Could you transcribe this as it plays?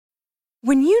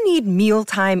When you need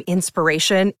mealtime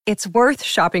inspiration, it's worth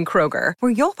shopping Kroger,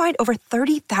 where you'll find over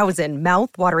 30,000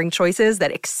 mouth-watering choices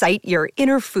that excite your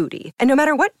inner foodie. And no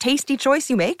matter what tasty choice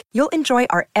you make, you'll enjoy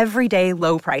our everyday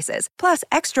low prices, plus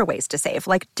extra ways to save,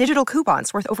 like digital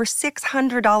coupons worth over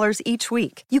 $600 each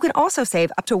week. You can also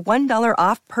save up to $1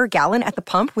 off per gallon at the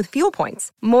pump with fuel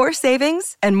points. More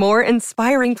savings and more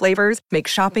inspiring flavors make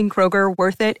shopping Kroger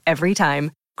worth it every time.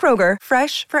 Kroger,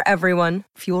 fresh for everyone.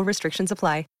 Fuel restrictions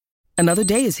apply. Another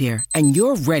day is here, and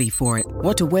you're ready for it.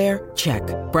 What to wear? Check.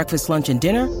 Breakfast, lunch, and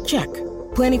dinner? Check.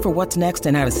 Planning for what's next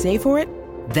and how to save for it?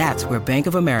 That's where Bank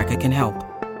of America can help.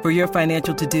 For your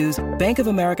financial to-dos, Bank of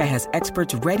America has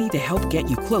experts ready to help get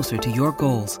you closer to your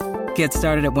goals. Get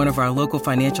started at one of our local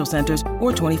financial centers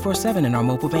or 24/7 in our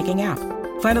mobile banking app.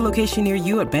 Find a location near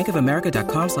you at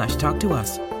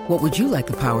bankofamerica.com/talktous. What would you like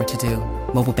the power to do?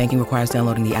 Mobile banking requires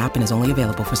downloading the app and is only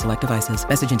available for select devices.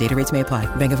 Message and data rates may apply.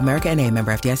 Bank of America N.A.,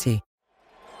 member FDIC.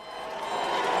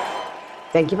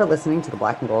 Thank you for listening to the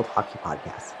Black and Gold Hockey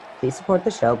Podcast. Please support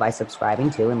the show by subscribing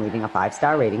to and leaving a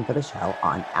 5-star rating for the show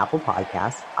on Apple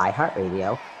Podcasts,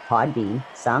 iHeartRadio, Podbean,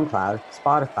 SoundCloud,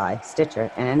 Spotify, Stitcher,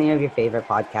 and any of your favorite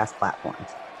podcast platforms.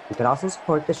 You can also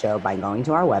support the show by going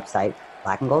to our website,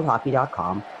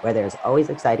 blackandgoldhockey.com, where there's always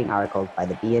exciting articles by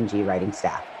the B&G writing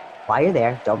staff. While you're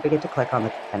there, don't forget to click on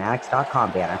the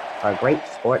Fanatics.com banner for a great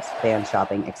sports fan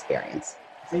shopping experience.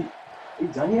 Hey, are you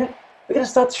done yet? We gotta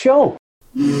start the show.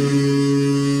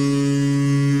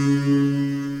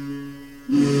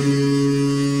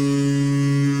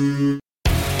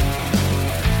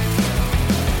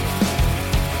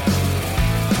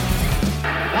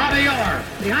 Adeor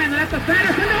behind the net to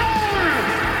Sanderson.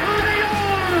 Adeor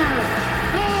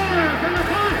scores from the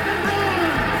Boston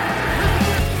Bruins.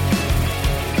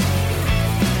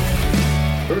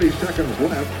 30 seconds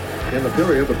left in the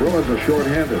period. The Bruins are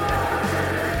shorthanded.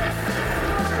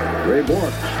 Ray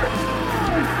Bourque.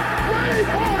 Ray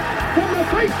Bourque from the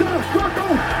face-off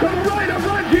circle to the right of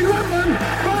Reggie Whitman.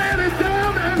 Fired it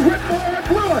down and Whitmore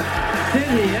blew it. Did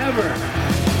he ever?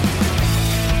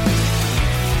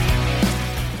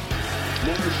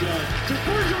 Marchand to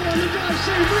Bergeron on the drive,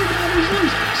 save, rebound, he's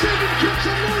loose. Sagan kicks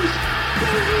him loose.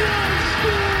 Bergeron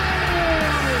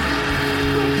scores!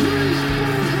 Patrice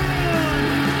Bergeron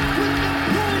with the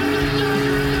point of the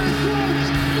dagger in their throats.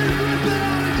 They rip it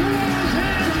out of Toronto's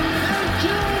hands and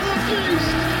kill the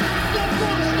beast. The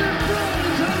Boston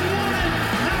Bruins have won it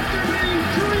after being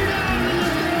 3 down in the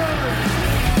third.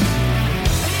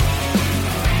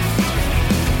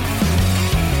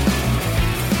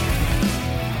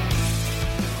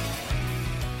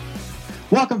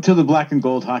 Welcome to the Black and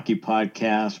Gold Hockey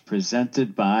Podcast,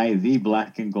 presented by the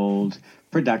Black and Gold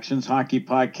Productions Hockey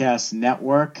Podcast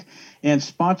Network and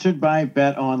sponsored by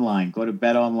Bet Online. Go to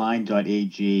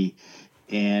betonline.ag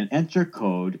and enter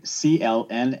code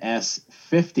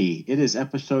CLNS50. It is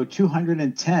episode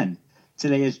 210.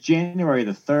 Today is January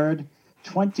the 3rd,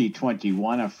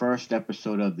 2021, our first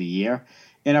episode of the year.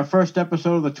 And our first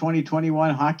episode of the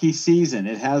 2021 hockey season.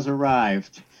 It has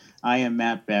arrived. I am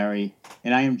Matt Barry,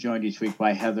 and I am joined each week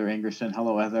by Heather Ingerson.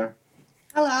 Hello, Heather.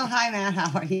 Hello. Hi, Matt.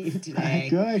 How are you today?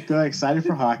 Good. Excited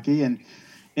for hockey. And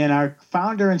our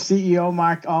founder and CEO,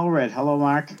 Mark Allred. Hello,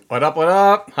 Mark. What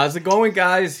up? How's it going,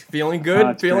 guys? Feeling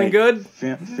good? Feeling good?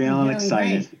 Feeling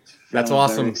excited. That's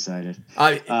awesome. Very excited.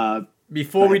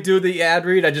 Before we do the ad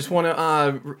read, I just want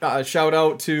to shout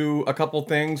out to a couple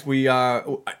things.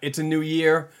 It's a new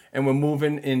year, and we're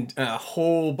moving in a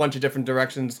whole bunch of different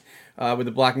directions with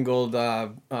the Black and Gold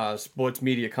Sports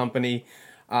Media Company.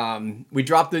 We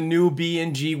dropped the new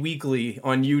B&G Weekly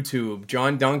on YouTube.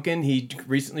 John Duncan, he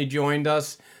recently joined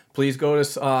us. Please go to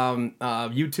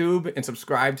YouTube and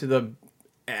subscribe to the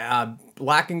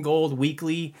Black and Gold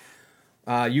Weekly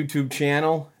YouTube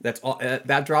channel.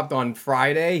 That dropped on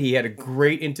Friday. He had a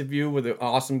great interview with an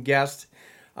awesome guest.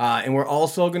 And we're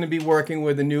also going to be working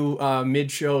with a new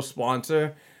mid-show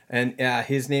sponsor. And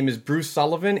his name is Bruce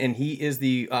Sullivan, and he is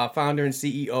the founder and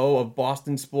CEO of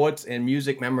Boston Sports and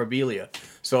Music Memorabilia.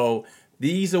 So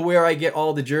these are where I get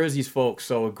all the jerseys, folks.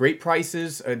 So great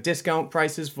prices, discount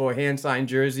prices for hand-signed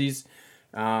jerseys.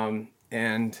 And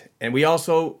we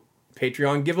also,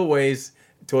 Patreon giveaways.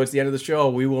 Towards the end of the show,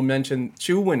 we will mention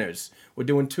 2 winners. We're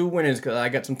doing 2 winners because I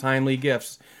got some timely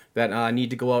gifts that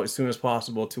need to go out as soon as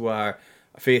possible to our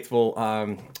faithful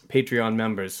Patreon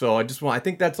members. So I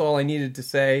think that's all I needed to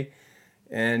say.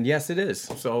 And yes, it is.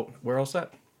 So we're all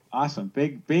set. Awesome.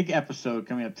 Big episode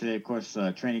coming up today. Of course,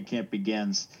 training camp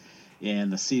begins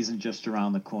and the season just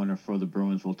around the corner for the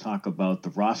Bruins. We'll talk about the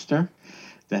roster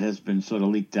that has been sort of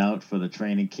leaked out for the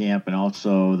training camp and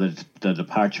also the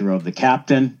departure of the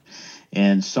captain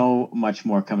and so much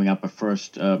more coming up. But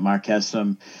first, Mark has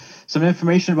some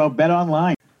information about Bet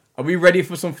Online. Are we ready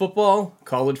for some football?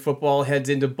 College football heads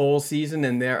into bowl season,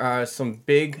 and there are some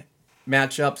big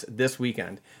matchups this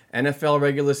weekend. NFL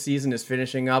regular season is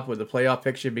finishing up with the playoff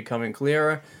picture becoming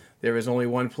clearer. There is only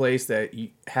one place that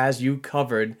has you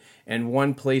covered and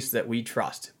one place that we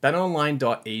trust,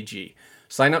 betonline.ag.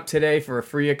 Sign up today for a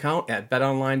free account at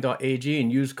betonline.ag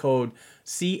and use code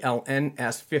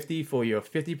CLNS50 for your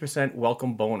 50%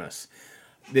 welcome bonus.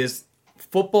 There's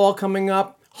football coming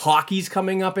up. Hockey's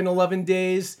coming up in 11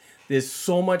 days. There's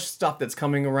so much stuff that's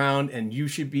coming around, and you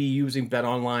should be using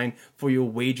BetOnline for your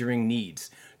wagering needs.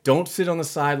 Don't sit on the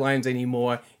sidelines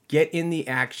anymore. Get in the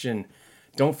action.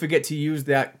 Don't forget to use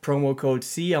that promo code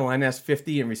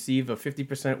CLNS50 and receive a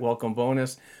 50% welcome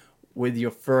bonus with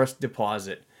your first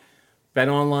deposit.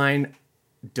 BetOnline.ag,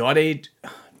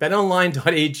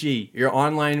 your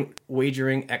online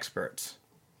wagering experts.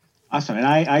 Awesome. And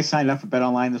I signed up for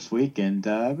BetOnline this week, and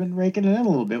I've been raking it in a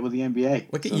little bit with the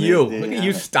NBA. Look at you. Look at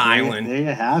you styling. There you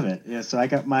have it. Yeah, so I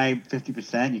got my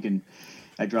 50%.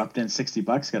 I dropped in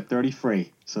 $60, got 30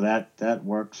 free. So that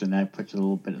works, and that puts a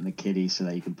little bit in the kitty so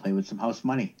that you can play with some house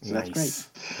money. So nice.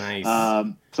 That's great.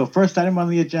 Nice. So first item on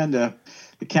the agenda,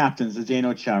 the captains,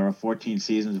 Zdeno Chara, 14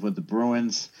 seasons with the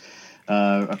Bruins,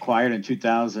 acquired in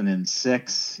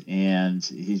 2006, and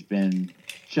he's been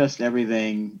just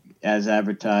everything as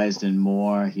advertised and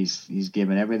more. He's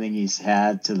given everything he's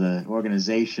had to the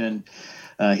organization.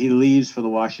 He leaves for the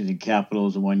Washington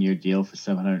Capitals, a 1-year deal for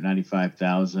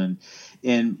 $795,000,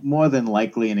 and more than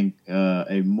likely in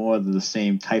a more of the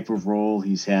same type of role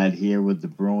he's had here with the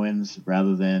Bruins,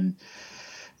 rather than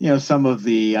some of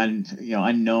the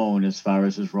unknown as far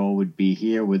as his role would be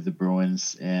here with the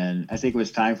Bruins. And I think it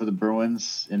was time for the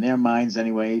Bruins, in their minds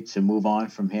anyway, to move on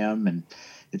from him. And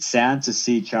it's sad to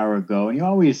see Chara go. And you're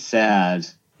always sad.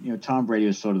 Tom Brady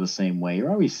was sort of the same way. You're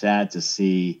always sad to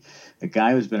see a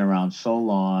guy who's been around so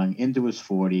long, into his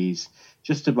 40s,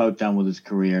 just about done with his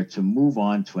career, to move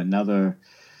on to another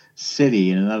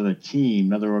city and another team,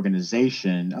 another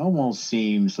organization. Almost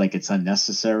seems like it's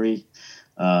unnecessary.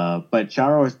 But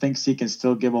Chara thinks he can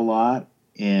still give a lot.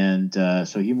 And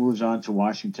so he moves on to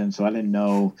Washington. So I didn't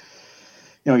know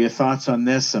your thoughts on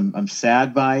this. I'm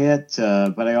sad by it,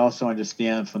 but I also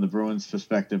understand from the Bruins'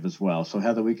 perspective as well. So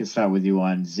Heather, we can start with you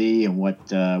on Z and what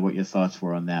your thoughts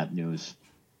were on that news.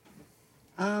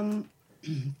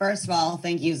 First of all,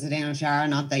 thank you, Zdeno Chara.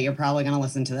 Not that you're probably going to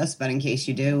listen to this, but in case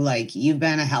you do, you've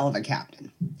been a hell of a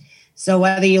captain. So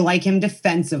whether you like him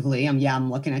defensively,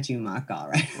 I'm looking at you, Mark. All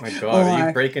right. Oh my God, are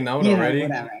you breaking out already?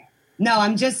 Whatever. No,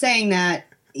 I'm just saying that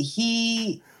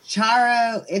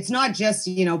Chara, it's not just,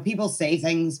 people say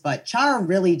things, but Chara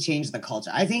really changed the culture.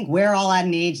 I think we're all at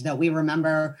an age that we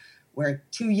remember we're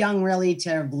too young really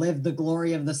to live the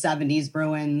glory of the 70s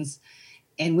Bruins.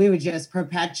 And we were just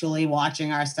perpetually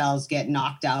watching ourselves get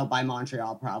knocked out by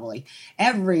Montreal probably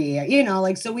every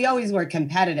year, so we always were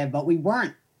competitive, but we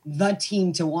weren't the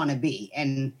team to want to be.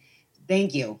 And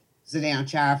thank you, Zdeno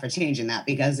Chara, for changing that,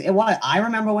 because I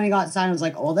remember when he got signed, I was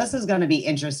like, oh, this is going to be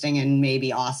interesting and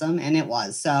maybe awesome. And it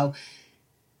was. So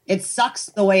it sucks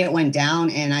the way it went down.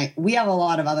 And we have a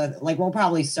lot of other, we'll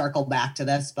probably circle back to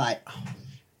this, but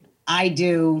I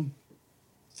do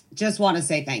just want to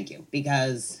say thank you,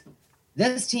 because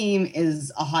this team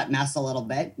is a hot mess a little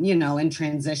bit, in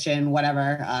transition,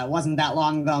 whatever. It wasn't that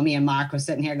long ago, me and Mark were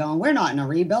sitting here going, we're not in a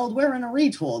rebuild, we're in a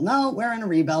retool. No, we're in a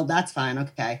rebuild. That's fine.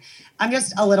 Okay. I'm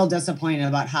just a little disappointed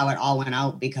about how it all went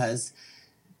out, because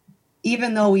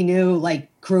even though we knew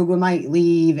Kruger might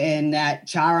leave and that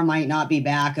Chara might not be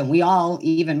back, and we all,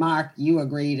 even Mark, you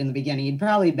agreed in the beginning, he'd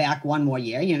probably back one more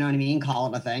year, you know what I mean?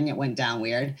 Call it a thing. It went down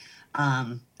weird.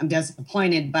 I'm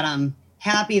disappointed, but I'm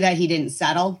happy that he didn't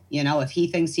settle, if he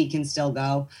thinks he can still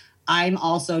go. I'm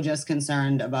also just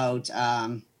concerned about,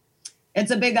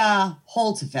 it's a big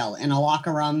hole to fill in a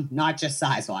locker room, not just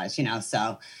size-wise,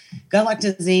 so good luck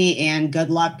to Z, and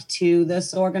good luck to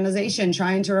this organization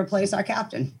trying to replace our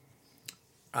captain.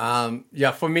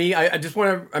 For me, I just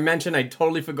want to mention, I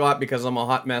totally forgot because I'm a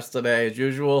hot mess today, as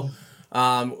usual.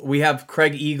 We have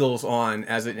Craig Eagles on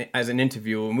as an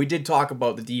interview, and we did talk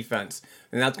about the defense,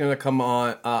 and that's going to come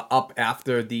on up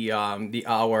after the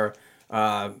hour,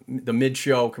 the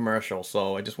mid-show commercial.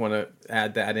 So I just want to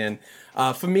add that in.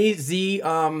 For me, Z,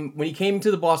 when he came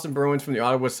to the Boston Bruins from the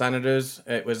Ottawa Senators,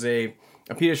 it was a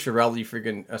Peter Chiarelli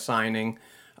freaking signing.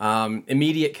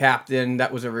 Immediate captain.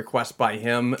 That was a request by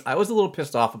him. I was a little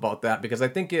pissed off about that, because I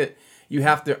think you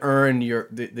have to earn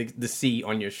the C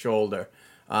on your shoulder.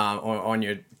 On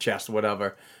your chest,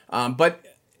 whatever. But,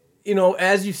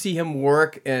 as you see him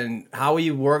work and how he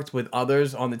worked with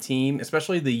others on the team,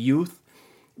 especially the youth,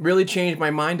 really changed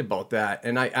my mind about that.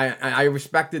 And I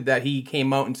respected that he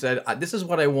came out and said, this is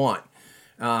what I want.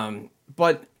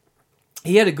 But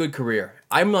he had a good career.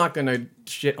 I'm not going to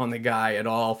shit on the guy at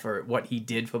all for what he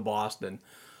did for Boston.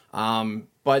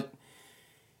 But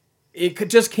it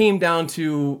just came down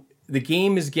to the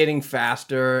game is getting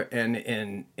faster,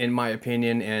 and in my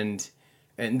opinion, and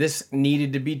this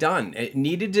needed to be done. It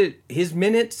needed to, his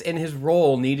minutes and his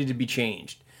role needed to be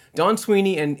changed. Don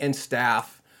Sweeney and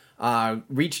staff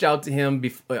reached out to him,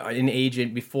 an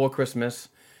agent, before Christmas,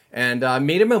 and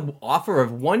made him an offer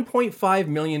of $1.5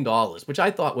 million, which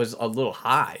I thought was a little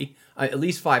high, at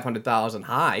least $500,000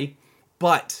 high,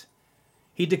 but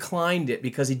he declined it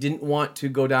because he didn't want to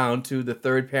go down to the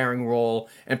third pairing role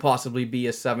and possibly be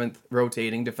a seventh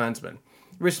rotating defenseman.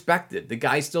 Respected. The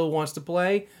guy still wants to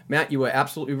play. Matt, you were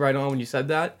absolutely right on when you said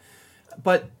that.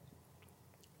 But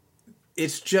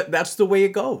it's just, that's the way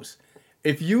it goes.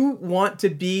 If you want to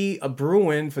be a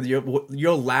Bruin for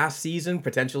your last season,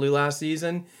 potentially last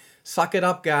season, suck it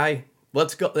up, guy.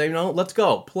 Let's go. Let's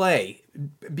go. Play.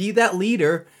 Be that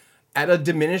leader at a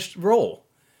diminished role.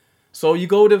 So he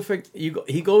goes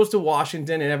to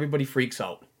Washington and everybody freaks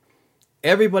out.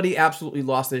 Everybody absolutely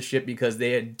lost their shit because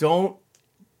they don't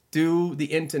do the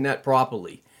internet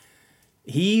properly.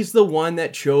 He's the one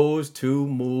that chose to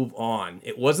move on.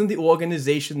 It wasn't the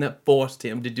organization that forced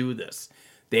him to do this.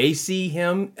 They see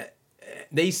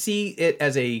it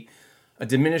as a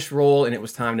diminished role, and it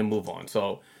was time to move on.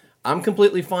 So I'm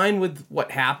completely fine with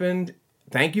what happened.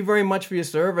 Thank you very much for your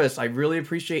service. I really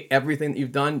appreciate everything that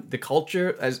you've done. The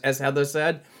culture, as Heather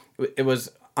said, it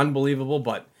was unbelievable,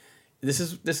 but this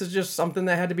is just something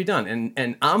that had to be done.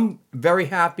 And I'm very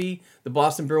happy the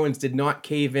Boston Bruins did not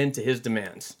cave in to his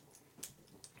demands.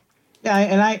 Yeah,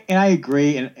 and I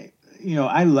agree. And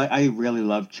I really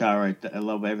love Chara. I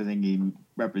love everything he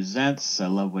represents. I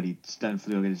love what he's done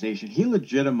for the organization. He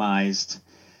legitimized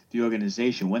the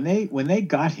organization when they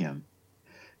got him.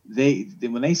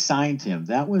 When they signed him,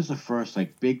 that was the first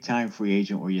big time free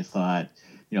agent where you thought,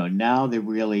 now they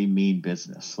really mean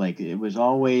business. Like it was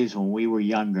always when we were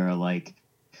younger,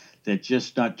 they're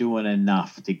just not doing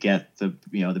enough to get the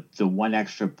one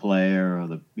extra player or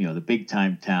the big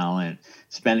time talent,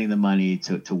 spending the money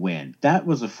to win. That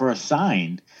was the first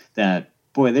sign that,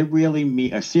 boy, they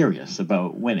really are serious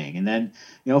about winning. And then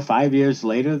 5 years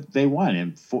later they won,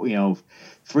 and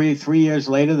 3 years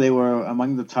later they were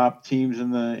among the top teams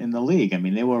in the league. I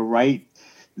mean, they were right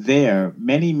there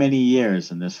many years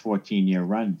in this 14-year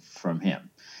run from him.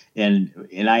 And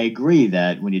I agree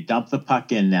that when you dump the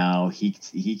puck in now, he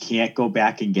can't go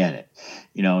back and get it.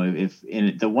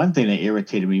 The one thing that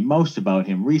irritated me most about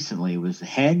him recently was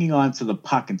hanging on to the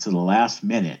puck until the last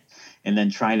minute and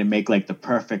then trying to make the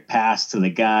perfect pass to the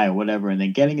guy or whatever, and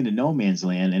then getting into no man's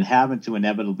land and having to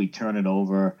inevitably turn it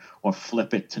over or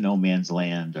flip it to no man's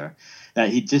land, or that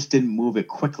he just didn't move it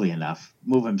quickly enough,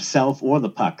 move himself or the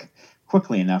puck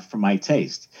quickly enough for my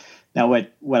taste. Now,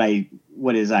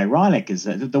 what is ironic is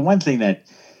that the one thing that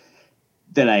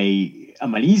I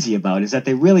am uneasy about is that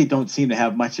they really don't seem to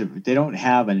have much of. They don't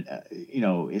have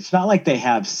it's not like they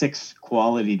have 6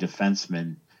 quality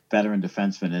defensemen, veteran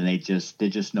defensemen, and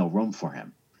there's just no room for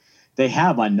him. They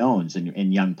have unknowns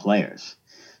and young players,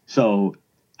 so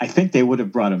I think they would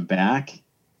have brought him back.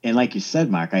 And like you said,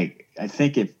 Mark, I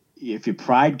think if your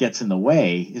pride gets in the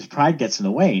way, his pride gets in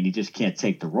the way, and he just can't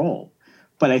take the role.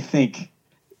 But I think,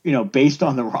 based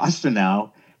on the roster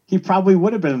now, he probably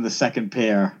would have been in the second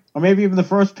pair or maybe even the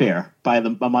first pair by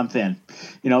a month in,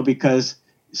 because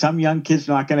some young kid's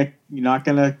not going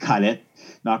to cut it,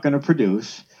 not going to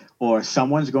produce, or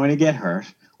someone's going to get hurt,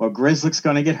 or Grzelcyk's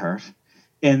going to get hurt.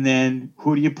 And then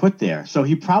who do you put there? So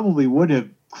he probably would have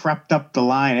crept up the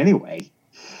line anyway,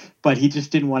 but he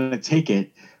just didn't want to take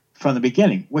it from the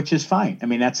beginning, which is fine. I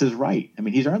mean, that's his right. I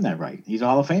mean, he's earned that right. He's a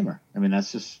Hall of Famer. I mean,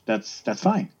 that's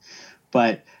fine.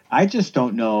 But I just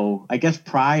don't know. I guess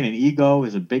pride and ego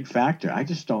is a big factor. I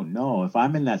just don't know if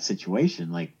I'm in that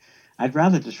situation. I'd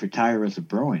rather just retire as a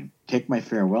Bruin, take my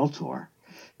farewell tour,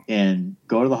 and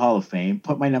go to the Hall of Fame,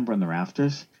 put my number in the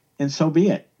rafters, and so be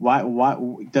it. Why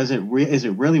is it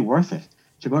really worth it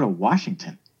to go to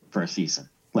Washington for a season?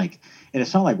 And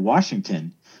it's not like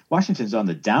Washington's on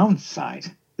the downside.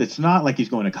 It's not like he's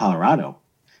going to Colorado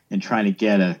and trying to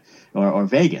get or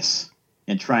Vegas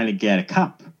and trying to get a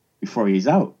cup before he's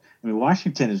out. I mean,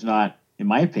 Washington is not, in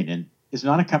my opinion, is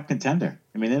not a cup contender.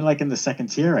 I mean, they're in the second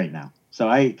tier right now. So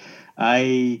I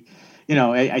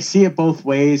see it both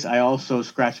ways. I also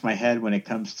scratch my head when it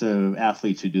comes to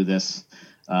athletes who do this.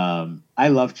 I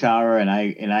love Chara,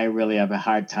 and I really have a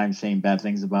hard time saying bad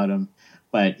things about him.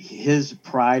 but his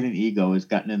pride and ego has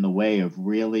gotten in the way of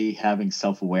really having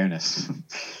self-awareness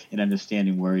and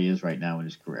understanding where he is right now in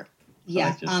his career.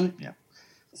 So Yeah.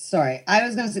 Sorry, I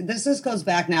was going to say, this just goes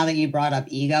back now that you brought up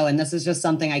ego. And this is just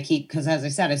something I keep, because as I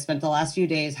said, I spent the last few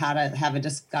days how to have a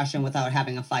discussion without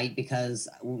having a fight because,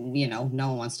 you know, no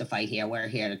one wants to fight here. We're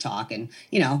here to talk and,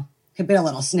 you know, could be a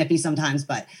little snippy sometimes,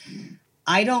 but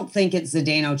I don't think it's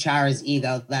Zdeno Chara's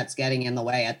ego that's getting in the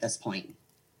way at this point.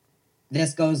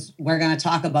 We're going to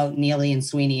talk about Neely and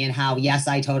Sweeney and how, yes,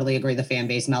 I totally agree the fan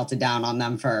base melted down on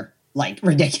them for like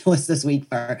ridiculous this week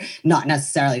for not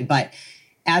necessarily, but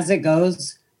as it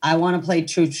goes, I want to play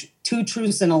two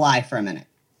truths and a lie for a minute.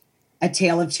 A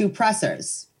tale of two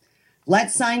pressers.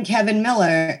 Let's sign Kevin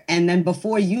Miller, and then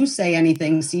before you say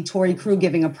anything, see Torrey Krug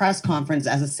giving a press conference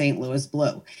as a St. Louis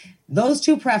Blue. Those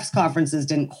two press conferences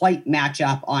didn't quite match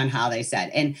up on how they said.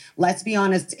 And let's be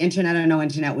honest, internet or no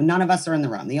internet, none of us are in the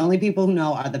room. The only people who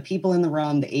know are the people in the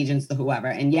room, the agents, the whoever.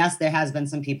 And yes, there has been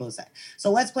some people who said. So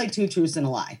let's play two truths and a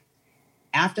lie.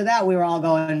 After that, we were all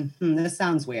going, this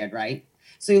sounds weird, right?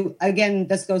 So again,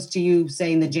 this goes to you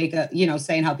saying the Jacob, you know,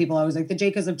 saying how people are always like the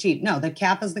Jacobs are cheap. No, the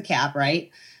cap is the cap,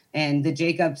 right? And the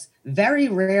Jacobs very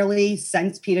rarely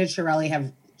since Peter Chiarelli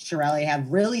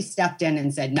have really stepped in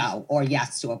and said no or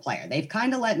yes to a player. They've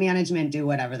kind of let management do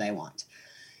whatever they want.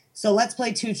 So let's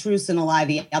play two truths and a lie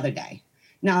the other day.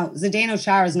 Now, Zdeno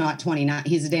Chara is not 29.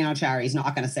 He's Zdeno Chara. He's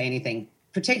not going to say anything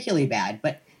particularly bad.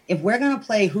 But if we're going to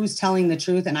play who's telling the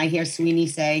truth, and I hear Sweeney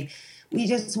say, we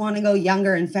just want to go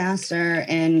younger and faster,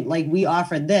 and like we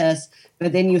offered this,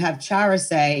 but then you have Chara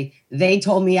say, they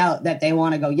told me out that they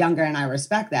want to go younger, and I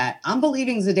respect that. I'm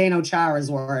believing Zdeno Chara's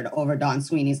word over Don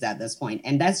Sweeney's at this point.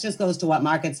 And that just goes to what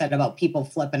Mark had said about people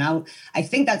flipping out. I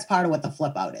think that's part of what the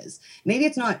flip out is. Maybe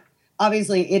it's not,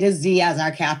 obviously it is Z as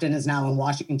our captain is now in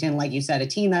Washington, like you said, a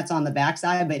team that's on the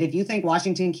backside. But if you think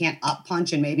Washington can't up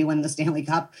punch and maybe win the Stanley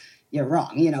Cup, you're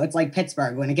wrong. You know, it's like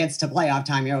Pittsburgh. When it gets to playoff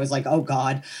time, you're always like, oh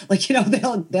God, like, you know,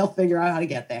 they'll figure out how to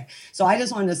get there. So I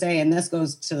just wanted to say, and this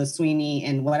goes to the Sweeney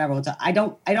and whatever. I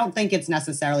don't think it's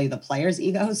necessarily the players'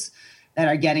 egos that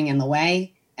are getting in the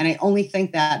way. And I only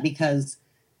think that because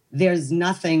there's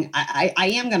nothing, I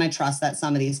am going to trust that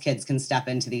some of these kids can step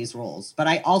into these roles. But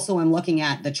I also am looking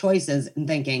at the choices and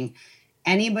thinking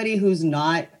anybody who's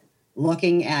not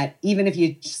looking at, even if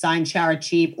you sign Chara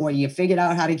cheap or you figured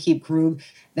out how to keep Krug,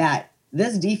 that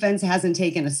this defense hasn't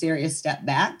taken a serious step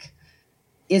back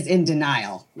is in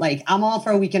denial. Like, I'm all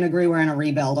for we can agree we're in a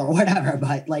rebuild or whatever,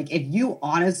 but like, if you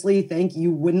honestly think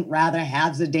you wouldn't rather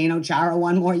have Zdeno Chara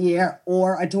one more year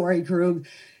or a Torrey Krug,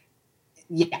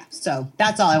 yeah. So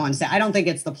that's all I want to say. I don't think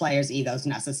it's the players' egos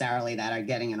necessarily that are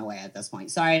getting in the way at this point.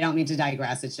 Sorry, I don't mean to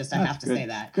digress. It's just I have to say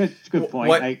that. Good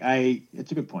point. It's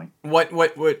a good point.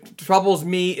 What troubles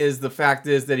me is the fact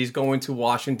is that he's going to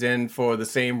Washington for the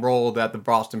same role that the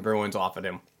Boston Bruins offered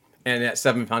him, and at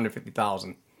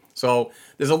 $750,000. So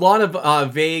there's a lot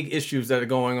of vague issues that are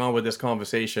going on with this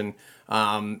conversation,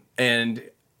 and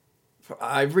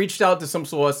I've reached out to some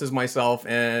sources myself,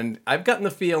 and I've gotten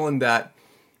the feeling that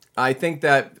I think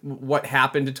that what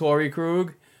happened to Torrey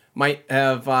Krug might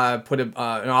have put an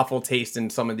awful taste in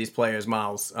some of these players'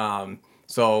 mouths.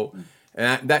 So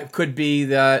that could be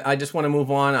that I just want to move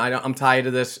on. I'm tired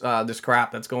of this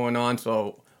crap that's going on.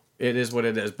 So it is what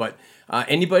it is. But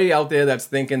anybody out there that's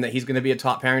thinking that he's going to be a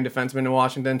top pairing defenseman in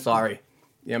Washington, sorry.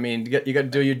 I mean, you got to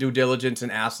do your due diligence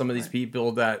and ask some of these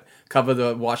people that cover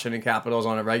the Washington Capitals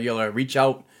on a regular. Reach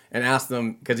out and ask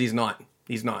them, because he's not.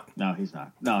 He's not. No, he's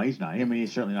not. I mean,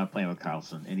 he's certainly not playing with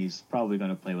Carlson, and he's probably going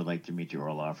to play with like Dmitry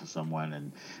Orlov or someone,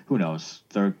 and who knows,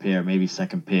 third pair, maybe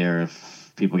second pair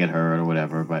if people get hurt or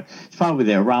whatever. But it's probably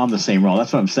there around the same role.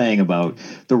 That's what I'm saying about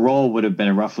the role would have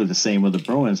been roughly the same with the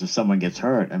Bruins if someone gets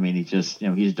hurt. I mean,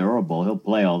 he's durable. He'll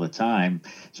play all the time,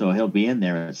 so he'll be in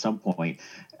there at some point.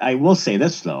 I will say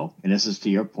this, though, and this is to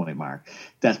your point, Mark,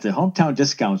 that the hometown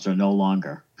discounts are no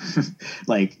longer.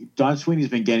 Like, Don Sweeney's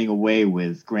been getting away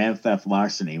with grand theft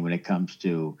larceny when it comes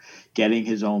to getting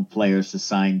his own players to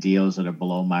sign deals that are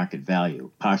below market value.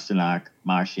 Pastrnak,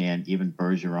 Marchand, even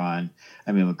Bergeron.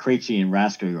 I mean, when Krejci and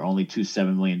Rasker are only two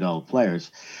 $7 million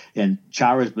players, and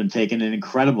Chara's been taking an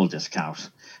incredible discount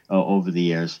over the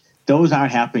years. Those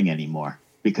aren't happening anymore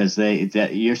because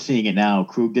you're seeing it now.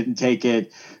 Krug didn't take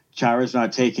it. Chara's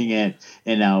not taking it,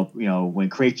 and now, when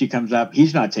Krejci comes up,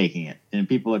 he's not taking it. And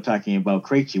people are talking about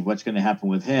Krejci. What's going to happen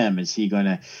with him? It's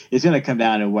going to come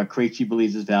down to what Krejci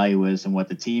believes his value is and what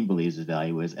the team believes his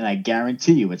value is. And I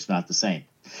guarantee you it's not the same.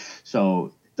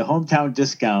 So the hometown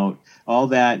discount, all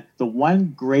that, the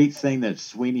one great thing that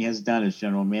Sweeney has done as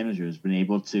general manager has been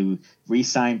able to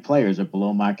re-sign players at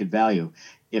below market value.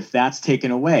 If that's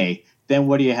taken away, then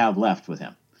what do you have left with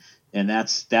him? And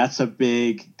that's a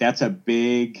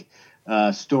big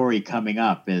story coming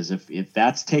up. Is if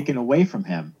that's taken away from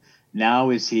him, now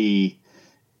is he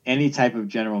any type of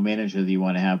general manager that you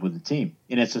want to have with the team?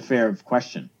 And it's a fair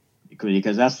question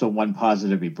because that's the one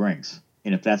positive he brings.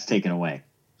 And if that's taken away,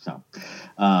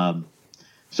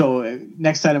 so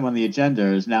next item on the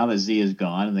agenda is now that Z is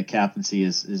gone and the captaincy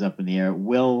is up in the air.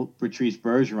 Will Patrice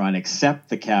Bergeron accept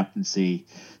the captaincy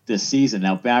this season?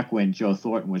 Now, back when Joe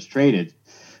Thornton was traded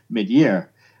mid-year,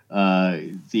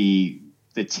 the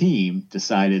team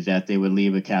decided that they would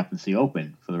leave a captaincy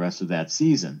open for the rest of that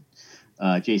season.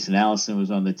 Jason Allison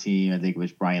was on the team. I think it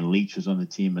was Brian Leach was on the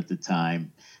team at the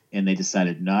time, and they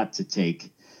decided not to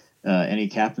take any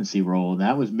captaincy role, and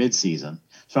that was mid-season.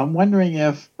 So I'm wondering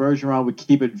if Bergeron would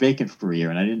keep it vacant for a year.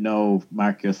 And I didn't know,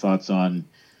 Mark, your thoughts on.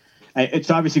 It's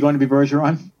obviously going to be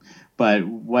Bergeron, but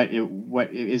what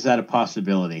is that a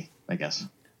possibility? I guess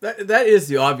that is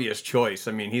the obvious choice.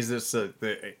 I mean, he's just a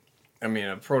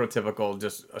prototypical,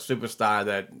 just a superstar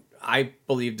that I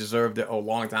believe deserved it a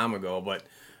long time ago. But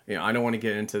I don't want to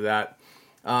get into that.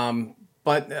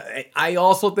 But I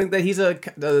also think that he's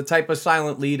the type of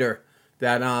silent leader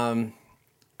that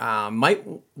might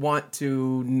want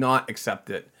to not accept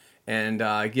it and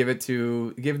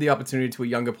give the opportunity to a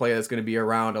younger player that's going to be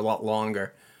around a lot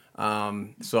longer.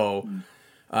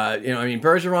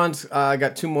 Bergeron's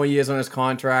got 2 more years on his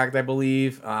contract, I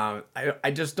believe.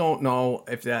 I just don't know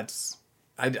if that's.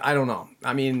 I don't know.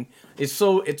 I mean, it's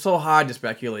so hard to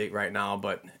speculate right now.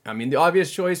 But I mean, the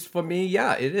obvious choice for me,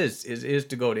 yeah, it is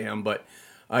to go to him. But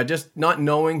just not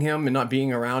knowing him and not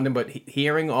being around him, but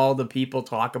hearing all the people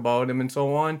talk about him and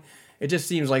so on, it just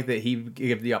seems like that he would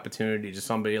give the opportunity to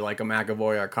somebody like a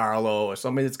McAvoy or Carlo or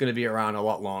somebody that's going to be around a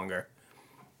lot longer.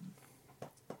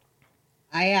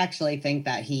 I actually think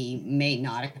that he may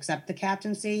not accept the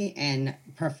captaincy and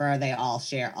prefer they all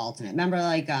share alternate. Remember,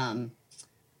 like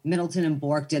Middleton and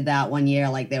Bork did that one year,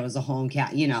 like there was a home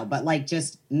but like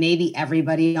just maybe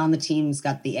everybody on the team's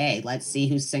got the A. Let's see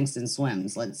who sinks and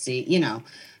swims. Let's see,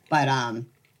 but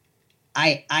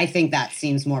I think that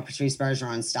seems more Patrice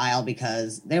Bergeron style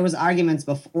because there was arguments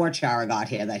before Chara got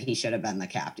here that he should have been the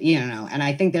captain, and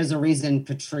I think there's a reason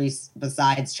Patrice,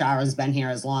 besides Chara's been here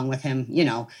as long with him,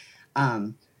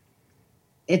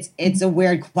 it's a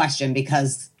weird question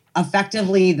because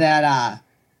effectively that,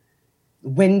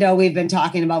 window we've been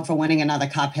talking about for winning another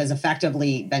cup has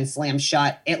effectively been slammed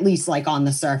shut, at least like on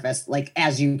the surface, like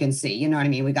as you can see, you know what I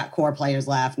mean? We got core players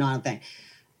left, not a thing.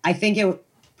 I think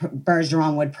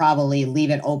Bergeron would probably leave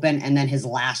it open and then his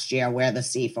last year wear the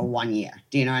C for 1 year.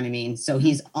 Do you know what I mean? So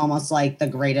he's almost like the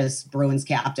greatest Bruins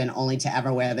captain only to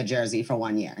ever wear the jersey for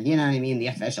 1 year. You know what I mean? The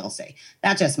official C.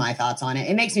 That's just my thoughts on it.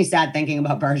 It makes me sad thinking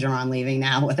about Bergeron leaving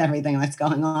now with everything that's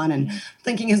going on and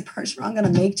thinking, is Bergeron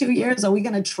going to make 2 years? Are we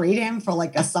going to trade him for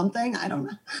like a something? I don't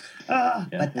know.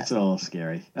 But it's a little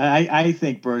scary. I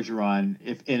think Bergeron,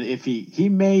 if he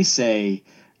may say,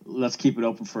 let's keep it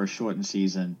open for a shortened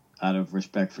season, out of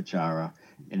respect for Chara,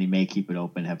 and he may keep it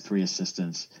open, have 3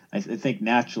 assistants. I think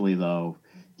naturally, though,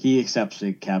 he accepts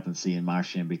the captaincy and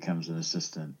Marchand becomes an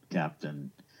assistant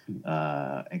captain,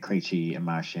 and Krejci and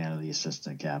Marchand are the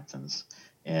assistant captains.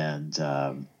 And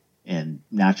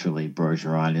naturally,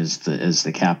 Bergeron is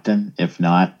the captain. If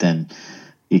not, then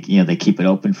they keep it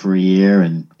open for a year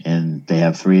and they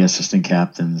have 3 assistant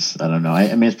captains. I don't know.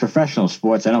 I mean, it's professional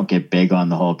sports. I don't get big on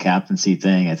the whole captaincy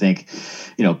thing. I think,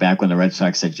 back when the Red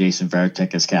Sox said Jason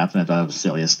Varitek as captain, I thought it was the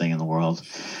silliest thing in the world.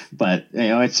 But,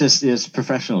 it's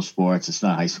professional sports. It's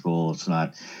not high school. It's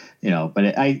not,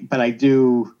 but I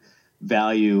do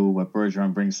value what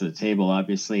Bergeron brings to the table,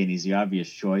 obviously, and he's the obvious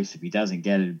choice. If he doesn't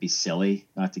get it, it'd be silly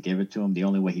not to give it to him. The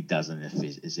only way he doesn't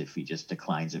is if he just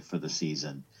declines it for the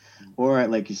season. Or,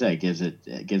 like you say, gives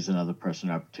another person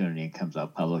an opportunity and comes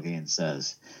out publicly and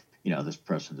says, this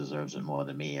person deserves it more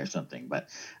than me or something. But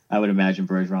I would imagine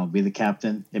Bergeron will be the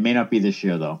captain. It may not be this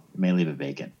year, though. It may leave it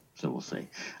vacant. So we'll see.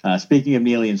 Speaking of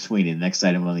Neely and Sweeney, the next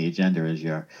item on the agenda is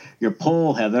your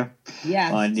poll, Heather,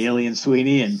 on Neely and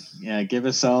Sweeney, and give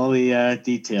us all the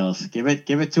details. Give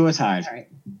it to us hard. All right.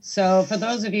 So for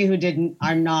those of you who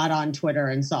are not on Twitter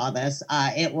and saw this,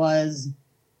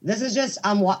 this is just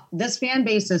this fan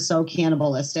base is so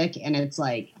cannibalistic, and it's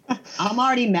like I'm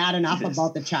already mad enough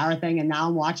about the Chara thing, and now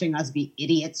I'm watching us be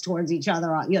idiots towards each other.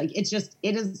 Like it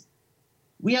is.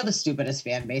 We are the stupidest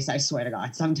fan base. I swear to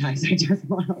God. Sometimes I just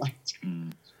want to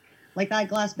like that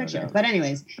glass picture. But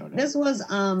anyways, this was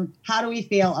how do we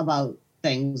feel about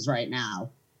things right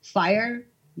now? Fire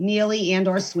Neely and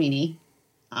or Sweeney.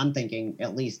 I'm thinking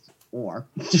at least. Or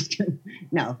just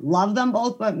no, love them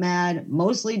both, but mad,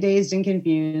 mostly dazed and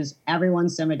confused. Everyone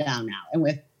simmer down now. And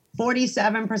with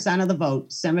 47% of the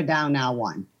vote, simmer down now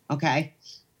won. Okay.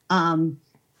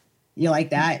 You like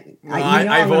that?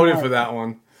 I voted for that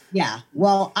one. Yeah.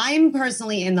 Well, I'm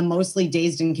personally in the mostly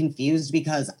dazed and confused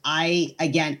because I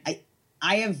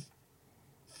have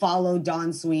followed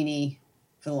Don Sweeney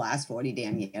for the last 40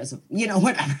 damn years.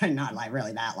 Whatever, not like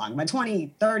really that long, but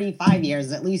 20, 35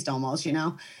 years at least almost,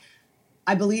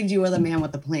 I believed you were the man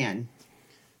with the plan.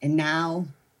 And now,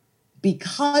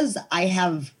 because I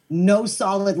have no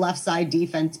solid left side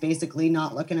defense, basically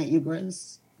not looking at you,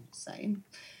 Grizz, saying.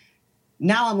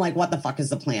 Now I'm like, what the fuck is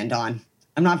the plan, Don?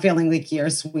 I'm not feeling like you're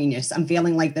Sweeney. I'm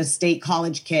feeling like this state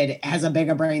college kid has a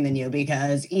bigger brain than you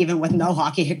because even with no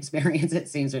hockey experience, it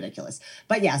seems ridiculous.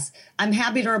 But yes, I'm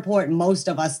happy to report most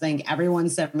of us think everyone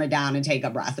simmer down and take a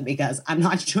breath because I'm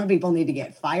not sure people need to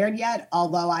get fired yet.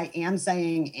 Although I am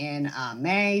saying in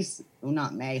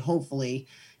hopefully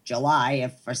July,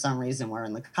 if for some reason we're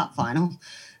in the cup final.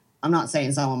 I'm not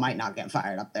saying someone might not get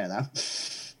fired up there though.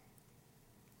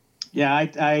 Yeah,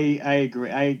 I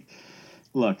agree.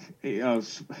 Look,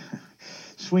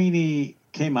 Sweeney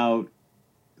came out.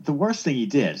 The worst thing he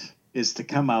did is to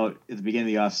come out at the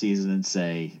beginning of the offseason and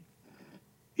say,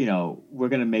 we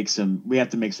have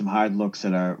to make some hard looks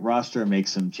at our roster and make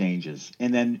some changes,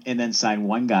 and then sign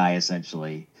one guy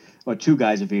essentially, or two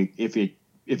guys if you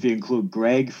include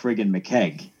Greg friggin'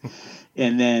 McKegg,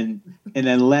 and then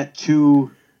let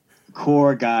two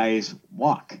core guys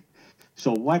walk.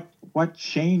 So what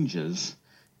changes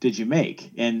did you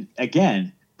make? And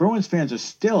again, Bruins fans are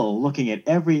still looking at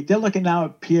they're looking now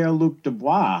at Pierre-Luc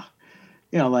Dubois.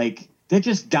 They're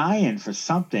just dying for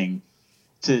something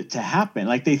to happen.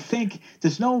 Like they think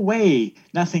there's no way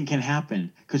nothing can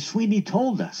happen because Sweeney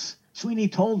told us.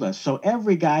 So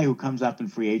every guy who comes up in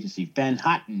free agency, Ben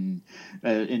Hutton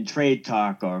in trade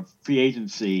talk or free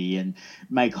agency, and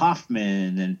Mike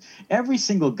Hoffman, and every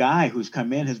single guy who's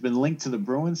come in has been linked to the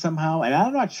Bruins somehow. And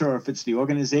I'm not sure if it's the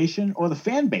organization or the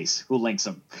fan base who links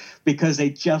them because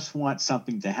they just want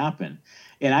something to happen.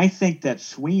 And I think that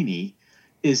Sweeney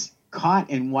is caught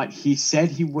in what he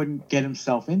said he wouldn't get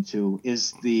himself into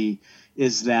is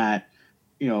that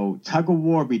tug of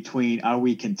war between are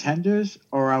we contenders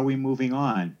or are we moving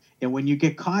on? And when you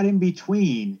get caught in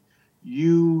between,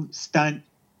 you stunt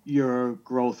your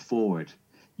growth forward.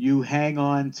 You hang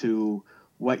on to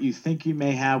what you think you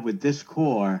may have with this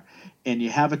core and you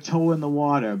have a toe in the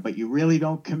water, but you really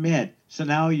don't commit. So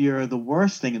now you're the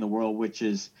worst thing in the world, which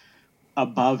is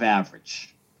above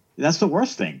average. That's the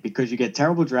worst thing because you get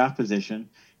terrible draft position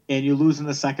and you lose in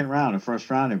the second round or first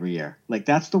round every year. Like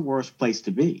that's the worst place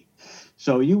to be.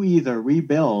 So you either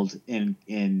rebuild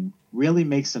and really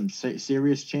make some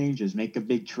serious changes, make a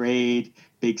big trade,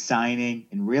 big signing,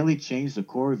 and really change the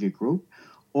core of your group,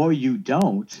 or you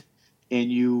don't,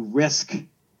 and you risk.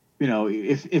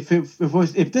 If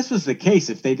this was the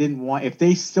case, if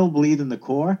they still believed in the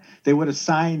core, they would have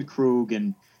signed Krug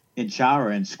and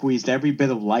Chara and squeezed every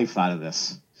bit of life out of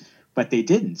this, but they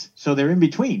didn't. So they're in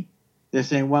between. They're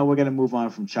saying, well, we're going to move on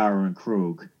from Chara and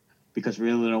Krug, because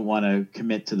we really don't want to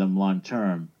commit to them long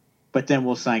term. But then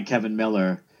we'll sign Kevin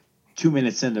Miller 2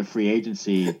 minutes into free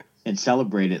agency and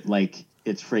celebrate it like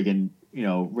it's friggin',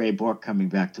 Ray Bourque coming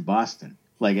back to Boston.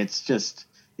 Like it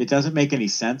doesn't make any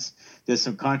sense. There's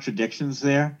some contradictions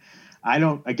there.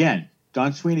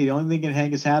 Don Sweeney, the only thing he can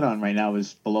hang his hat on right now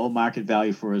is below market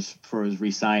value for his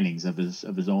re-signings of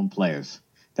his own players.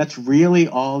 That's really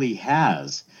all he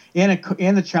has. And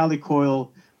the Charlie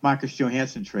Coyle Marcus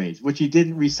Johansson trades, which he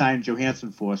didn't re-sign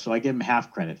Johansson for, so I give him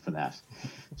half credit for that.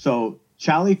 So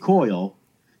Charlie Coyle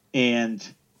and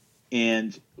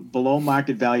below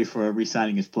market value for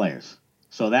re-signing his players.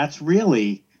 So that's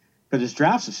really because his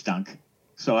drafts have stunk.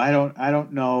 So I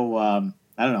don't know.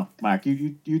 I don't know, Mark.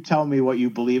 You tell me what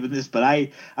you believe in this, but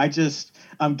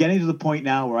I'm getting to the point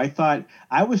now where I thought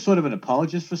I was sort of an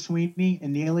apologist for Sweeney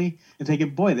and Neely and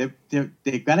thinking, boy,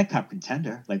 they've got a cup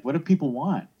contender. Like, what do people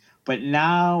want? But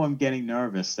now I'm getting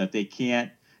nervous that they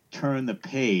can't turn the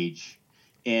page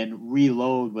and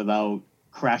reload without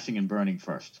crashing and burning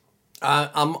first.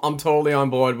 I'm totally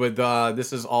on board with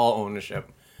this is all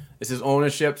ownership. This is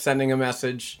ownership sending a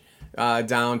message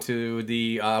down to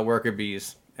the worker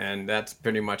bees, and that's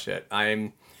pretty much it.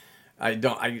 I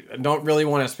don't really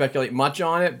want to speculate much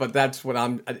on it, but that's what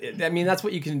that's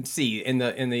what you can see in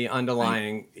the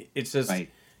underlying. Right. It's just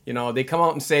they come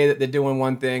out and say that they're doing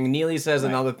one thing. Neely says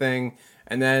another thing,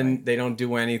 and then they don't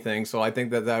do anything. So I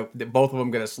think that both of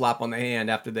them get a slap on the hand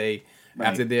after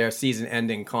their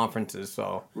season-ending conferences.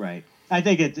 So I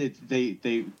think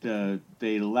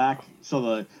they lack.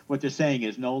 So what they're saying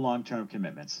is no long-term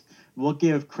commitments. We'll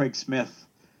give Craig Smith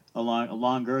a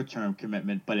longer term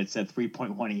commitment, but it said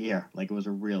 3.1 a year. Like it was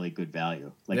a really good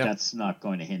value. Like that's not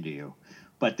going to hinder you.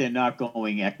 But they're not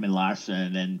going Ekman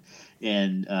Larson and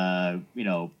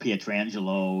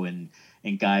Pietrangelo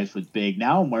and guys with big.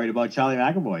 Now I'm worried about Charlie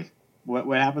McAvoy.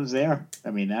 What happens there?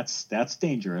 I mean, that's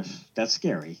dangerous. That's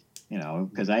scary.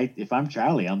 Because if I'm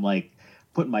Charlie, I'm like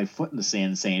putting my foot in the sand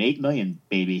and saying $8 million,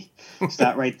 baby.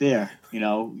 Start right there.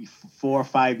 4 or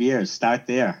 5 years. Start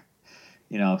there.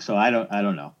 So I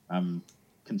don't know. I'm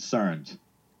concerned,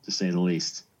 to say the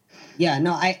least. Yeah,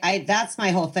 no, I that's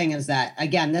my whole thing is that,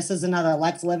 again, this is another,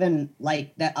 let's live in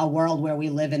like a world where we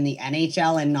live in the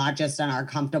NHL and not just in our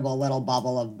comfortable little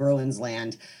bubble of Bruins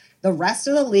land. The rest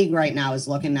of the league right now is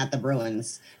looking at the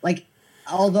Bruins. Like,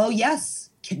 although, yes,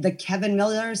 the Kevin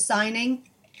Miller signing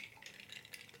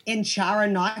and Chara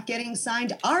not getting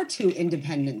signed are two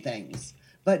independent things,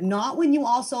 but not when you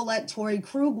also let Torrey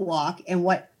Krug walk. And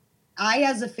what I,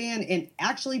 as a fan, and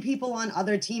actually people on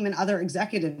other team and other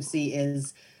executives see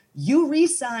is you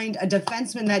re-signed a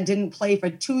defenseman that didn't play for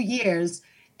 2 years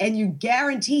and you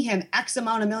guarantee him X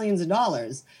amount of millions of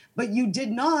dollars, but you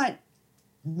did not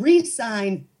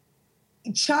re-sign.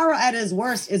 Chara at his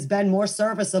worst has been more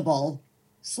serviceable,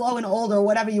 slow and old, or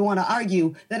whatever you want to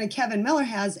argue, than a Kevin Miller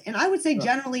has. And I would say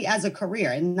generally as a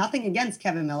career, and nothing against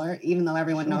Kevin Miller, even though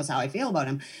everyone knows how I feel about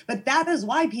him. But that is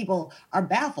why people are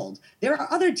baffled. There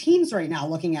are other teams right now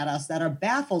looking at us that are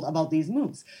baffled about these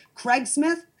moves. Craig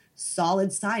Smith,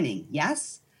 solid signing,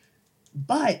 yes.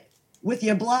 But with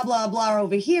your blah, blah, blah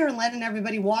over here and letting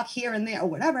everybody walk here and there or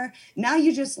whatever, now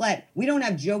you just we don't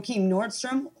have Joakim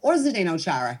Nordstrom or Zdeno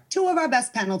Chara, two of our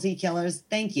best penalty killers.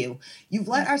 Thank you. You've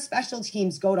let our special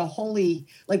teams go to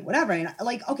whatever. And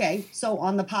okay, so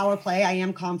on the power play, I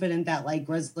am confident that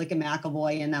Grzelcyk and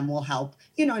McAvoy and them will help.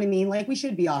 You know what I mean? We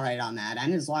should be all right on that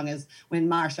end, as long as when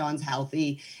Marchand's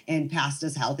healthy and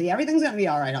Pasta's healthy, everything's going to be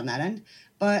all right on that end.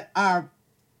 But our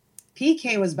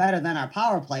PK was better than our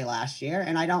power play last year,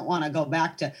 and I don't want to go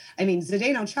back to,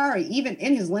 Zdeno Chara, even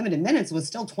in his limited minutes, was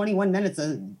still 21 minutes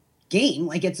a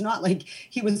game. It's not like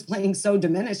he was playing so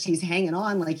diminished. He's hanging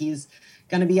on like he's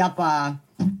going to be up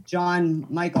John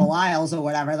Michael Lyles or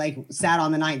whatever, sat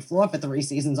on the 9th floor for 3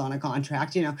 seasons on a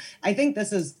contract. I think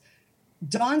this is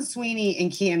Don Sweeney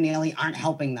and Cam Neely aren't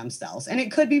helping themselves, and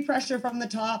it could be pressure from the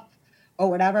top or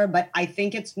whatever, but I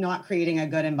think it's not creating a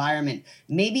good environment.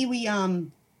 Maybe we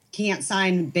can't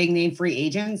sign big name free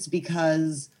agents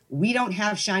because we don't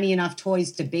have shiny enough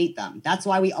toys to bait them. That's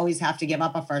why we always have to give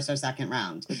up a first or second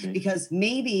round, because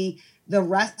maybe the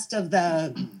rest of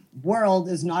the world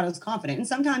is not as confident. And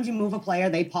sometimes you move a player,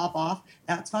 they pop off,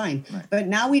 that's fine. Right. But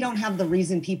now we don't have the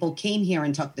reason people came here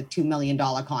and took the $2 million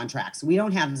contracts. We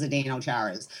don't have Zdeno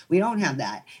Chara's. We don't have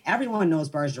that. Everyone knows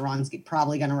Bergeron's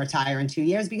probably going to retire in 2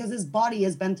 years because his body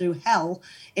has been through hell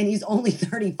and he's only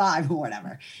 35 or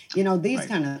whatever. These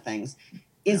kind of things.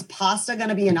 Is Pasta going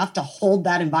to be enough to hold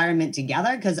that environment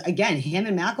together? Because, again, him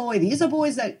and McAvoy, these are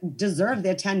boys that deserve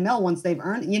their 10 mil once they've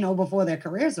earned, before their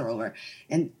careers are over.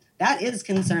 And that is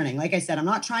concerning. Like I said, I'm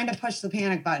not trying to push the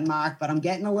panic button, Mark, but I'm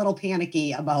getting a little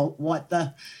panicky about what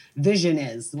the vision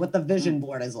is, what the vision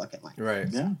board is looking like. Right.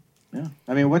 Yeah.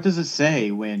 Yeah. What does it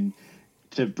say when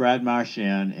to Brad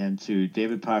Marchand and to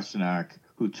David Pastrnak,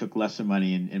 who took lesser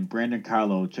money, and Brandon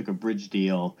Carlo took a bridge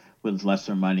deal with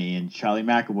lesser money, and Charlie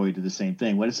McAvoy did the same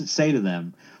thing? What does it say to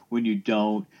them when you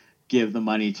don't give the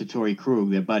money to Torrey Krug,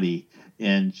 their buddy,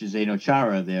 and Zdeno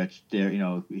Chara, their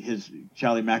his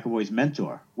Charlie McAvoy's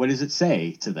mentor? What does it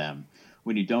say to them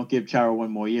when you don't give Chara one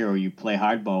more year, or you play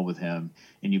hardball with him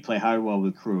and you play hardball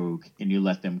with Krug and you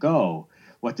let them go?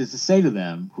 What does it say to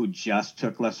them who just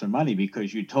took lesser money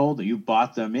because you told that you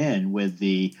bought them in with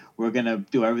we're going to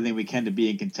do everything we can to be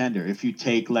a contender. If you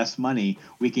take less money,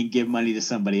 we can give money to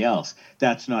somebody else.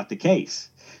 That's not the case.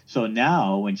 So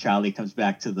now when Charlie comes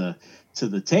back to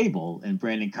the table and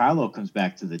Brandon Carlo comes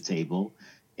back to the table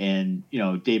and,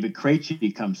 David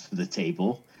Krejci comes to the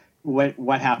table,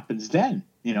 what happens then?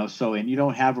 And you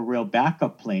don't have a real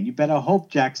backup plan. You better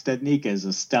hope Jack Studnicka is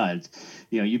a stud.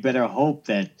 You better hope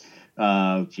that,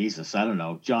 I don't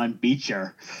know, John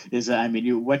Beecher is,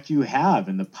 what you have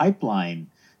in the pipeline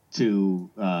to,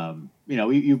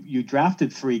 you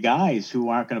drafted 3 guys who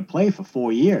aren't going to play for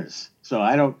 4 years. So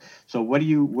what are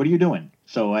you doing?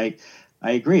 So I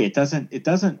agree. It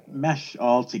doesn't mesh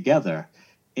all together,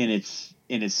 and it's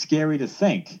scary to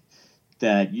think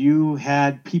that you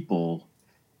had people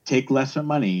take lesser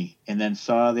money and then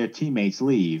saw their teammates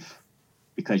leave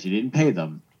because you didn't pay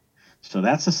them. So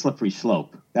that's a slippery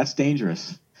slope. That's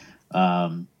dangerous.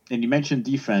 And you mentioned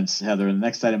defense, Heather. And the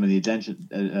next item on the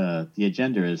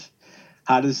agenda is,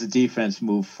 how does the defense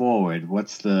move forward?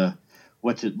 What's the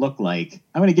what's it look like?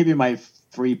 I'm going to give you my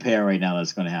 3 pair right now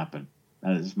that's going to happen.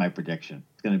 That is my prediction.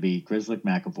 It's going to be Grzelcyk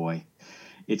McAvoy.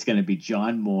 It's going to be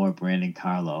John Moore, Brandon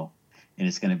Carlo. And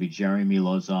it's going to be Jeremy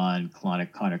Lauzon,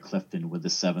 Connor Clifton, with the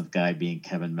 7th guy being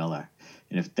Kevin Miller.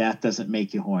 And if that doesn't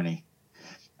make you horny,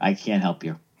 I can't help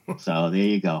you. So there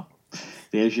you go.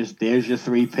 There's your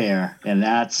 3 pair, and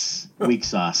that's weak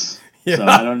sauce. Yeah. So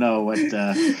I don't know what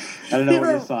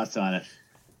your thoughts on it.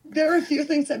 There are a few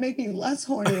things that make me less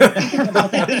horny thinking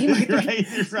about that game. Right.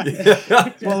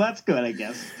 Yeah. Well, that's good, I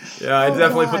guess. Yeah, I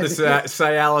definitely put the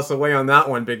Cialis away on that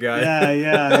one, big guy.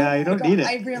 Yeah. You don't need it.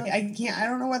 I can't. I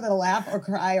don't know whether to laugh or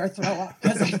cry or throw up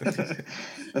because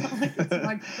it's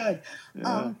not good.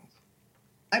 Yeah.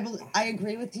 I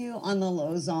agree with you on the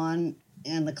Lauzon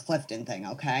and the Clifton thing.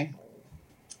 Okay.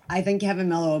 I think Kevin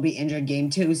Miller will be injured game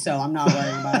 2, so I'm not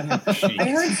worried about him. I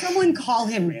heard someone call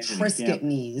him Trisket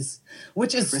knees,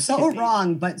 which is so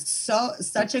wrong, but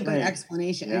such a good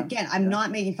explanation. Yeah. Again, I'm not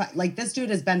making fun. Like, this dude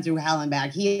has been through hell and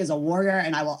back. He is a warrior,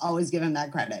 and I will always give him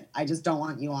that credit. I just don't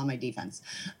want you on my defense.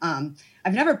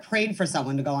 I've never prayed for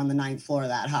someone to go on the 9th floor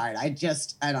that hard. I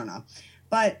don't know.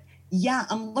 But yeah,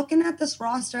 I'm looking at this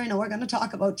roster. I know we're going to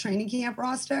talk about training camp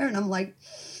roster, and I'm like,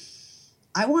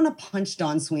 I want to punch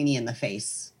Don Sweeney in the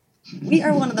face. We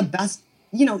are one of the best,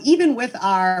 even with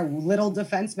our little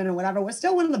defensemen and whatever, we're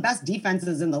still one of the best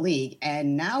defenses in the league.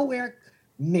 And now we're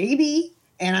maybe,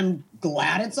 and I'm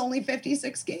glad it's only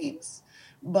 56 games,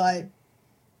 but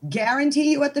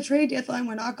guarantee you at the trade deadline,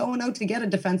 we're not going out to get a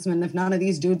defenseman if none of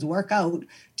these dudes work out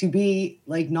to be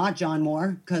like not John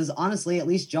Moore. Because honestly, at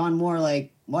least John Moore,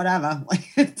 like whatever, like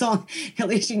at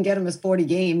least you can get him his 40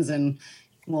 games and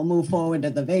we'll move forward to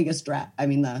the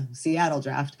the Seattle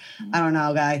draft. I don't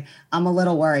know, guy. I'm a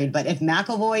little worried. But if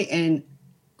McAvoy and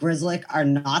Grzelcyk are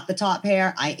not the top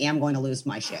pair, I am going to lose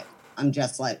my shit. I'm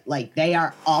just like they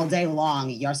are all day long,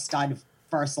 your stud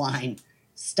first line.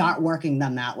 Start working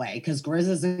them that way because Grizz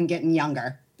isn't getting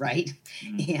younger, right?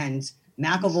 And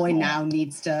McAvoy now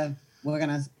needs to, we're going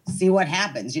to see what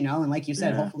happens, And like you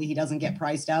said, hopefully he doesn't get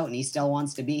priced out and he still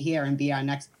wants to be here and be our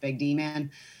next big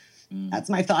D-man. That's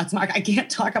my thoughts, Mark. I can't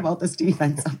talk about this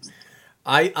defense.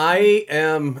 I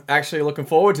am actually looking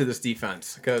forward to this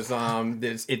defense because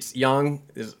it's young.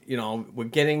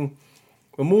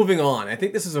 We're moving on. I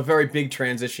think this is a very big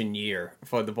transition year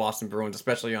for the Boston Bruins,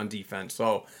 especially on defense.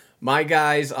 So my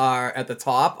guys are at the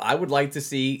top. I would like to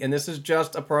see, and this is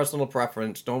just a personal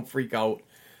preference, don't freak out,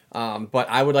 but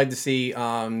I would like to see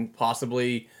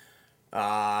possibly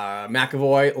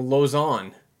McAvoy,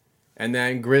 Lauzon, and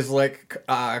then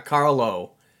Grzelcyk,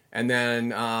 Carlo, and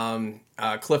then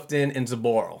Clifton and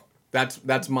Zboril.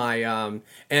 That's my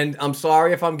and I'm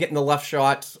sorry if I'm getting the left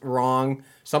shots wrong.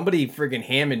 Somebody friggin'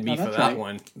 hammered me for that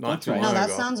one not too long ago. No, that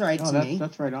sounds right to me.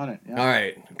 That's right on it. Yeah. All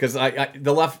right, because I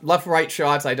the left right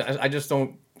shots I just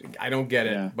don't get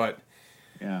it.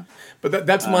 Yeah. But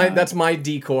that's my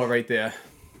decor right there.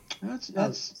 That's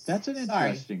an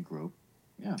interesting group.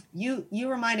 Yeah. You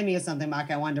reminded me of something,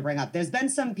 Mark, I wanted to bring up. There's been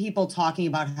some people talking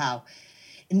about how,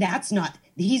 and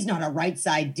he's not a right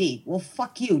side D. Well,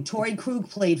 fuck you. Torrey Krug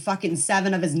played fucking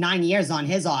 7 of his 9 years on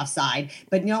his offside.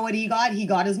 But you know what he got? He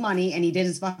got his money and he did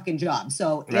his fucking job.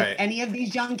 So if any of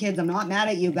these young kids, I'm not mad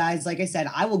at you guys. Like I said,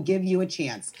 I will give you a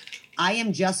chance. I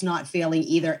am just not feeling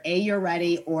either A, you're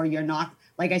ready or you're not.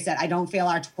 Like I said, I don't feel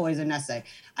our toys are necessary.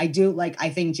 I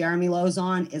think Jeremy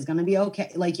Lauzon is going to be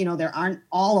okay. There aren't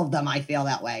all of them. I feel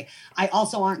that way. I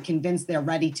also aren't convinced they're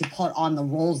ready to put on the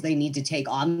roles they need to take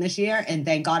on this year. And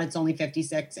thank God it's only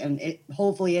 56. And it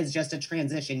hopefully is just a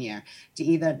transition year to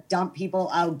either dump people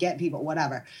out, get people,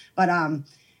 whatever. But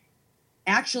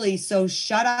actually, so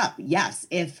shut up. Yes,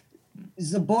 if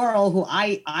Zboril, who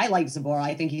I like Zboril.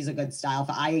 I think he's a good style.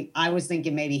 I was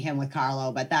thinking maybe him with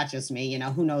Carlo, but that's just me.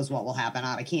 Who knows what will happen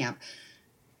out of camp.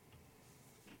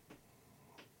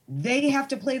 They have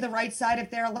to play the right side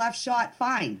if they're a left shot.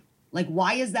 Fine.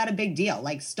 Why is that a big deal?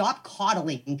 Stop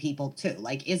coddling people too.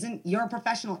 You're a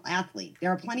professional athlete. There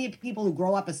are plenty of people who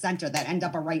grow up a center that end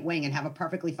up a right wing and have a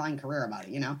perfectly fine career about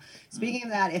it, Speaking of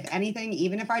that, if anything,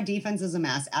 even if our defense is a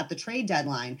mess, at the trade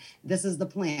deadline, this is the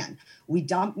plan. We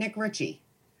dump Nick Ritchie.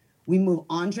 We move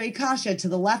Andre Kasha to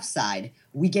the left side.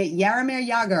 We get Jaromir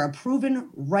Jagr, a proven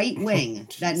right wing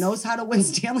that knows how to win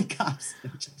Stanley Cups.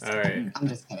 All right. I'm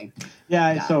just kidding.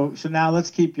 Yeah. So now let's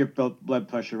keep your blood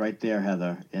pressure right there,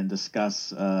 Heather, and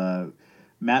discuss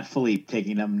Matt Philippe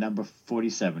taking number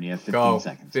 47. You have 15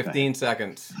 seconds. 15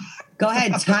 seconds. Go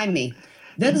ahead. Time me.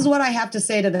 This is what I have to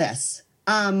say to this.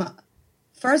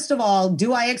 First of all,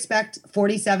 do I expect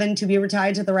 47 to be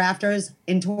retired to the rafters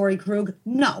in Torrey Krug?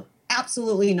 No,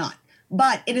 absolutely not.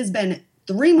 But it has been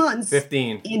 3 months.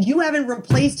 15. And you haven't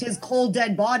replaced his cold,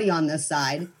 dead body on this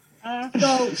side.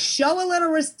 So show a little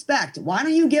respect. Why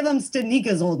don't you give him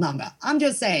Stanika's old number? I'm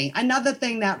just saying. Another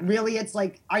thing that really, it's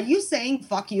like, are you saying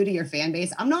fuck you to your fan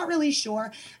base? I'm not really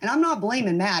sure. And I'm not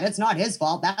blaming Matt. It's not his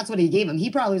fault. That's what he gave him. He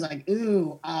probably was like,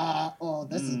 ooh,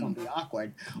 this is going to be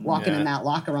awkward walking in that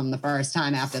locker room the first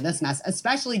time after this mess,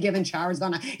 especially given Chara's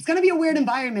gone. It's going to be a weird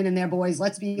environment in there, boys.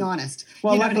 Let's be honest.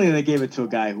 Well, luckily they gave it to a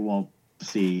guy who won't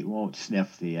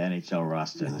sniff the NHL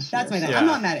roster this year. That's my thing. I'm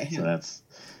not mad at him. So that's...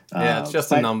 it's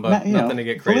just a number. Nothing to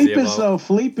get crazy about.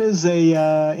 Philippe is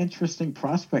a interesting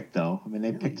prospect, though. I mean,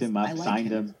 they picked him up,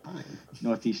 signed him.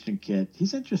 Northeastern kid.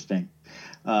 He's interesting.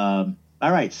 All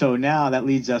right, so now that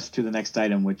leads us to the next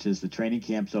item, which is the training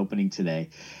camps opening today.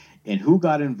 And who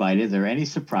got invited? Are there any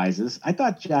surprises? I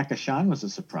thought Jack Ashan was a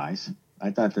surprise. I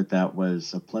thought that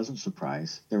was a pleasant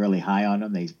surprise. They're really high on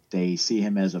him. They see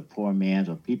him as a poor man's,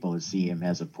 or people see him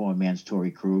as a poor man's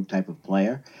Torrey Krug type of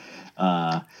player.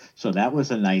 So that was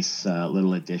a nice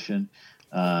little addition.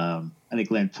 I think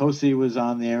Glenn Tosi was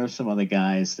on there. Some other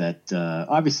guys that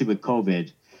obviously with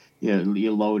COVID,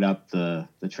 you load up the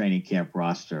training camp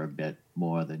roster a bit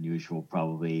more than usual.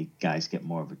 Probably guys get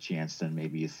more of a chance than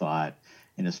maybe you thought,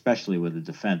 and especially with the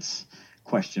defense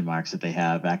question marks that they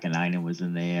have. Akanainen was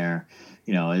in there.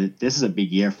 This is a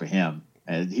big year for him.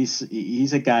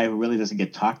 He's a guy who really doesn't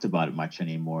get talked about it much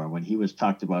anymore. When he was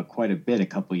talked about quite a bit a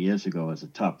couple of years ago as a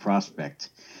top prospect,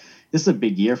 this is a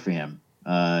big year for him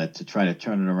to try to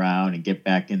turn it around and get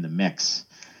back in the mix.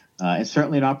 It's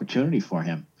certainly an opportunity for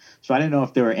him. So I didn't know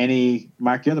if there were any.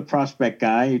 Mark, you're the prospect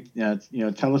guy.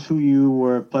 Tell us who you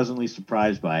were pleasantly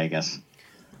surprised by, I guess.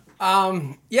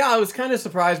 I was kind of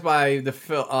surprised by the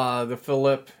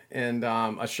Philip and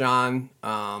Ashan,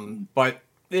 but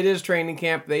it is training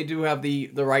camp. They do have the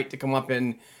right to come up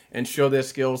and show their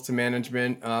skills to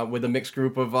management with a mixed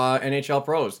group of NHL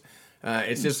pros.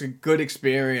 It's just a good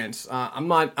experience. I'm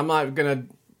not gonna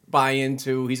buy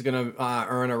into he's gonna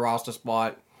earn a roster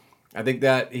spot. I think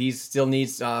that he still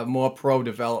needs more pro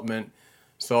development.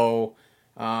 So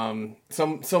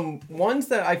some ones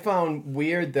that I found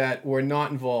weird that were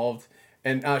not involved.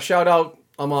 And shout out.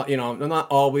 I'm not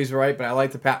always right, but I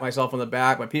like to pat myself on the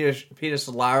back. But Peter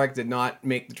Cehlarik did not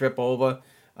make the trip over.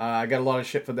 I got a lot of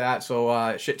shit for that.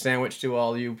 So shit sandwich to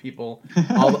all you people,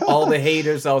 all the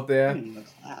haters out there.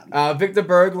 Victor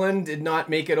Berglund did not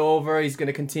make it over. He's going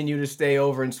to continue to stay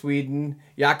over in Sweden.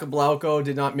 Jakub Lauko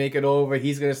did not make it over.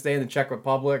 He's going to stay in the Czech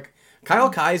Republic. Kyle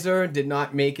Kaiser did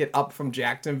not make it up from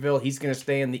Jacksonville. He's going to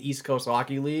stay in the East Coast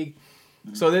Hockey League.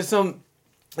 So there's some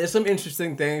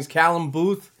interesting things. Callum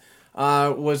Booth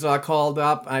was called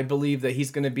up. I believe that he's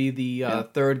going to be the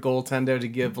third goaltender to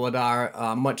give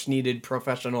Vladar much needed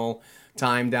professional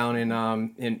time down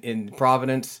in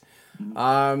Providence.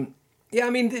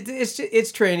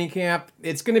 It's training camp.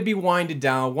 It's going to be winded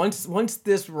down once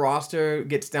this roster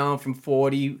gets down from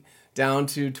 40 down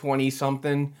to 20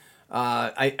 something.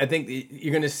 I think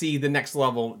you're going to see the next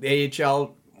level. The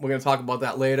AHL. We're going to talk about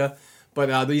that later.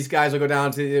 But these guys will go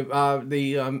down to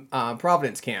the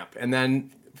Providence camp, and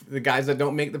then the guys that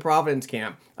don't make the Providence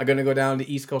camp are going to go down to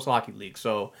East Coast Hockey League.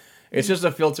 So it's just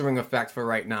a filtering effect for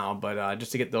right now. But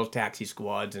just to get those taxi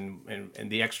squads and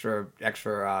the extra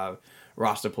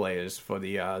roster players for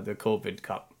the COVID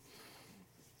Cup.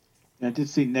 I did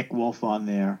see Nick Wolf on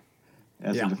there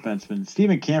as a defenseman.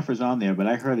 Steven Kampfer's on there, but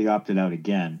I heard he opted out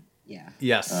again. Yeah.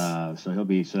 Yes. So that'll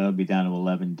be down to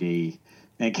 11D.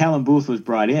 And Callum Booth was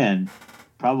brought in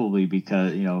probably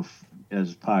because,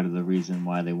 as part of the reason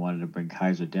why they wanted to bring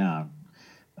Kaiser down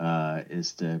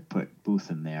is to put Booth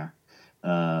in there.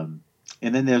 And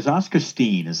then there's Oscar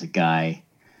Steen is a guy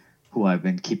who I've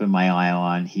been keeping my eye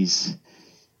on. He's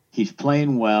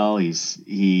playing well.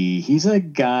 He's a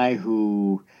guy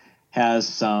who has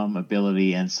some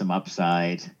ability and some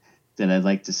upside that I'd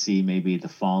like to see maybe the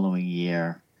following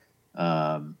year.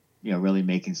 Really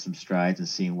making some strides and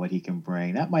seeing what he can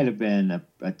bring. That might have been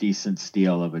a decent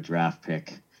steal of a draft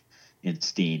pick in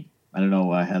Steen. I don't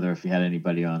know, Heather, if you had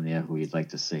anybody on there who you'd like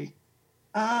to see.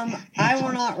 I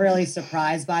was not really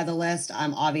surprised by the list.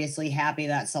 I'm obviously happy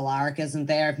that Cehlarik isn't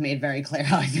there. I've made very clear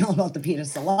how I feel about the Peter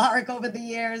Cehlarik over the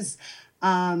years.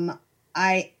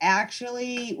 I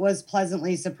actually was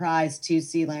pleasantly surprised to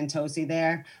see Lantosi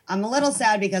there. I'm a little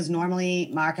sad because normally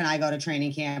Mark and I go to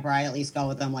training camp, or I at least go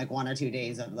with them like 1 or 2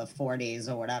 days of the 4 days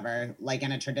or whatever, like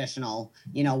in a traditional,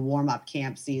 warm-up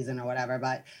camp season or whatever.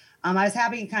 But I was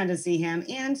happy kind of see him.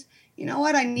 And you know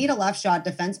what? I need a left shot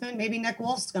defenseman. Maybe Nick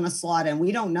Wolf's going to slot in.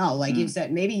 We don't know. Like you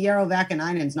said, maybe Jaro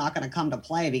Vakanainen's not going to come to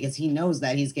play because he knows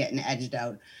that he's getting edged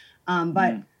out.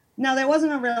 But No, there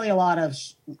wasn't really a lot of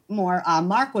more.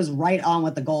 Mark was right on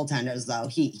with the goaltenders, though.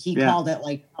 He called it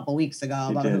like a couple weeks ago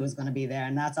about who was going to be there,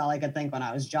 and that's all I could think when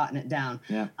I was jotting it down.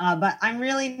 Yeah. But I'm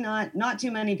really not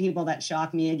too many people that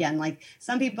shock me. Again, like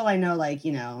some people I know, like,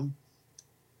 you know,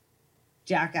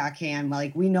 Jack Ackham,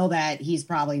 like we know that he's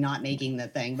probably not making the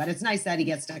thing, but it's nice that he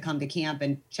gets to come to camp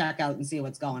and check out and see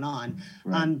what's going on.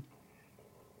 Right.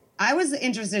 I was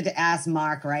interested to ask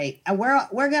Mark, right? We're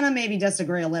going to maybe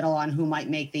disagree a little on who might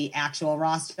make the actual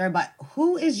roster, but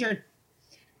who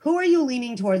are you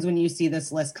leaning towards when you see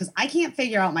this list? Because I can't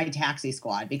figure out my taxi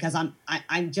squad because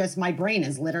I'm just, my brain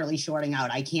is literally shorting out.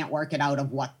 I can't work it out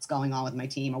of what's going on with my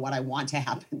team or what I want to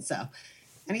happen. So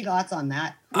any thoughts on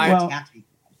that? Go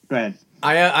ahead.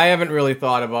 I haven't really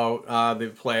thought about the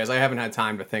players. I haven't had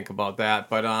time to think about that.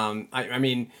 But I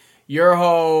mean,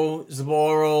 Urho,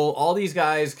 Zboril, all these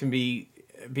guys can be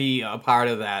a part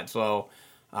of that. So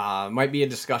might be a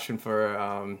discussion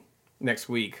for next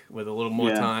week with a little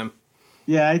more time.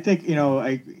 Yeah, I think, you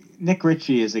know, Nick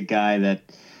Ritchie is a guy that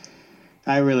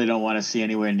I really don't want to see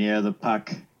anywhere near the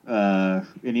puck. And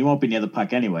he won't be near the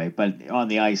puck anyway, but on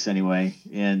the ice anyway.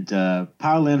 And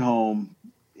Par Lindholm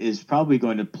is probably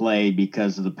going to play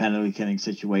because of the penalty killing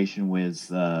situation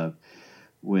with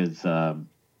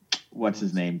what's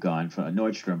his name gone from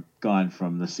Nordstrom gone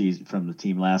from the season from the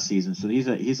team last season. So he's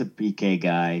a PK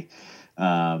guy.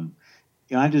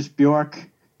 Anders Bjork,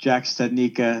 Jack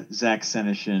Studnicka, Zach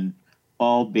Senyshyn,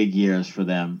 all big years for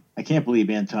them. I can't believe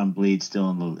Anton Bleed's still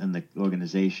in the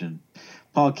organization.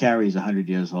 Paul Carey's 100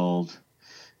 years old.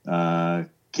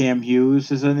 Cam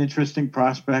Hughes is an interesting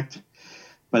prospect,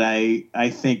 but I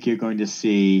think you're going to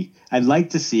see. I'd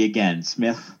like to see again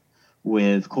Smith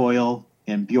with Coyle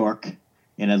and Bjork.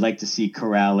 And I'd like to see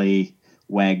Corrali,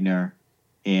 Wagner,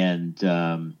 and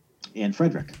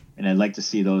Frederick. And I'd like to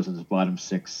see those as the bottom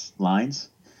six lines.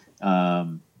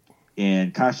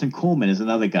 And Carson Kuhlman is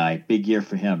another guy. Big year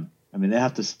for him. I mean, they'll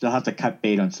have to cut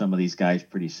bait on some of these guys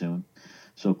pretty soon.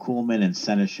 So Kuhlman and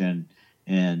Senyshyn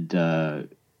and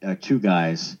are two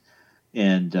guys,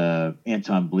 and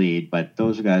Anton Bleed. But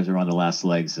those guys are on the last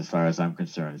legs as far as I'm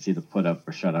concerned. It's either put up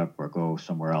or shut up or go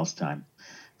somewhere else time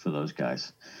for those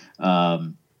guys.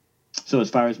 So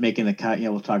as far as making the cut,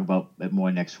 we'll talk about it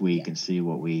more next week and see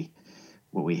what we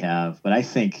have. But I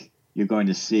think you're going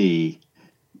to see,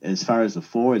 as far as the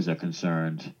forwards are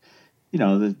concerned,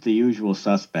 the usual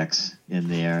suspects in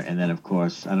there. And then, of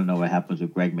course, I don't know what happens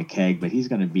with Greg McKegg, but he's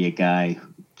going to be a guy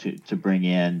to bring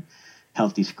in,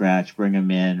 healthy scratch, bring him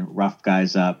in, rough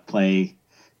guys up, play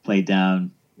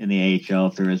down in the AHL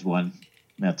if there is one,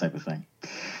 that type of thing.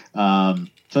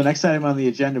 So next item on the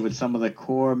agenda, with some of the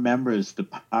core members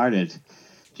departed,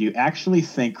 do you actually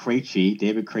think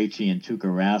David Krejci and Tuukka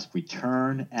Rask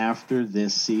return after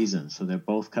this season? So they're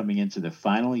both coming into their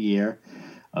final year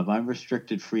of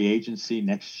unrestricted free agency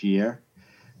next year,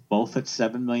 both at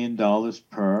 $7 million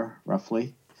per,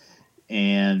 roughly,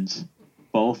 and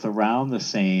both around the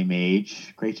same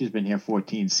age. Krejci's been here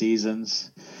 14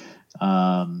 seasons.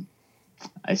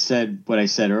 I said what I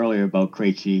said earlier about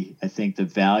Krejci. I think the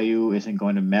value isn't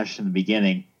going to mesh in the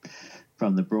beginning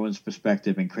from the Bruins'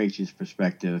 perspective and Krejci's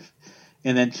perspective.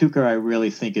 And then Tuukka, I really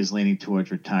think, is leaning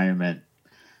towards retirement.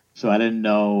 So I didn't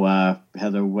know,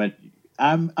 Heather,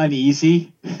 I'm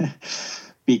uneasy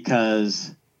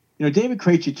because, David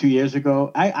Krejci 2 years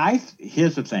ago,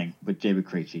 here's the thing with David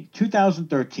Krejci.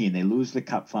 2013, they lose the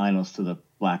Cup Finals to the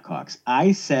Blackhawks.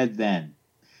 I said then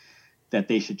that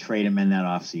they should trade him in that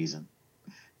offseason.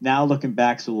 Now, looking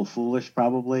back, it's a little foolish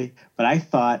probably, but I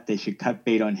thought they should cut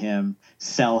bait on him,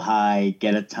 sell high,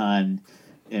 get a ton,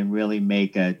 and really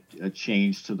make a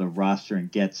change to the roster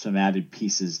and get some added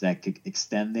pieces that could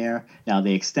extend there. Now,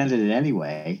 they extended it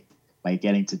anyway by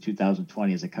getting to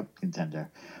 2020 as a Cup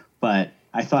contender. But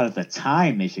I thought at the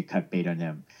time they should cut bait on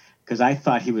him because I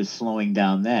thought he was slowing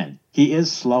down then. He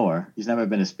is slower. He's never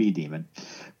been a speed demon.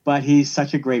 But he's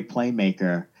such a great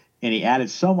playmaker, and he added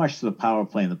so much to the power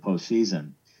play in the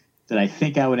postseason that I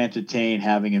think I would entertain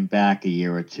having him back a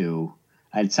year or two.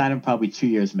 I'd sign him probably 2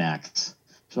 years max.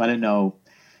 So I don't know.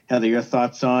 Heather, your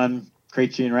thoughts on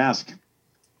Krejci and Rask?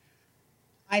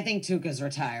 I think Tuukka's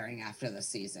retiring after the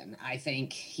season. I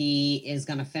think he is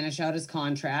going to finish out his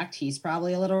contract. He's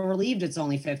probably a little relieved it's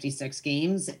only 56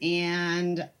 games.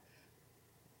 And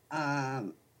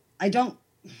I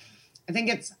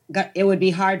think it would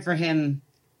be hard for him.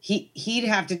 He'd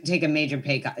have to take a major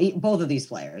pay cut, both of these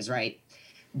players, right?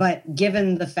 But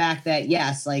given the fact that,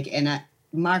 yes,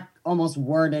 Mark almost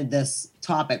worded this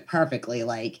topic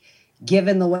perfectly,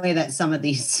 given the way that some of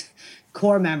these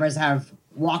core members have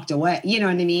walked away, you know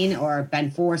what I mean? Or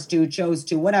been forced to, chose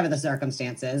to, whatever the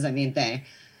circumstances. I mean,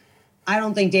 I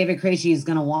don't think David Krejci is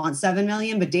going to want $7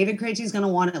 million, but David Krejci is going to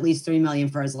want at least $3 million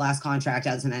for his last contract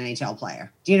as an NHL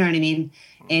player. Do you know what I mean?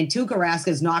 And Tuukka Rask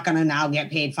is not going to now get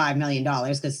paid $5 million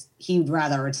because he'd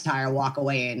rather retire, walk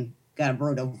away, and get a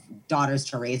brood of daughters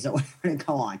to raise or whatever to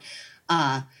go on.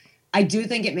 I do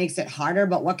think it makes it harder,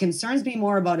 but what concerns me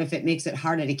more about if it makes it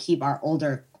harder to keep our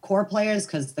older core players,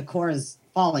 because the core is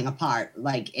falling apart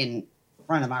like in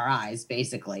front of our eyes,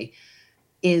 basically,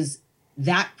 is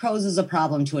that poses a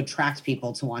problem to attract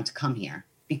people to want to come here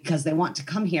because they want to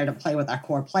come here to play with our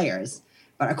core players.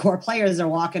 But our core players are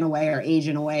walking away or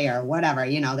aging away or whatever.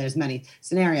 You know, there's many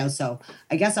scenarios. So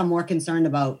I guess I'm more concerned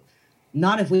about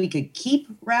not if we could keep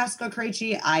Rask or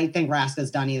Krejci. I think Rask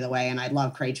is done either way, and I'd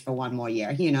love Krejci for one more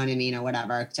year, you know what I mean, or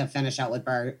whatever, to finish out with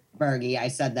Bergie. I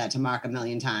said that to Mark a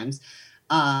million times.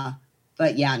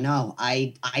 But yeah, no,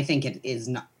 I think it is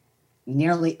not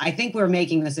nearly, I think we're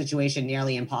making the situation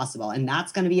nearly impossible. And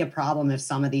that's going to be a problem if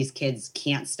some of these kids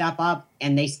can't step up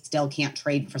and they still can't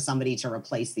trade for somebody to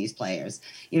replace these players.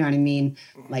 You know what I mean?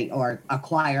 Like, or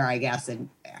acquire, I guess. And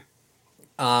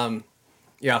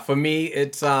yeah, for me,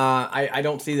 it's I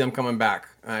don't see them coming back.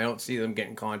 I don't see them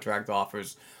getting contract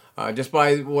offers. Just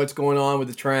by what's going on with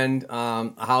the trend,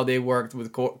 how they worked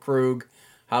with Krug,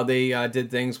 how they did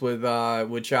things with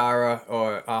Chara,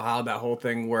 or how that whole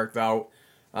thing worked out.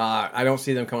 I don't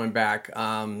see them coming back.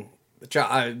 The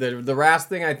Rask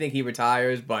thing, I think he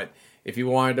retires, but if he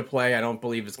wanted to play, I don't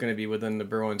believe it's going to be within the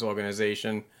Bruins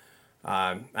organization.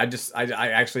 I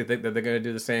actually think that they're going to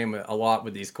do the same a lot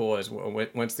with these cores.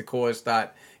 Once the cores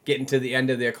start getting to the end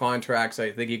of their contracts,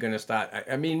 I think you're going to start.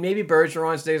 I mean, maybe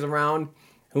Bergeron stays around.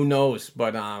 Who knows?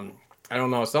 But I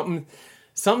don't know.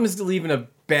 Something's leaving a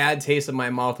bad taste in my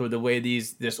mouth with the way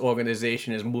this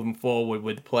organization is moving forward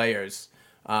with players.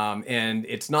 And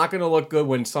it's not going to look good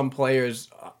when some players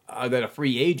that are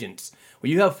free agents.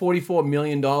 When you have $44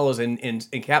 million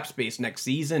in cap space next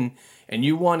season, and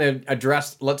you want to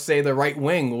address, let's say, the right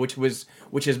wing,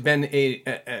 which has been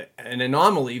an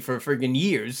anomaly for friggin'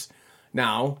 years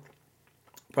now,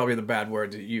 probably the bad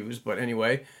word to use, but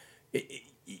anyway,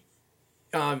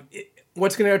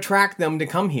 what's going to attract them to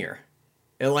come here?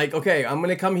 They're like, okay, I'm going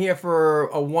to come here for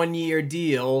a 1-year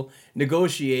deal,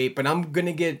 negotiate, but I'm going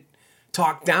to get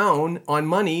talked down on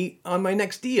money on my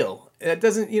next deal. It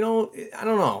doesn't, I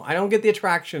don't know. I don't get the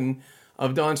attraction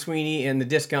of Don Sweeney and the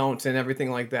discounts and everything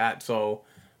like that. So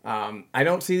I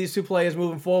don't see these two players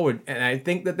moving forward. And I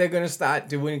think that they're going to start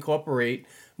to incorporate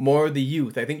more of the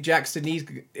youth. I think Jack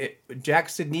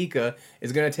Studnicka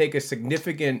is going to take a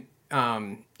significant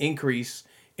increase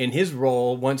in his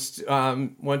role once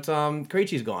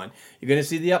Krejci's gone. You're going to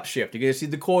see the upshift. You're going to see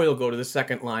the Coyle go to the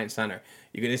second line center.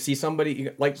 You're going to see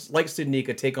somebody like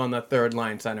Studnicka take on the third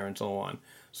line center and so on.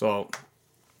 So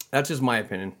that's just my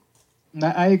opinion.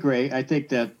 I agree. I think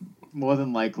that more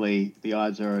than likely the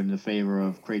odds are in the favor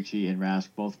of Krejci and Rask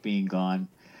both being gone.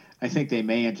 I think they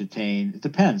may entertain. It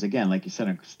depends, again, like you said,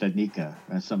 on Studnicka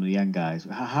and some of the young guys,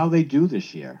 how they do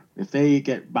this year. If they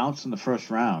get bounced in the first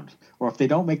round, or if they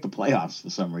don't make the playoffs for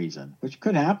some reason, which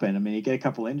could happen. I mean, you get a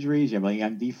couple injuries, you have a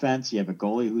young defense, you have a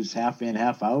goalie who's half in,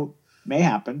 half out. May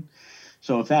happen.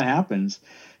 So if that happens,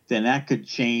 then that could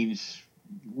change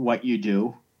what you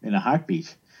do in a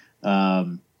heartbeat.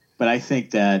 But I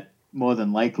think that more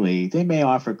than likely they may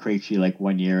offer Krejci like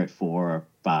 1 year at 4 or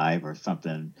 5 or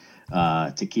something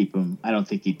to keep him. I don't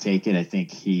think he'd take it. I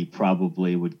think he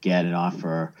probably would get an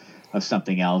offer of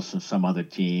something else from some other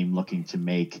team looking to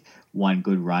make one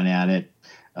good run at it.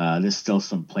 There's still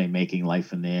some playmaking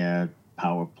life in there,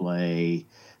 power play.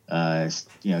 He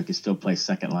can still play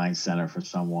second line center for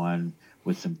someone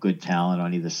with some good talent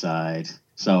on either side.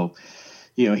 So,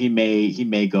 he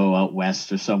may go out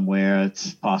west or somewhere.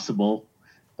 It's possible,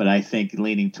 but I think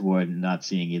leaning toward not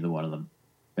seeing either one of them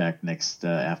back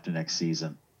after next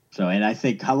season. So, and I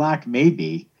think Halak may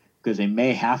be, because they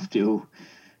may have to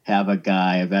have a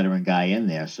veteran guy in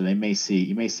there. So you may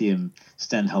see him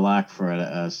extend Halak for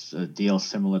a deal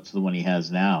similar to the one he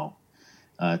has now.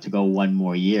 To go 1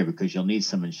 more year, because you'll need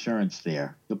some insurance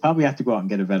there. You'll probably have to go out and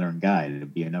get a veteran guy to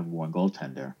be a number 1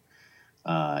 goaltender.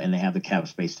 And they have the cap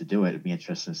space to do it. It'd be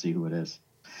interesting to see who it is.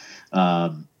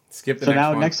 Skip the next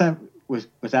one. Next time, was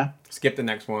that? Skip the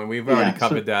next one. We've already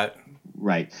covered that.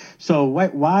 Right. So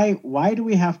why do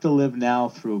we have to live now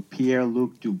through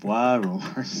Pierre-Luc Dubois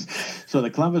rumors? So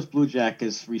the Columbus Blue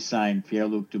Jackets re-signed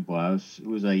Pierre-Luc Dubois, who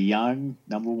was a young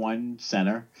number 1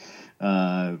 center,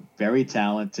 very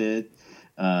talented,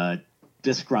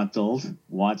 disgruntled,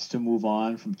 wants to move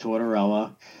on from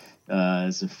Tortorella.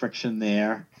 There's a friction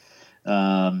there.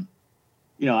 I'm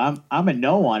a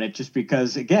no on it just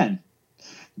because, again,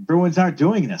 Bruins aren't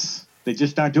doing this. they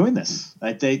just aren't doing this.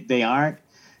 Like they aren't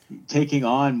taking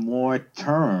on more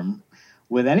term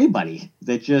with anybody.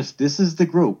 This is the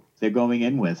group they're going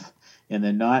in with, and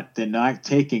they're not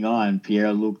taking on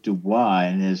Pierre-Luc Dubois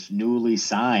and his newly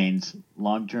signed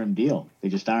long-term deal. They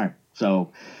just aren't.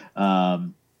 So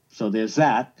there's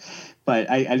that. But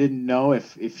I didn't know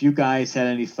if you guys had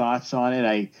any thoughts on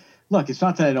it. Look, it's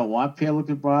not that I don't want Pierre-Luc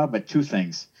Dubois, but two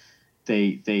things.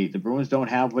 The Bruins don't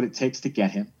have what it takes to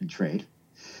get him in trade,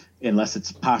 unless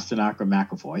it's Pasternak or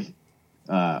McAvoy.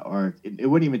 Or it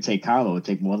wouldn't even take Carlo. It would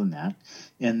take more than that.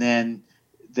 And then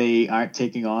they aren't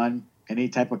taking on any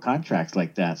type of contracts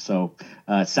like that. So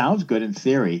it sounds good in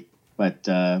theory. But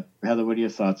Heather, what are your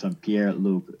thoughts on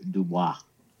Pierre-Luc Dubois?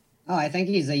 Oh, I think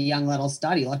he's a young little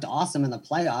stud. He looked awesome in the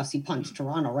playoffs. He punched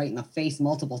Toronto right in the face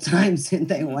multiple times and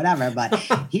whatever. But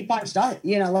he punched out,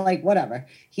 whatever.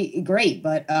 Great.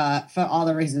 But for all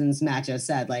the reasons Matt just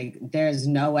said, there's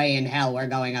no way in hell we're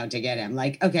going out to get him.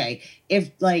 Okay,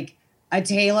 if a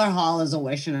Taylor Hall is a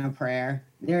wish and a prayer,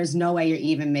 there's no way you're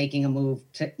even making a move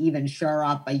to even shore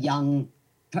up a young,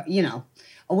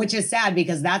 which is sad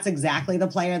because that's exactly the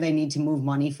player they need to move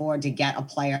money for, to get a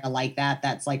player like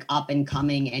that's up and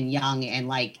coming and young and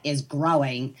is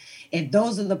growing. If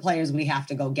those are the players we have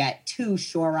to go get to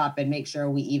shore up and make sure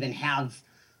we even have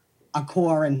a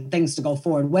core and things to go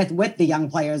forward with the young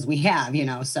players we have,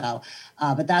 so,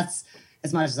 but that's,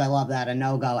 as much as I love that, a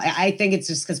no-go. I think it's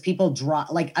just because people draw,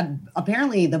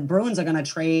 apparently the Bruins are going to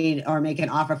trade or make an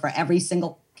offer for every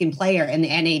single player in the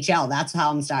NHL. That's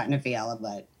how I'm starting to feel,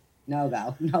 but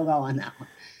no-go on that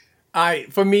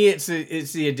one. For me, it's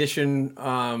the addition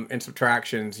and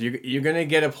subtractions. You're going to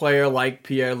get a player like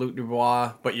Pierre-Luc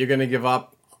Dubois, but you're going to give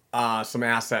up some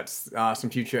assets, some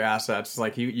future assets.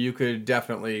 You could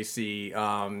definitely see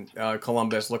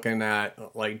Columbus looking at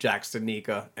Jack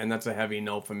Studnicka, and that's a heavy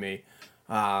no for me.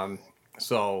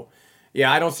 So,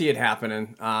 yeah, I don't see it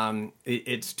happening.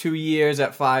 It's 2 years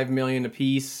at $5 million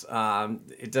apiece.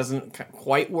 It doesn't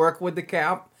quite work with the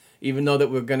cap, even though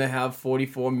that we're going to have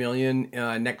 $44 million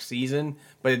next season,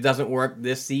 but it doesn't work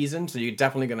this season. So you're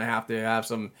definitely going to have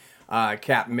some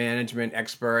cap management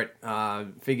expert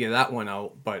figure that one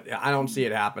out. But I don't see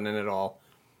it happening at all.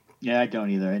 Yeah, I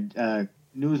don't either. And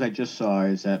news I just saw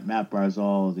is that Matt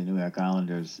Barzal of the New York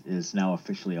Islanders is now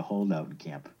officially a holdout in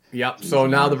camp. Yep. So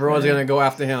now the Bruins are going to go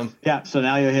after him. Yeah. So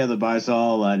now you'll hear the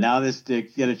Barzal. Now they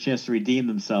get a chance to redeem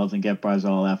themselves and get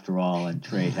Barzal after all and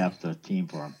trade half the team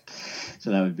for him.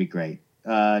 So that would be great.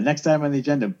 Next item on the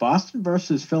agenda: Boston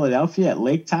versus Philadelphia at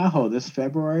Lake Tahoe this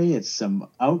February. It's some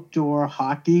outdoor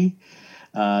hockey.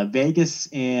 Vegas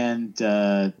and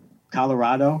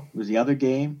Colorado was the other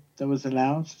game that was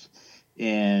announced,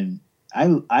 and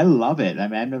I love it. I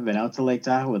mean, I've never been out to Lake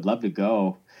Tahoe. Would love to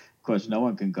go. Of course, no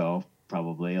one can go.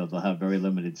 Probably they'll have very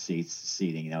limited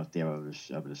seating out there. I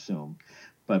would assume,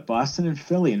 but Boston and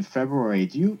Philly in February.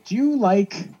 Do you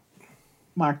like,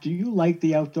 Mark? Do you like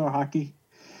the outdoor hockey?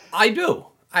 I do.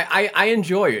 I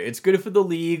enjoy it. It's good for the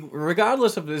league,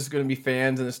 regardless if there's going to be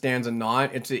fans in the stands or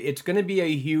not. It's going to be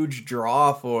a huge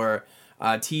draw for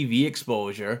TV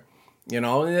exposure,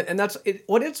 and that's it.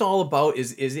 What it's all about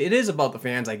is it is about the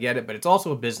fans. I get it, but it's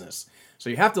also a business, so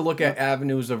you have to look at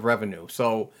avenues of revenue.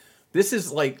 So. This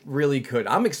is really good.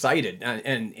 I'm excited,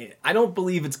 and I don't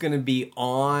believe it's going to be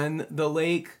on the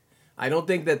lake. I don't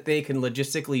think that they can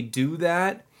logistically do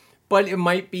that, but it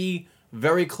might be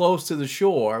very close to the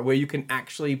shore where you can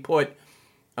actually put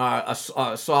a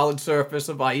solid surface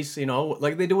of ice,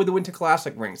 like they do with the Winter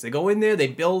Classic rings. They go in there, they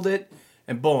build it,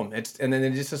 and boom, and then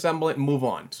they disassemble it and move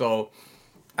on. So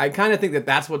I kind of think that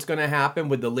that's what's going to happen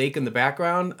with the lake in the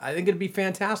background. I think it'd be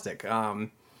fantastic.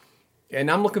 And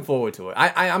I'm looking forward to it.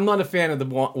 I'm not a fan of the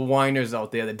whiners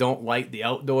out there that don't like the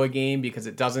outdoor game because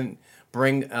it doesn't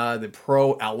bring the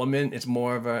pro element. It's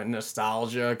more of a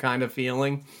nostalgia kind of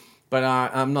feeling. But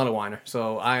I'm not a whiner.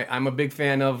 So I'm a big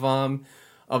fan of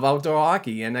outdoor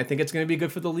hockey. And I think it's going to be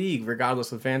good for the league,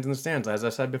 regardless of fans in the stands, as I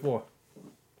said before.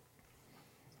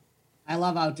 I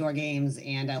love outdoor games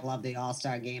and I love the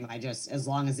All-Star game. As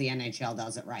long as the NHL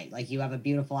does it right. You have a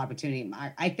beautiful opportunity.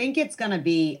 I think it's going to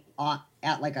be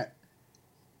at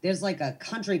there's a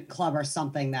country club or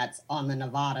something that's on the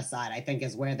Nevada side, I think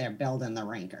is where they're building the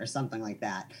rink or something like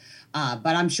that.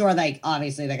 But I'm sure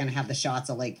obviously they're going to have the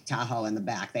shots of Lake Tahoe in the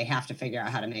back. They have to figure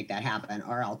out how to make that happen,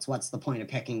 or else what's the point of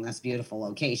picking this beautiful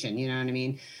location? You know what I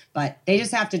mean? But they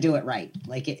just have to do it right.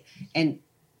 And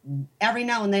every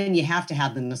now and then you have to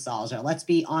have the nostalgia. Let's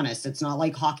be honest. It's not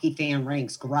like hockey fan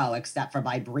rinks grow except for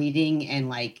by breeding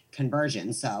and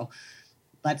conversion. So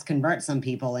let's convert some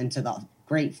people into the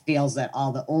great feels that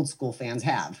all the old school fans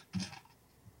have.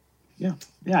 Yeah,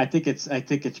 I think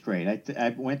it's great.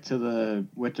 I went to the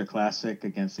Winter Classic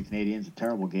against the Canadians, a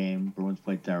terrible game. Bruins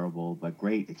played terrible, but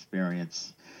great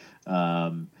experience.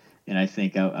 And I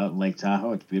think out in Lake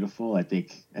Tahoe, it's beautiful. I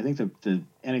think the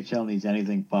NHL needs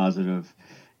anything positive,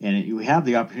 and you have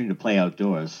the opportunity to play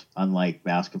outdoors, unlike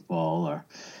basketball or,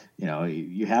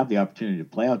 you have the opportunity to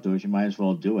play outdoors. You might as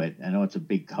well do it. I know it's a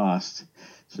big cost,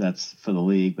 so that's for the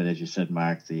league. But as you said,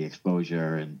 Mark, the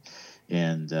exposure and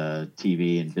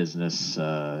TV and business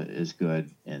is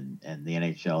good, and the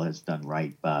NHL has done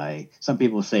right by. Some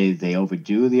people say they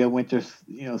overdo the winter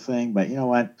thing, but you know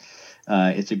what?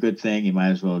 It's a good thing. You might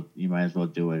as well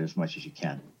do it as much as you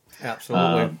can.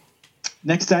 Absolutely.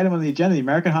 Next item on the agenda: the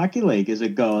American Hockey League is a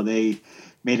go. They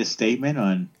made a statement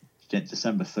on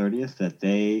December 30th that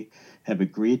they have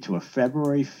agreed to a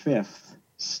February 5th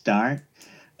start.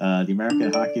 The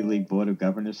American Hockey League Board of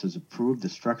Governors has approved the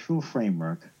structural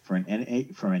framework for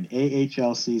an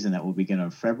AHL season that will begin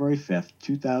on February 5th,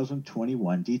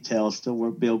 2021. Details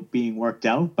still being worked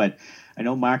out, but I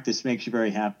know, Mark, this makes you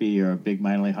very happy. You're a big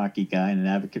minor league hockey guy and an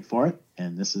advocate for it,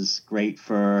 and this is great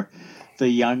for the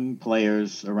young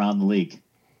players around the league.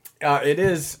 It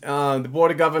is. The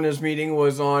Board of Governors meeting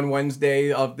was on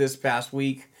Wednesday of this past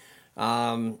week,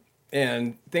 and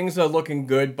things are looking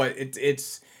good, but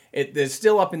they're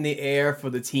still up in the air for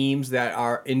the teams that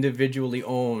are individually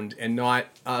owned and not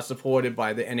supported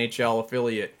by the NHL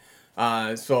affiliate.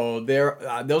 So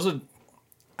those are.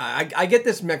 I get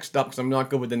this mixed up because I'm not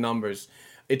good with the numbers.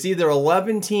 It's either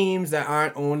 11 teams that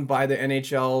aren't owned by the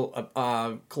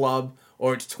NHL club,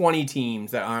 or it's 20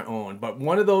 teams that aren't owned. But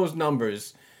one of those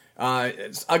numbers are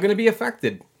going to be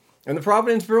affected. And the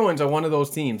Providence Bruins are one of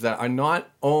those teams that are not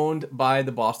owned by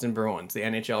the Boston Bruins, the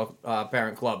NHL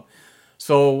parent club.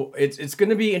 So it's going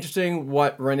to be interesting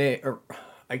what Renfro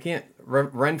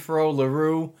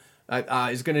LaRue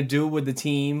is going to do with the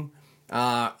team.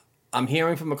 I'm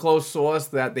hearing from a close source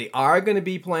that they are going to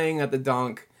be playing at the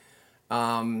Dunk.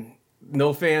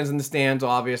 No fans in the stands,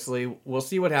 obviously. We'll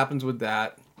see what happens with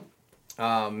that.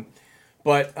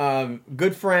 But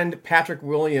good friend Patrick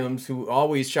Williams, who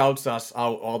always shouts us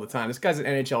out all the time. This guy's an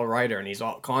NHL writer, and he's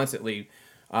constantly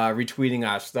retweeting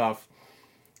our stuff.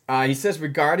 He says,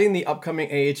 regarding the upcoming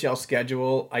AHL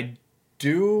schedule, I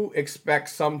do expect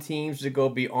some teams to go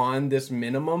beyond this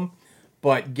minimum,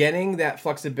 but getting that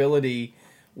flexibility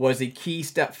was a key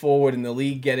step forward in the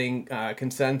league getting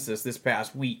consensus this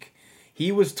past week. He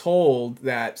was told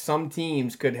that some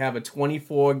teams could have a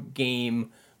 24-game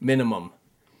minimum.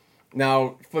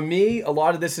 Now, for me, a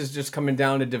lot of this is just coming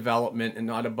down to development and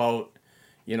not about,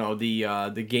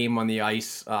 the game on the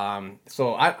ice.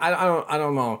 So I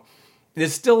don't know.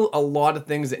 There's still a lot of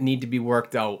things that need to be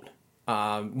worked out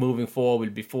moving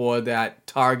forward before that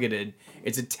targeted.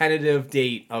 It's a tentative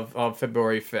date of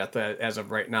February 5th as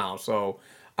of right now. So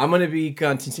I'm going to be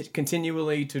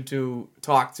continually to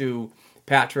talk to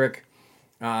Patrick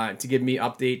to give me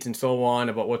updates and so on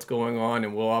about what's going on.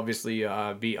 And we'll obviously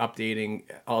be updating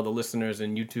all the listeners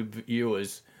and YouTube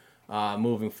viewers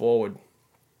moving forward.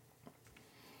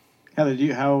 Heather, do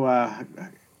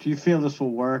you feel this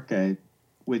will work? It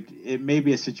may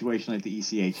be a situation like the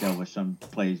ECHL where some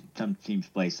teams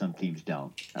play, some teams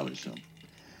don't, I would assume.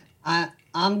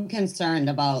 I'm concerned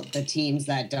about the teams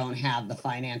that don't have the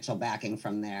financial backing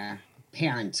from their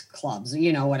parent clubs,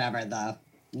 whatever the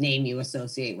name you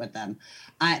associate with them.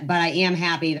 But I am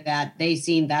happy that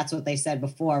that's what they said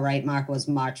before, right? Mark, was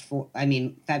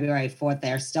February 4th.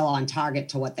 They're still on target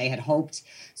to what they had hoped.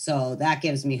 So that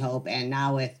gives me hope. And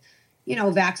now with,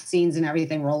 vaccines and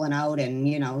everything rolling out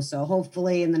and, so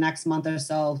hopefully in the next month or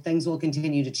so, things will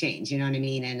continue to change, you know what I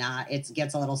mean? And it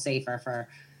gets a little safer for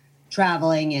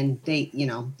traveling. And they,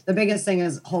 the biggest thing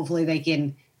is hopefully they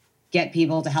can get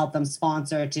people to help them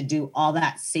sponsor to do all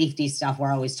that safety stuff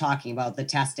we're always talking about, the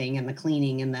testing and the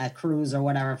cleaning and the crews or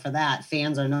whatever for that,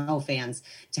 fans or no fans,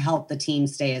 to help the team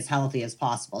stay as healthy as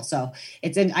possible. So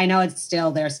I know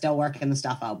they're still working the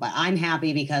stuff out, but I'm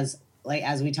happy because, like,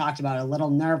 as we talked about, a little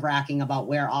nerve-wracking about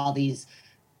where all these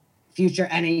future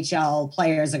NHL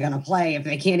players are going to play if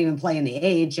they can't even play in the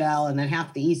AHL and then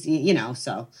half the EC,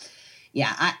 so...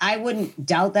 Yeah, I wouldn't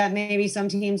doubt that maybe some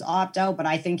teams opt out, but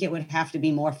I think it would have to be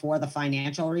more for the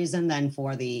financial reason than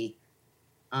for the,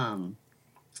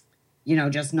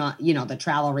 just not, the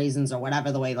travel reasons or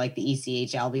whatever, the way like the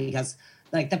ECHL, because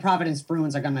like the Providence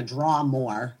Bruins are going to draw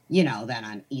more, than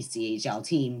an ECHL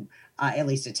team, at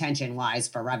least attention wise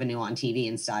for revenue on TV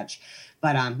and such.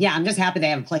 But I'm just happy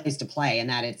they have a place to play and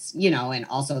that it's, and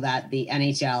also that the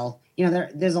NHL,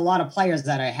 there's a lot of players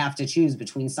that have to choose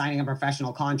between signing a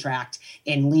professional contract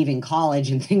and leaving college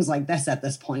and things like this at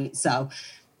this point. So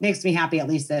makes me happy, at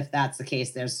least if that's the case,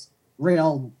 there's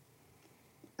real.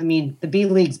 I mean, the B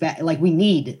League's like we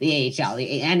need the AHL.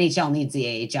 The NHL needs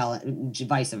the AHL, and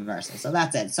vice versa. So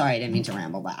that's it. Sorry, I didn't mean to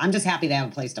ramble, but I'm just happy they have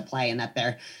a place to play and that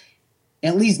they're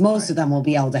at least most of them will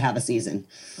be able to have a season.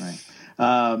 Right.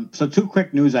 So 2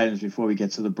 quick news items before we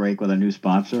get to the break with our new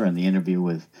sponsor and the interview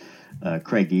with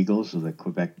Craig Eagles of the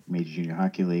Quebec Major Junior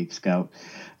Hockey League scout.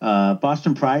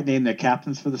 Boston Pride named their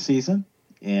captains for the season,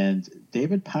 and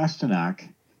David Pastrnak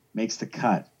makes the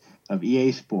cut of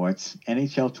EA Sports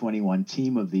NHL 21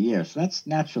 Team of the Year. So that's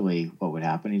naturally what would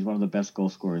happen. He's one of the best goal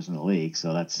scorers in the league,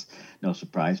 so that's no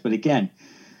surprise. But again,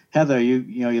 Heather,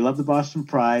 you love the Boston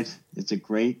Pride. It's a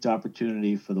great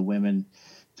opportunity for the women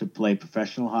to play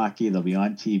professional hockey. They'll be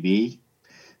on TV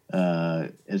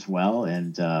as well,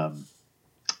 and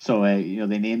so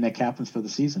they named their captains for the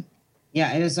season.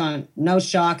 Yeah, it is on no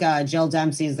shock. Jill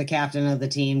Dempsey is the captain of the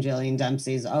team. Jillian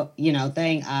Dempsey's, thing.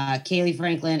 Kaylee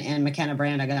Franklin and McKenna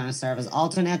Brand are going to serve as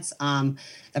alternates.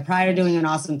 The Pride are doing an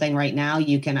awesome thing right now.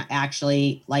 You can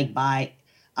actually buy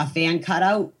a fan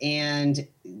cutout, and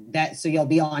so you'll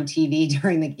be on TV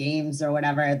during the games or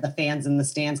whatever. The fans in the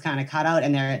stands kind of cut out,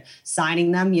 and they're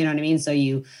signing them. You know what I mean? So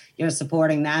you're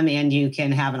supporting them, and you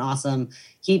can have an awesome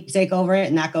keepsake over it,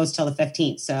 and that goes till the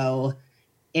 15th. So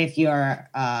if you're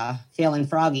feeling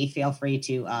froggy, feel free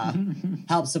to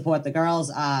help support the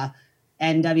girls.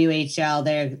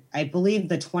 NWHL, I believe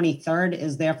the 23rd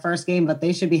is their first game, but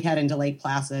they should be heading to Lake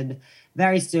Placid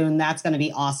very soon. That's going to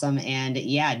be awesome. And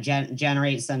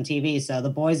generate some TV. So the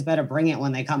boys better bring it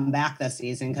when they come back this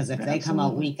season, because if they come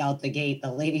out weak out the gate,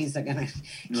 the ladies are going to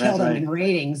kill them in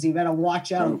ratings. You better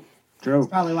watch out. True. That's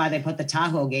probably why they put the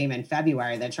Tahoe game in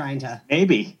February. They're trying to.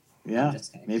 Maybe. Yeah,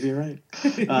 maybe you're right.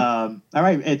 All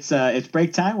right, it's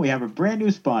break time. We have a brand new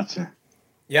sponsor.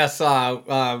 Yes,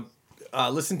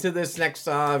 listen to this next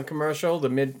commercial, the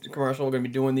mid commercial. We're going to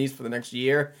be doing these for the next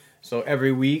year. So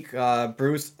every week,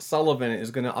 Bruce Sullivan is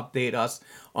going to update us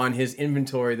on his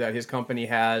inventory that his company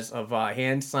has of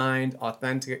hand-signed,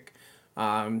 authentic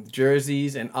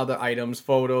jerseys and other items,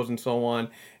 photos, and so on.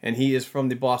 And he is from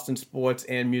the Boston Sports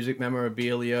and Music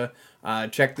Memorabilia.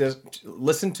 Check this,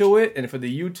 listen to it, and for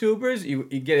the YouTubers, you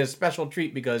get a special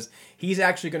treat because he's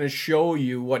actually going to show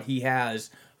you what he has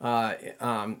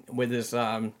with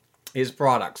his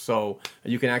products, so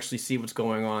you can actually see what's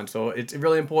going on. So it's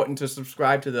really important to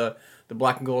subscribe to the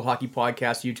Black and Gold Hockey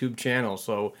Podcast YouTube channel.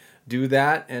 So do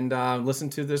that and listen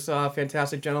to this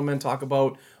fantastic gentleman talk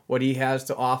about what he has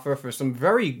to offer for some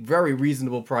very, very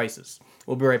reasonable prices.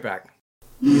 We'll be right back.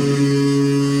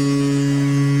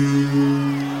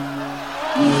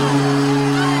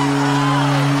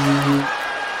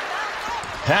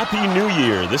 Happy New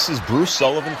Year! This is Bruce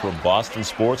Sullivan from Boston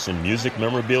Sports and Music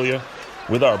Memorabilia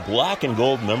with our Black and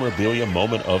Gold Memorabilia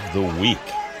Moment of the Week.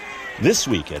 This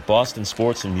week at Boston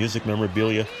Sports and Music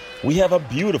Memorabilia, we have a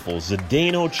beautiful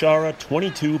Zdeno Chara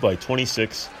 22 by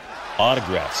 26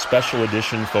 autographed special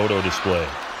edition photo display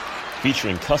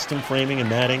featuring custom framing and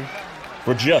matting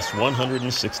for just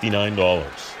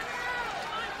 $169.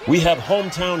 We have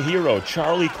hometown hero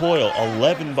Charlie Coyle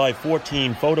 11 by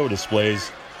 14 photo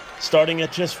displays starting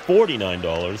at just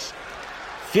 $49,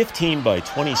 15 by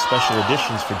 20 special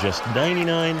editions for just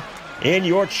 $99, and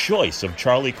your choice of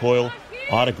Charlie Coyle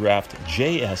autographed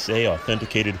JSA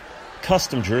authenticated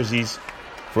custom jerseys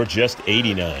for just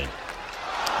 $89.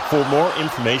 For more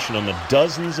information on the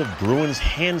dozens of Bruins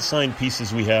hand-signed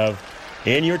pieces we have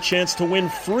and your chance to win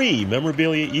free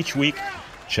memorabilia each week,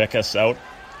 check us out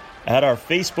at our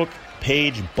Facebook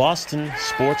page, Boston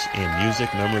Sports and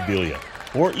Music Memorabilia,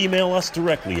 or email us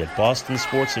directly at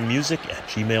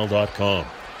bostonsportsandmusic@gmail.com.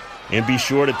 And be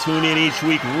sure to tune in each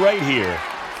week right here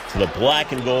to the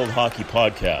Black and Gold Hockey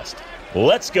Podcast.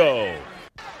 Let's go!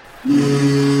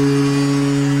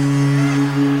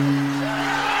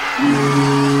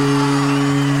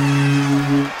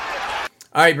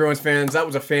 All right, Bruins fans, that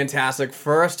was a fantastic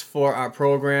first for our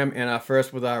program and our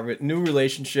first with our new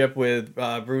relationship with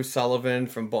Bruce Sullivan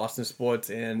from Boston Sports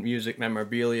and Music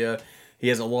Memorabilia. He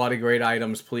has a lot of great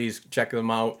items. Please check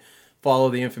them out. Follow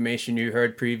the information you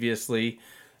heard previously.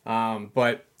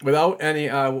 But without any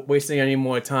wasting any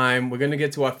more time, we're going to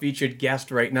get to our featured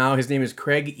guest right now. His name is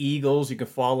Craig Eagles. You can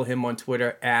follow him on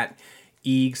Twitter at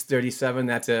Eags37.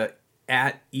 That's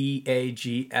at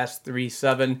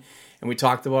EAGS37. And we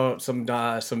talked about some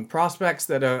prospects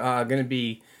that are going to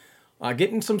be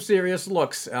getting some serious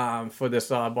looks for this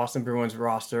Boston Bruins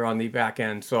roster on the back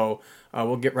end. So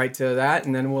we'll get right to that,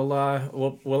 and then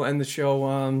we'll end the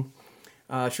show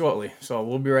shortly. So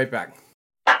we'll be right back.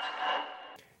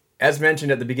 As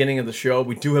mentioned at the beginning of the show,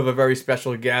 we do have a very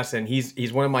special guest, and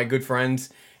he's one of my good friends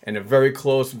and a very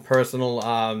close and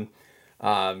personal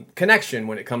connection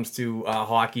when it comes to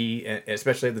hockey,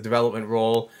 especially the development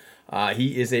role.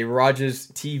 He is a Rogers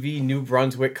TV New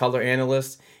Brunswick color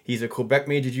analyst. He's a Quebec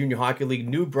Major Junior Hockey League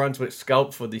New Brunswick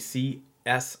scout for the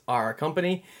CSR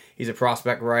company. He's a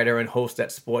prospect writer and host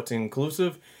at Sports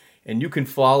Inclusive. And you can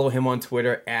follow him on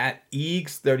Twitter at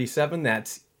Eags37.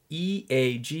 That's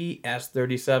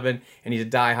EAGS37. And he's a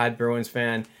diehard Bruins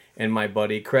fan. And my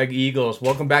buddy, Craig Eagles.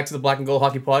 Welcome back to the Black and Gold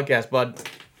Hockey Podcast, bud.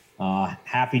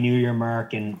 Happy New Year,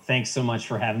 Mark. And thanks so much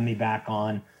for having me back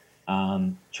on.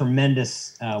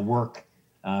 Tremendous work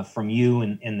from you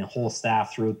and the whole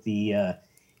staff throughout the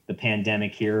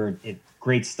pandemic here.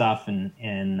 Great stuff,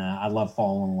 and I love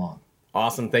following along.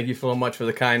 Awesome. Thank you so much for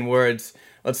the kind words.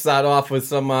 Let's start off with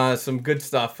some good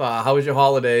stuff. How was your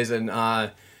holidays and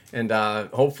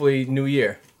hopefully New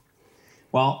Year?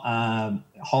 Well,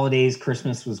 holidays,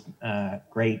 Christmas was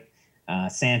great.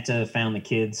 Santa found the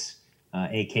kids,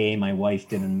 aka my wife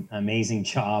did an amazing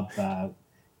job.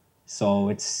 So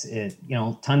it's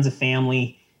tons of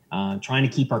family, trying to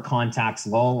keep our contacts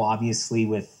low, obviously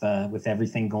with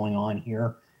everything going on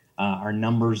here. Our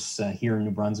numbers here in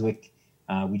New Brunswick,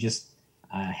 we just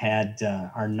had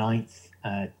our 9th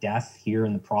death here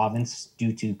in the province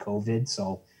due to COVID.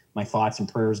 So my thoughts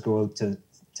and prayers go out to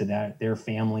their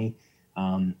family.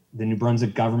 The New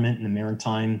Brunswick government and the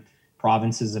Maritime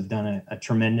provinces have done a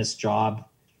tremendous job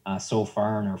so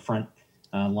far, and our front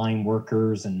line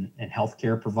workers and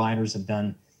healthcare providers have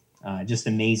done just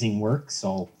amazing work.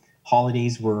 So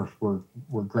holidays were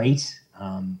great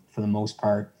for the most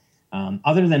part,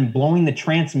 other than blowing the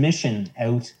transmission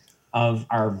out of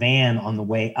our van on the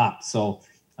way up. So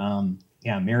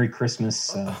Merry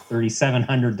Christmas,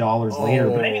 $3,700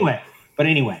 later. But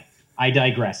anyway, I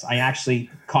digress. I actually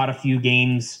caught a few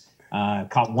games,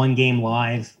 caught one game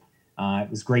live. It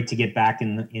was great to get back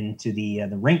into the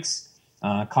rinks.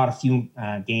 Caught a few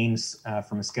games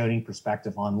from a scouting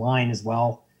perspective online as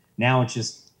well. Now it's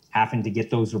just having to get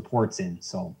those reports in.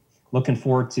 So looking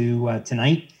forward to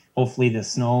tonight. Hopefully the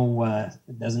snow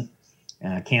doesn't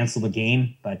cancel the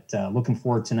game, but looking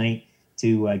forward tonight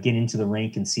to get into the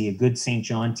rink and see a good St.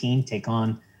 John team take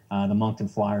on the Moncton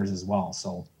Flyers as well.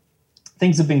 So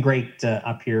things have been great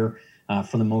up here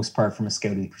for the most part from a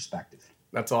scouting perspective.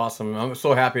 That's awesome. I'm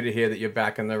so happy to hear that you're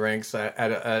back in the ranks at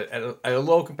a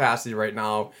low capacity right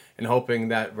now, and hoping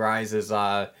that rises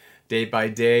day by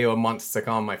day or months to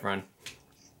come, my friend.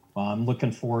 Well, I'm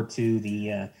looking forward to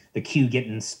the queue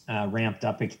getting ramped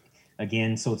up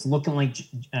again. So it's looking like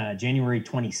January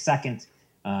 22nd,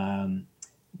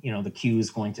 the queue is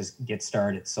going to get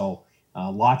started. So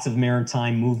lots of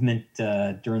maritime movement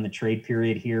during the trade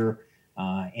period here.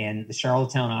 And the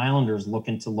Charlottetown Islanders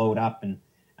looking to load up and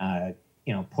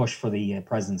push for the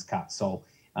President's Cup. So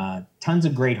tons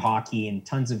of great hockey and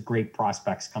tons of great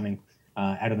prospects coming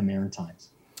out of the Maritimes.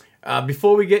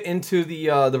 Before we get into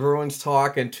the Bruins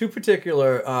talk, and two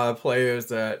particular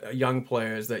young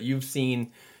players that you've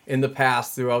seen in the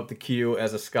past throughout the queue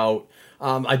as a scout,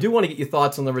 I do want to get your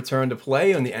thoughts on the return to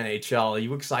play in the NHL. Are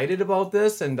you excited about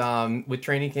this? And with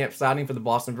training camp starting for the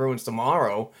Boston Bruins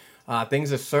tomorrow,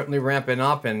 things are certainly ramping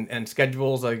up, and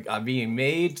schedules are being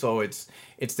made, so it's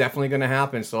definitely going to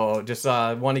happen. So just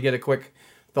want to get a quick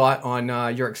thought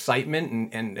on your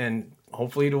excitement and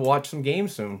hopefully to watch some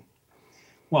games soon.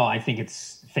 Well, I think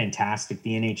it's fantastic.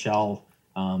 The NHL,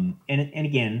 and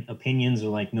again, opinions are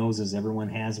like noses. Everyone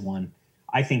has one.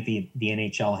 I think the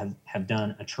NHL have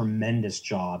done a tremendous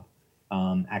job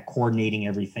at coordinating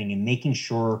everything and making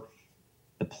sure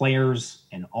the players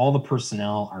and all the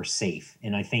personnel are safe.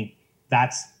 And I think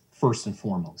that's first and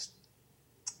foremost.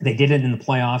 They did it in the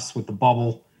playoffs with the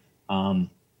bubble.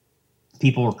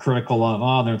 People were critical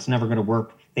of, it's never going to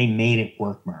work. They made it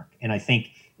work, Mark. And I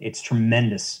think it's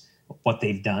tremendous what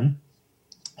they've done.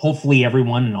 Hopefully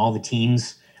everyone and all the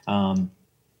teams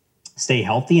stay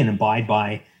healthy and abide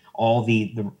by all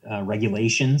the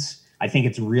regulations. I think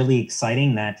it's really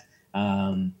exciting that,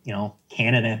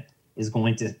 Canada is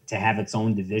going to have its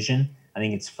own division. I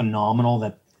think it's phenomenal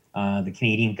that the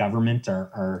Canadian government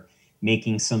are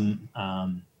making some,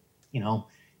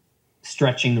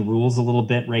 stretching the rules a little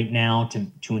bit right now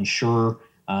to ensure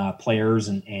players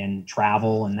and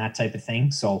travel and that type of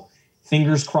thing. So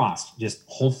fingers crossed, just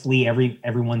hopefully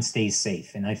everyone stays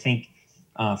safe. And I think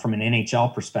from an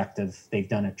NHL perspective, they've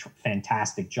done a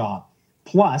fantastic job.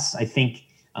 Plus, I think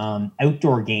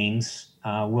outdoor games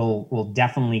will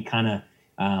definitely kind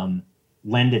of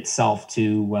lend itself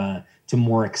to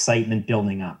more excitement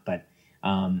building up. But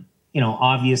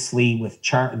obviously with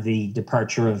the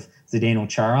departure of Zdeno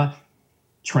Chara,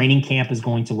 training camp is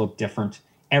going to look different.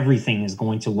 Everything is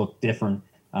going to look different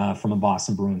from a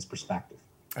Boston Bruins perspective.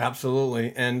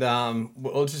 Absolutely. And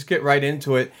we'll just get right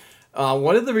into it.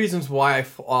 One of the reasons why I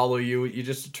follow you, you're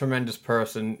just a tremendous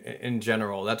person in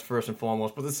general. That's first and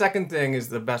foremost. But the second thing is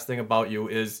the best thing about you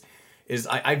is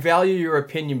I value your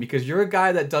opinion because you're a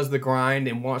guy that does the grind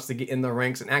and wants to get in the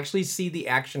ranks and actually see the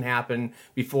action happen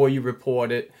before you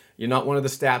report it. You're not one of the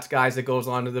stats guys that goes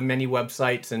onto the many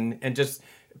websites and just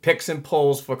picks and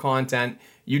pulls for content.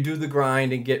 You do the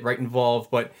grind and get right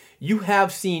involved. But you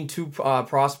have seen two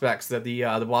prospects that the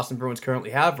Boston Bruins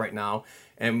currently have right now.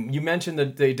 And you mentioned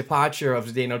the departure of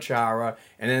Zdeno Chara,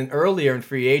 and then earlier in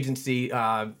free agency,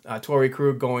 Torrey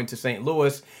Krug going to St.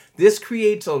 Louis. This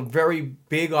creates a very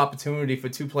big opportunity for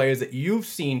two players that you've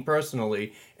seen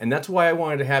personally, and that's why I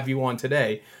wanted to have you on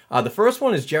today. The first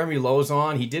one is Jeremy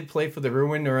Lauzon. He did play for the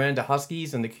Rouyn-Noranda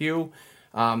Huskies and the Q.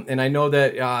 And I know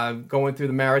that going through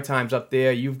the Maritimes up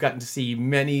there, you've gotten to see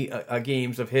many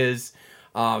games of his.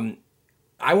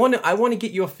 I want to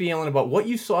get your feeling about what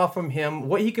you saw from him,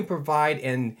 what he can provide,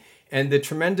 and the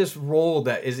tremendous role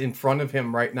that is in front of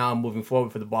him right now moving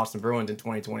forward for the Boston Bruins in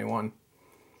 2021.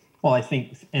 Well, I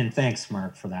think, and thanks,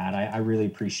 Mark, for that. I really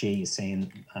appreciate you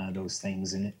saying those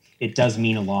things, and it does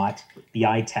mean a lot. The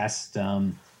eye test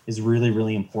is really,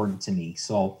 really important to me.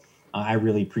 So I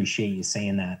really appreciate you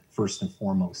saying that first and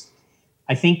foremost.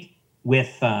 I think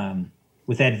with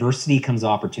adversity comes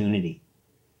opportunity.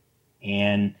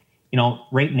 And,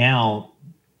 right now,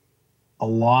 a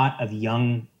lot of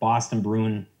young Boston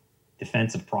Bruin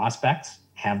defensive prospects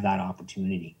have that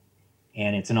opportunity.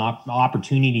 And it's an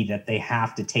opportunity that they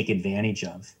have to take advantage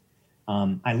of.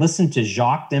 I listened to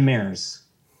Jacques Demers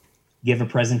give a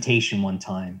presentation one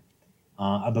time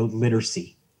about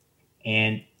literacy.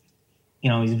 And,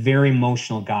 he's a very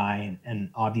emotional guy. And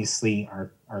obviously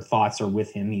our thoughts are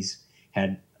with him. He's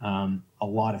had a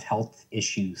lot of health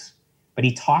issues. But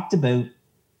he talked about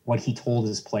what he told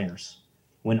his players.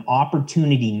 When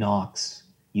opportunity knocks,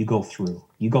 you go through.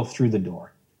 You go through the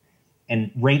door.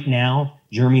 And right now,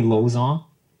 Jeremy Lauzon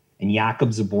and Jakub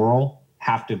Zboril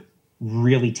have to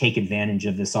really take advantage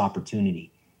of this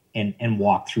opportunity and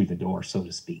walk through the door, so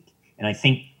to speak. And I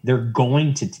think they're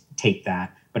going to take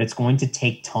that, but it's going to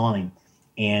take time.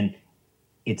 And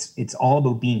it's all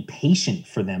about being patient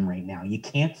for them right now. You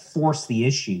can't force the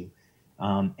issue.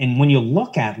 And when you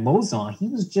look at Lauzon, he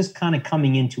was just kind of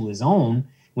coming into his own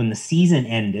when the season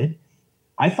ended.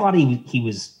 I thought he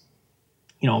was,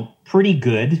 pretty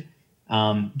good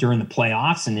during the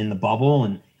playoffs and in the bubble.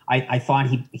 And I thought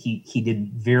he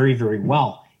did very, very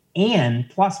well. And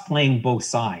plus playing both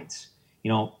sides,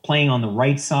 playing on the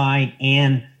right side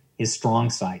and his strong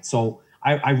side. So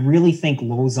I really think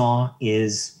Lauzon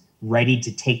is ready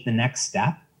to take the next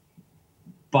step,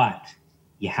 but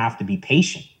you have to be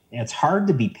patient. And it's hard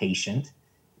to be patient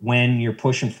when you're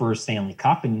pushing for a Stanley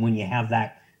Cup and when you have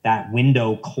that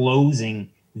window closing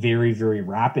very, very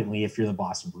rapidly if you're the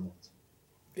Boston Bruins.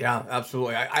 Yeah,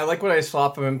 absolutely. I like what I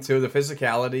saw from him too. The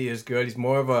physicality is good. He's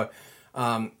more of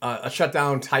a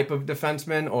shutdown type of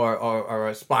defenseman or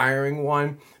aspiring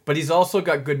one, but he's also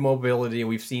got good mobility.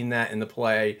 We've seen that in the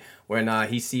play when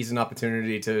he sees an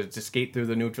opportunity to skate through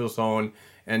the neutral zone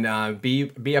and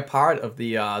be a part of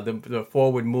the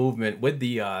forward movement with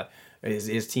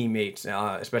his teammates,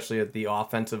 especially at the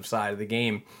offensive side of the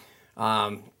game.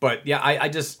 But yeah,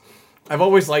 I've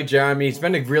always liked Jeremy. He's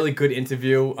been a really good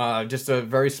interview, just a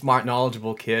very smart,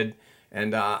 knowledgeable kid.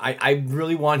 And I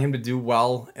really want him to do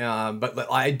well.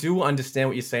 But I do understand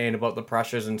what you're saying about the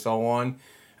pressures and so on.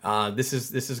 This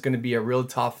is going to be a real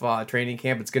tough training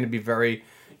camp. It's going to be very,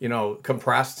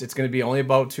 compressed. It's going to be only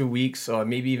about 2 weeks or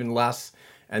maybe even less.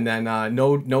 And then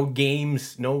no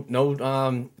games, no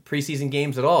preseason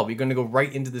games at all. We're going to go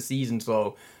right into the season.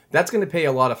 So that's going to pay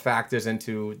a lot of factors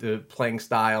into the playing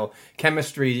style,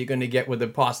 chemistry you're going to get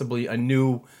with possibly a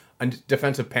new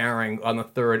defensive pairing on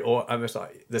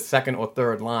the second or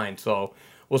third line. So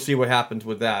we'll see what happens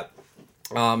with that.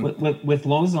 With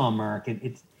Lauzon, Mark,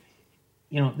 it's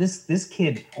this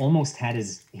kid almost had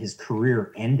his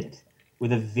career ended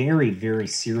with a very, very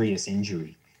serious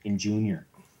injury in junior.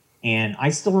 And I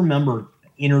still remember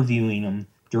interviewing him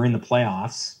during the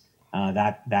playoffs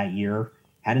that year,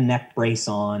 had a neck brace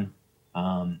on.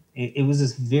 It was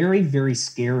this very, very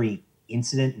scary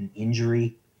incident and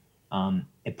injury.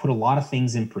 It put a lot of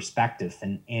things in perspective.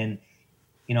 And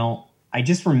I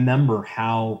just remember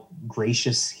how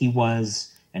gracious he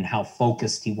was and how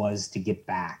focused he was to get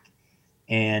back.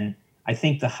 And I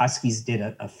think the Huskies did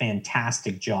a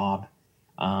fantastic job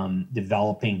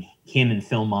developing him and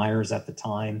Phil Myers at the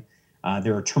time.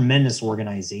 They're a tremendous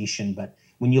organization, but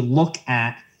when you look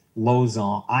at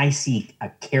Lauzon, I see a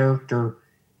character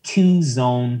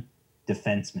 2-zone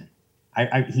defenseman.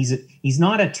 He's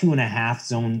not a 2.5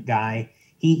 zone guy.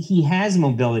 He has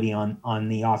mobility on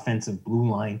the offensive blue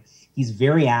line. He's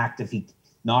very active. He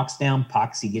knocks down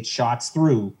pucks. He gets shots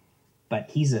through, but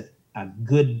he's a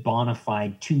good bona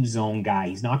fide 2-zone guy.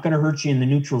 He's not going to hurt you in the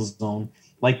neutral zone.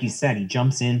 Like you said, he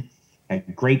jumps in,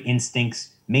 great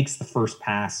instincts, makes the first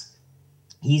pass.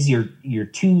 He's your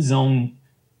 2-zone,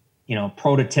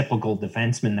 prototypical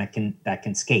defenseman that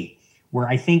can skate. Where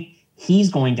I think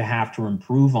he's going to have to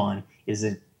improve on is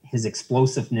his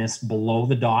explosiveness below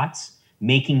the dots,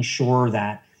 making sure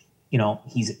that,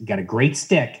 he's got a great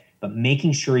stick, but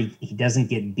making sure he doesn't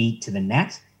get beat to the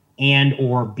net and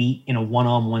or beat in a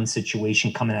one-on-one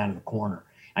situation coming out of the corner.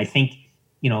 I think,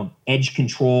 edge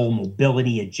control,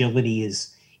 mobility, agility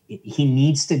he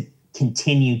needs to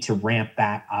continue to ramp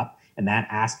that up and that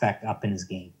aspect up in his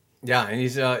game. Yeah,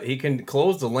 and he can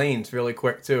close the lanes really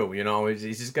quick too.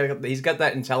 He's got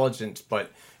that intelligence,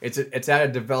 but it's at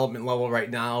a development level right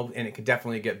now, and it could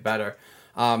definitely get better.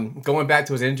 Going back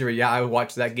to his injury, yeah, I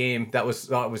watched that game. That was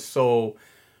that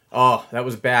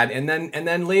was bad. And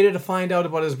then later to find out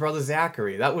about his brother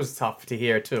Zachary, that was tough to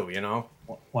hear too.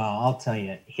 Well, I'll tell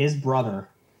you, his brother.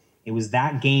 It was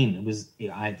that game. It was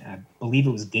I believe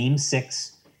it was Game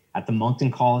 6 at the Moncton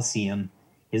Coliseum.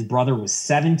 His brother was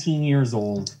 17 years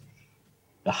old.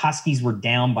 The Huskies were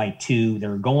down by 2. They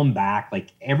were going back. Like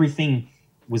everything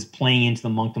was playing into the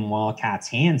Moncton Wildcats'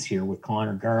 hands here with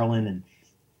Connor Garland, and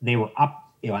they were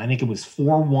up. I think it was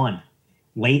 4-1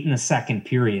 late in the second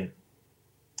period,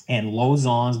 and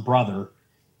Lauzon's brother,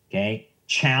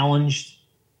 challenged.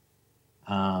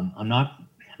 I'm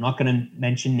not going to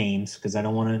mention names because I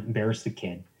don't want to embarrass the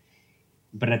kid.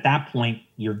 But at that point,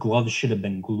 your gloves should have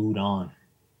been glued on.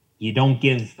 You don't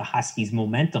give the Huskies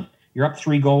momentum. You're up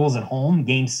 3 goals at home,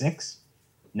 Game 6.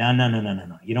 No.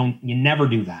 You never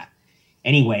do that.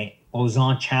 Anyway,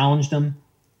 Lauzon challenged him.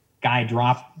 Guy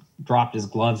dropped his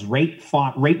gloves.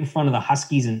 Fought right in front of the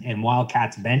Huskies and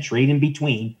Wildcats bench, right in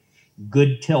between.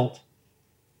 Good tilt.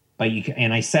 But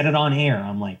and I said it on air.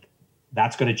 I'm like,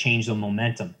 that's going to change the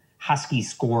momentum. Huskies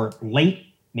score late,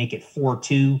 make it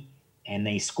 4-2, and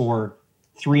they score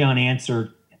 3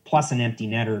 unanswered plus an empty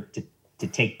netter to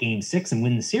take Game 6 and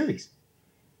win the series.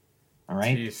 All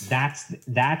right. Jeez.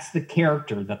 That's the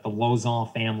character that the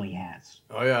Lauzon family has.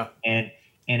 Oh yeah. And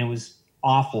it was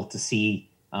awful to see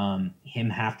him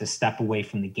have to step away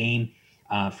from the game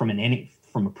from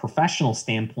a professional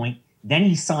standpoint. Then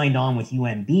he signed on with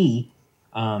UNB,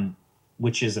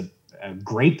 which is a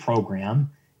great program.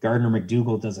 Gardner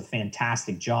McDougall does a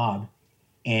fantastic job,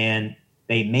 and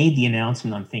they made the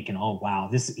announcement. I'm thinking, oh wow,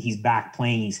 he's back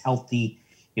playing. He's healthy.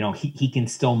 He can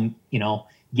still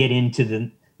get into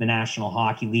the National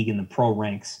Hockey League in the pro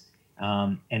ranks.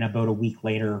 And about a week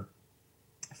later,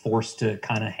 forced to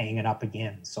kind of hang it up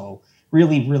again. So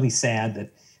really, really sad that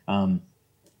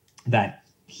that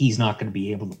he's not going to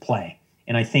be able to play.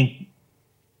 And I think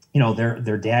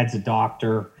their dad's a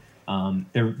doctor.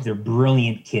 They're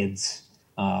brilliant kids.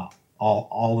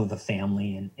 All of the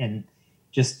family, and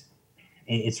just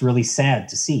it's really sad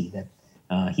to see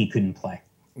that he couldn't play.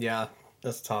 Yeah,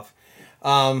 that's tough.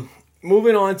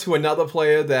 Moving on to another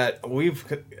player that we've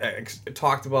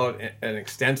talked about in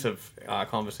extensive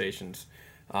conversations,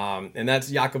 and that's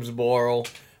Jakub Zboril.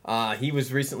 He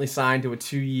was recently signed to a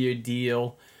 2-year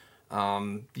deal.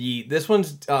 This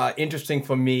one's interesting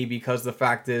for me because the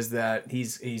fact is that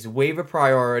he's waiver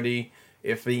priority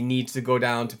if he needs to go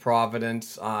down to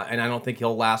Providence, and I don't think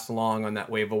he'll last long on that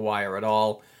waiver wire at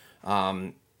all.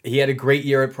 He had a great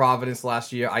year at Providence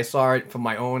last year. I saw it from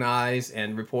my own eyes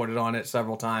and reported on it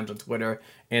several times on Twitter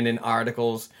and in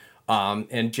articles.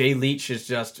 And Jay Leach is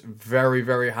just very,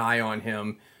 very high on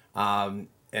him. And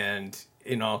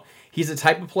he's the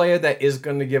type of player that is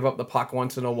going to give up the puck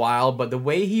once in a while, but the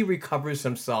way he recovers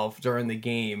himself during the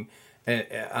game,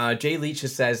 Jay Leach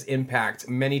says impact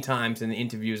many times in the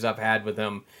interviews I've had with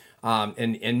him,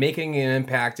 and making an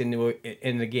impact in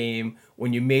the game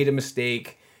when you made a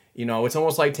mistake. It's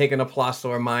almost like taking a plus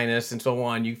or a minus and so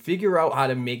on. You figure out how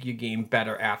to make your game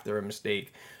better after a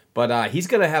mistake. But he's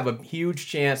going to have a huge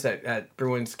chance at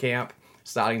Bruins camp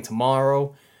starting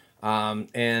tomorrow.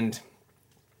 And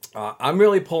I'm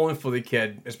really pulling for the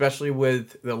kid, especially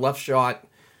with the left shot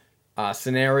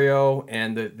scenario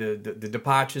and the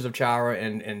departures of Chara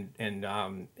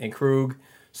and Krug.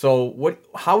 So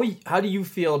how do you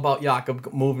feel about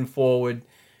Jakub moving forward?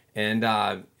 And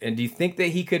do you think that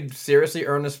he could seriously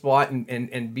earn a spot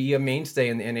and be a mainstay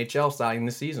in the NHL starting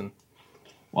this season?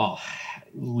 Well,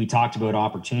 we talked about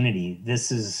opportunity.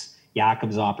 This is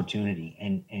Jakub's opportunity,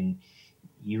 and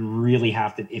you really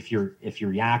have to. If you're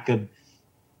Jakub,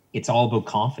 it's all about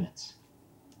confidence.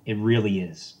 It really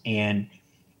is. And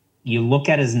you look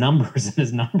at his numbers, and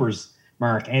his numbers,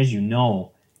 Mark, as you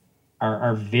know,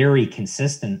 are very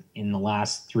consistent in the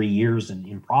last 3 years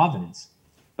in Providence.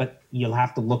 But you'll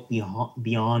have to look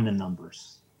beyond the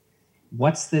numbers.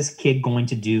 What's this kid going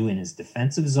to do in his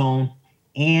defensive zone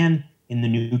and in the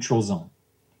neutral zone?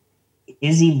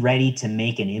 Is he ready to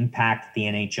make an impact at the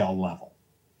NHL level?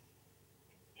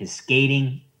 His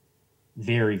skating,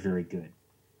 very, very good.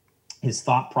 His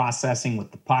thought processing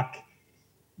with the puck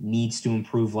needs to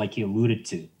improve, like you alluded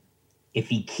to. If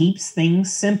he keeps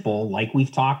things simple, like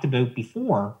we've talked about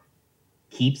before,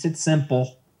 keeps it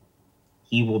simple,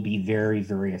 he will be very,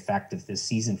 very effective this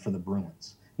season for the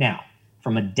Bruins. Now,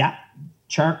 from a depth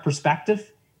chart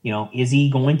perspective, is he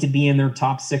going to be in their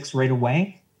top 6 right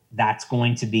away? That's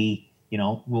going to be,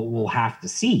 we'll have to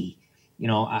see.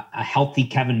 A healthy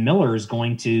Kevin Miller is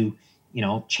going to,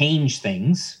 change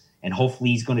things, and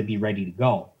hopefully he's going to be ready to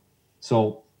go.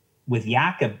 So with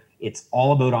Jakob, it's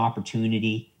all about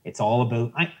opportunity. It's all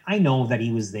about, I know that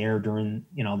he was there during,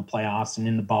 the playoffs and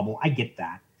in the bubble. I get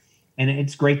that. And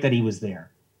it's great that he was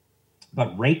there.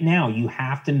 But right now, you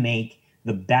have to make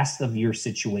the best of your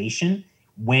situation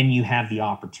when you have the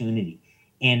opportunity.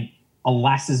 And a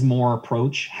less is more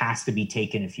approach has to be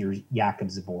taken if you're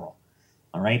Jakub Zboril.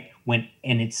 All right.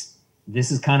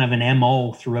 This is kind of an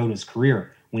MO throughout his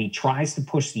career. When he tries to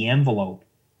push the envelope,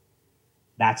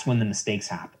 that's when the mistakes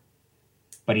happen.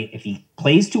 But if he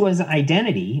plays to his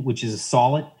identity, which is a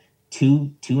solid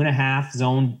 2.5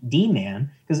 zone D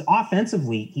man, because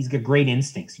offensively, he's got great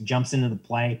instincts. He jumps into the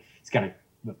play. He's got a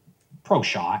pro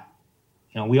shot.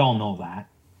 We all know that.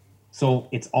 So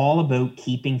it's all about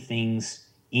keeping things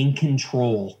in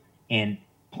control and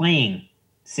playing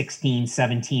 16,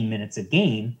 17 minutes a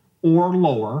game or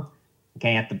lower,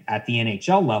 okay, at the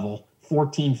NHL level,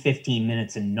 14, 15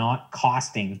 minutes, and not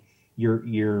costing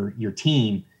your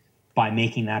team by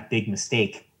making that big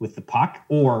mistake with the puck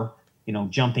or,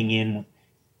 jumping in.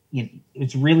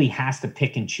 It really has to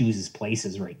pick and choose his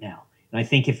places right now. And I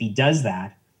think if he does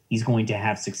that, he's going to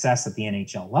have success at the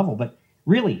NHL level. But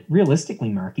really, realistically,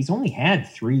 Mark, he's only had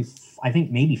 3, I think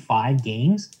maybe 5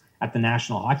 games at the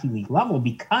National Hockey League level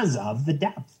because of the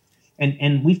depth.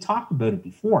 And we've talked about it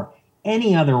before.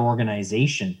 Any other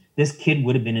organization, this kid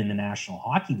would have been in the National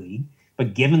Hockey League.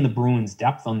 But given the Bruins'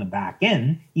 depth on the back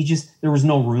end, there was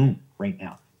no room right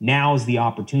now. Now is the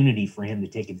opportunity for him to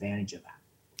take advantage of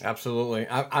that. Absolutely.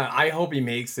 I hope he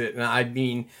makes it. And I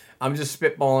mean, I'm just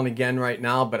spitballing again right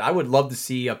now, but I would love to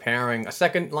see a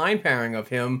second line pairing of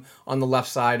him on the left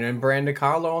side and Brandon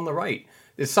Carlo on the right.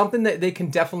 It's something that they can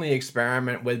definitely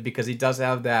experiment with because he does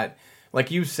have that, like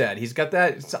you said, he's got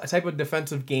that type of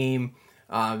defensive game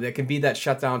that can be that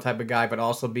shutdown type of guy, but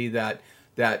also be that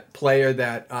player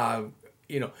that, as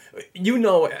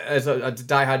a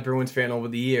diehard Bruins fan over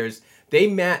the years, they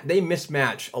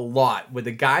mismatch a lot with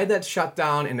a guy that's shut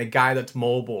down and a guy that's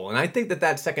mobile. And I think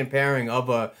that second pairing of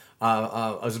a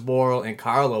Zboril and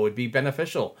Carlo would be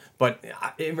beneficial. But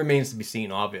it remains to be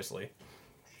seen, obviously.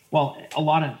 Well,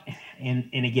 and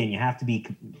again, you have to be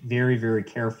very, very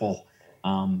careful,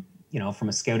 from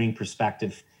a scouting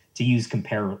perspective to use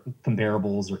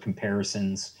comparables or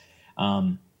comparisons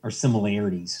or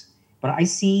similarities. But I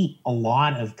see a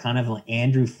lot of kind of an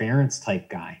Andrew Ference type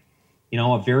guy.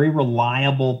 A very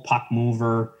reliable puck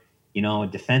mover, a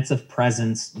defensive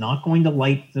presence, not going to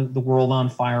light the world on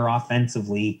fire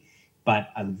offensively, but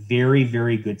a very,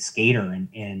 very good skater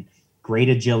and great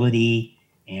agility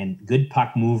and good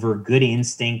puck mover, good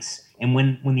instincts. And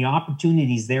when the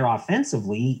opportunity's there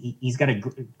offensively, he's got a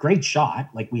great shot,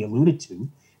 like we alluded to.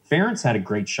 Ference had a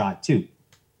great shot too.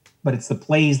 But it's the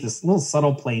plays, this little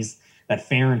subtle plays that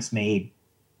Ference made,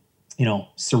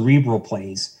 cerebral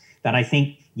plays that I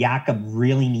think Jakob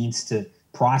really needs to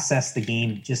process the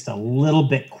game just a little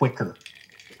bit quicker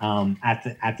at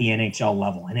the NHL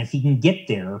level. And if he can get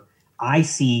there, I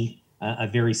see a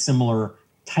very similar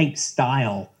type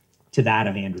style to that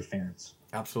of Andrew Ference.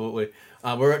 Absolutely.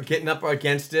 We're getting up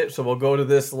against it, so we'll go to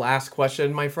this last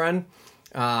question, my friend.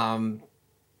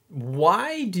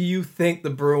 Why do you think the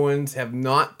Bruins have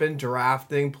not been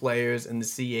drafting players in the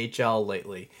CHL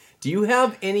lately? Do you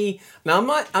have any? Now,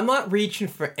 I'm not reaching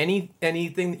for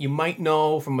anything that you might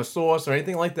know from a source or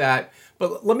anything like that.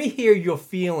 But let me hear your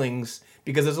feelings,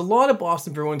 because there's a lot of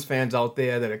Boston Bruins fans out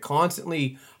there that are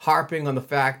constantly harping on the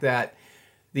fact that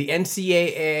the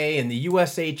NCAA and the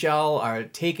USHL are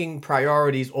taking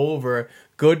priorities over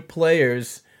good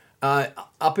players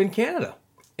up in Canada.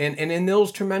 And in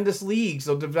those tremendous leagues,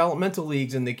 the developmental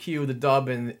leagues in the Q, the Dub,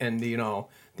 and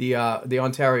the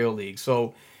Ontario League.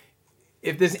 So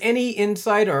if there's any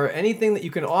insight or anything that you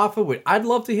can offer, I'd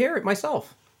love to hear it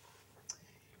myself.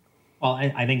 Well,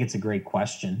 I think it's a great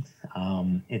question.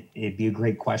 It'd be a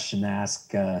great question to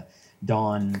ask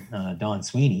Don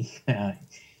Sweeney,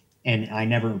 and I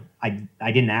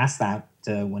didn't ask that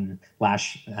when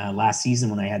last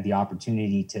season when I had the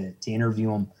opportunity to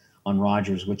interview him on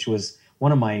Rogers, which was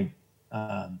one of my,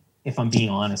 if I'm being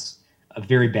honest, a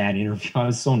very bad interview. I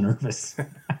was so nervous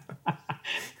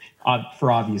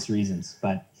for obvious reasons,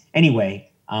 but anyway,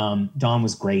 Don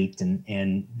was great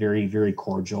and very, very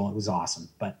cordial. It was awesome,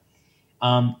 but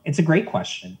it's a great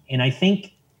question. And I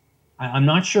think, I'm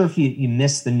not sure if you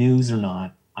missed the news or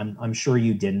not. I'm sure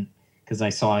you didn't, because I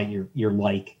saw your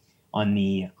like on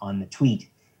the tweet.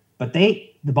 But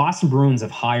the Boston Bruins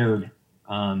have hired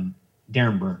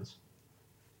Darren Burns,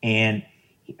 and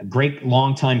a great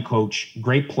longtime coach,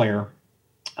 great player,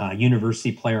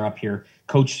 university player up here,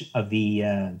 coach of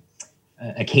the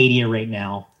Acadia right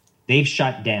now. They've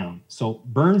shut down. So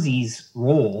Burnsy's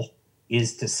role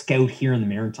is to scout here in the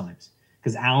Maritimes,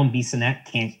 because Alan Bissonnette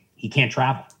can't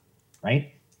travel,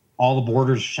 right? All the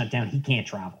borders are shut down. He can't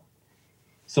travel.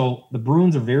 So the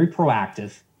Bruins are very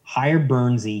proactive, hired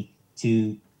Burnsy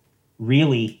to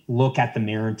really look at the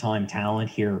Maritime talent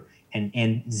here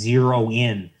and zero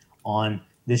in on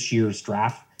this year's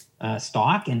draft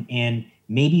stock and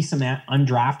maybe some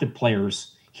undrafted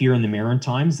players here in the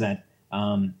Maritimes that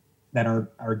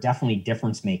are definitely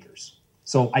difference makers.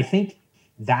 So I think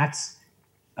that's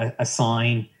a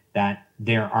sign that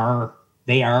they are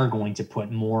going to put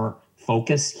more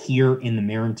focus here in the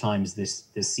Maritimes this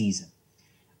season.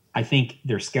 I think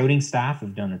their scouting staff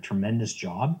have done a tremendous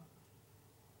job,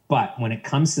 but when it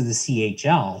comes to the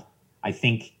CHL, I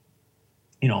think,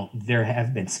 there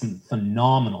have been some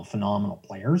phenomenal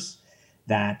players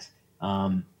that,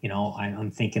 I'm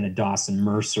thinking of Dawson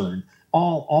Mercer and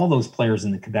all those players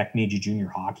in the Quebec Major Junior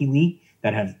Hockey League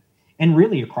that have, and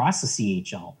really across the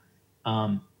CHL.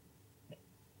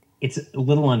 It's a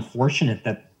little unfortunate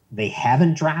that they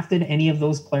haven't drafted any of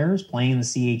those players playing in the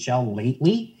CHL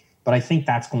lately, but I think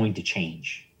that's going to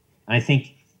change. And I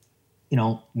think,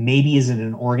 maybe is it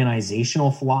an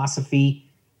organizational philosophy?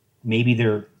 Maybe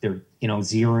they're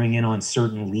zeroing in on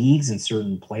certain leagues and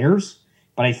certain players.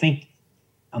 But I think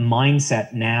a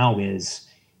mindset now is,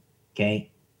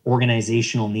 okay,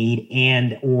 organizational need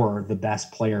and or the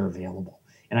best player available.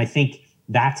 And I think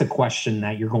that's a question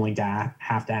that you're going to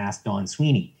have to ask Don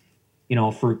Sweeney.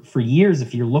 For years,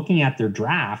 if you're looking at their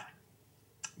draft,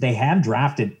 they have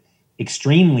drafted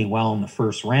extremely well in the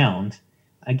first round.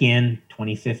 Again,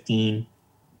 2015,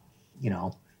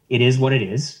 it is what it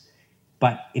is.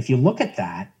 But if you look at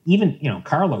that, even,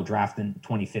 Carlo drafted in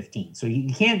 2015. So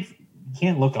you can't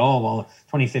look at,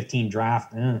 2015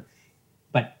 draft.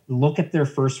 But look at their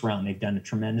first round. They've done a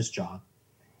tremendous job.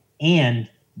 And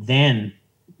then,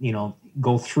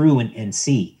 go through and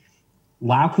see.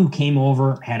 Lauku came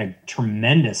over, had a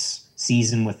tremendous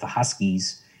season with the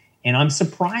Huskies, and I'm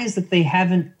surprised that they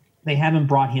haven't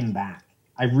brought him back.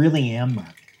 I really am,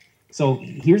 Mark. So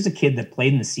here's a kid that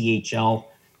played in the CHL.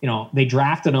 They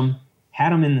drafted him,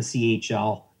 had him in the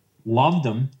CHL, loved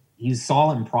him. He was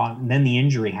solid and then the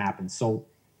injury happened. So,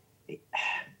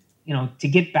 to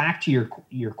get back to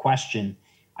your question,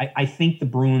 I think the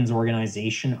Bruins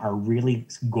organization are really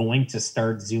going to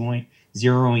start zeroing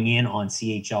in on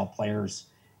CHL players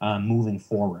moving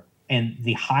forward. And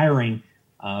the hiring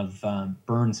of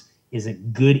Burns is a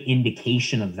good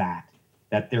indication of that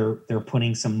they're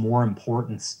putting some more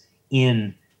importance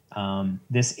in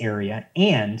this area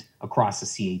and across the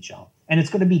CHL. And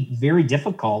it's going to be very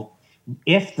difficult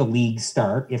if the leagues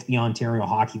start, if the Ontario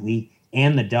Hockey League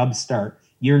and the Dubs start.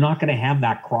 You're not going to have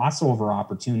that crossover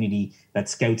opportunity that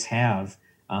scouts have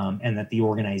and that the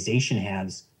organization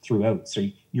has throughout. So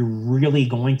you're really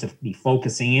going to be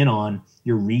focusing in on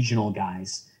your regional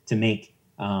guys to make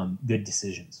good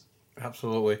decisions.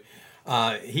 Absolutely.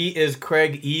 He is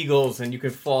Craig Eagles, and you can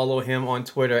follow him on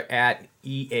Twitter at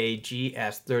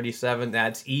EAGS37.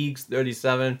 That's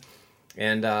Eags37.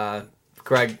 And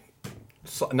Craig,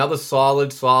 another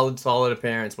solid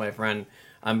appearance, my friend.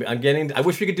 I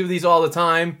wish we could do these all the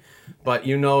time, but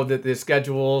that the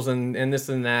schedules and this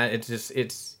and that,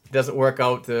 it doesn't work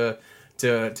out to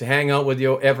hang out with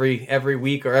you every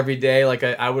week or every day like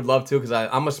I would love to, because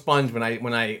I'm a sponge when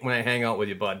I hang out with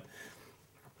you, bud.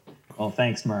 Well,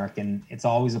 thanks, Mark, and it's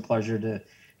always a pleasure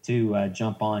to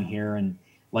jump on here. And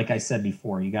like I said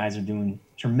before, you guys are doing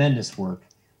tremendous work,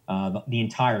 the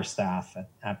entire staff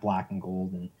at Black and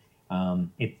Gold, and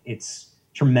it's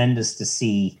tremendous to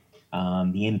see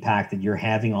the impact that you're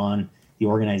having on the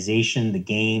organization, the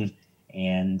game,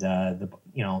 and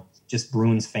just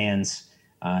Bruins fans.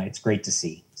 It's great to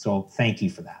see. So thank you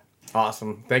for that.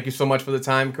 Awesome. Thank you so much for the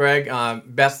time, Craig.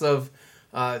 Best of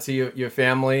to your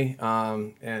family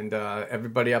and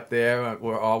everybody up there.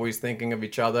 We're always thinking of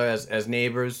each other as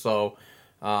neighbors. So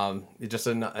just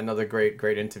another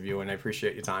great interview, and I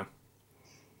appreciate your time.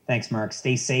 Thanks, Mark.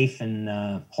 Stay safe,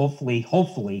 and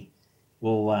hopefully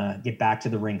we'll get back to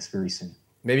the rinks very soon.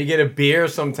 Maybe get a beer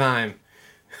sometime.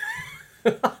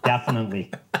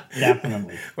 Definitely.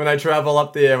 When I travel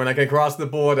up there, when I can cross the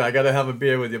border, I got to have a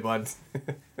beer with you, bud.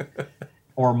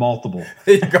 Or multiple.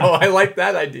 There you go. I like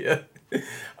that idea.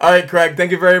 All right, Craig,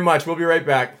 thank you very much. We'll be right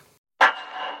back.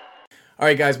 All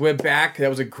right, guys, we're back. That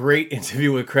was a great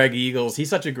interview with Craig Eagles. He's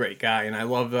such a great guy, and I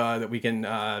love that we can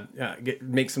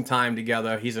make some time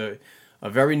together. He's a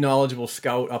very knowledgeable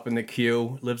scout up in the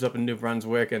Q, lives up in New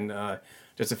Brunswick, and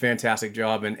just a fantastic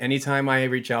job. And anytime I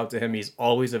reach out to him, he's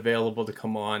always available to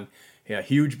come on. Yeah,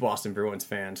 huge Boston Bruins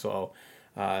fan. So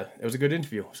it was a good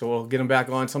interview. So we'll get him back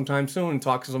on sometime soon and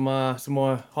talk some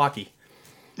more hockey.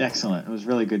 Excellent. It was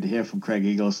really good to hear from Craig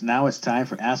Eagles. Now it's time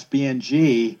for Ask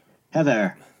BNG.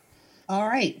 Heather. All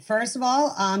right. First of all,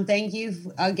 thank you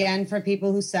again for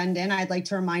people who send in. I'd like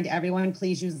to remind everyone,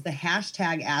 please use the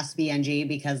hashtag AskBNG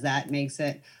because that makes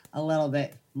it a little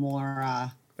bit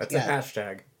more. That's a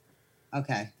hashtag.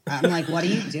 Okay. I'm like, what are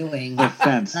you doing?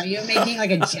 Offense. Are you making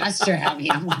like a gesture at me?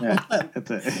 I'm like,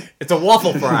 it's a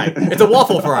waffle fry. It's a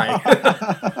waffle fry.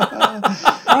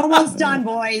 We're almost done,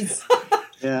 boys.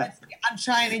 Yeah. I'm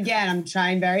trying again. I'm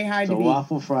trying very hard to be.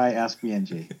 Waffle fry, Ask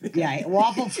BNG. Yeah,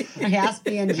 waffle fry, Ask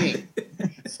BNG.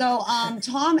 So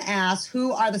Tom asks,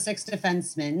 who are the 6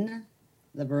 defensemen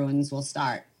the Bruins will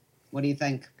start? What do you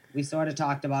think? We sort of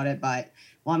talked about it, but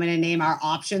want me to name our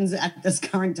options at this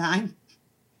current time?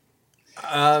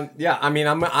 Yeah, I mean,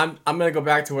 I'm gonna go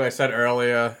back to what I said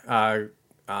earlier.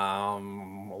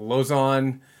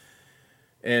 Lauzon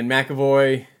and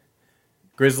McAvoy,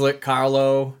 Grzelcyk,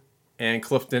 Carlo, and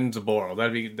Clifton Zboril.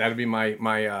 That'd be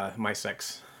my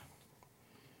 6.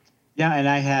 Yeah, and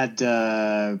I had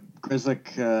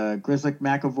Grzelcyk,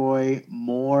 McAvoy,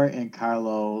 Moore, and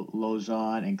Carlo,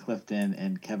 Lauzon, and Clifton,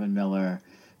 and Kevin Miller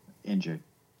injured.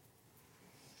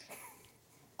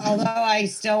 Although I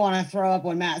still want to throw up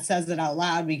when Matt says it out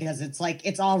loud because it's like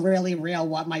it's all really real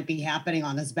what might be happening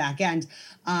on this back end.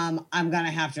 I'm going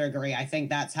to have to agree. I think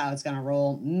that's how it's going to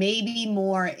roll. Maybe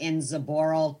more in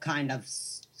Zboril kind of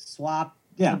swap.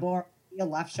 Yeah. Zboril,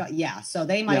 left shot. Yeah. So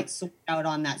they might switch out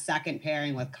on that second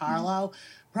pairing with Carlo.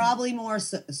 Probably more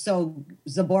so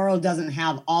Zboril doesn't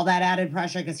have all that added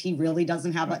pressure because he really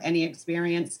doesn't have any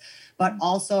experience. But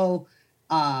also,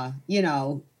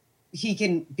 he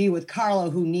can be with Carlo,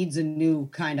 who needs a new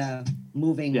kind of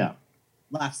moving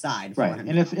left side. For him.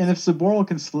 And if Zboril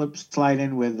can slide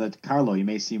in with Carlo, you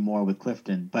may see more with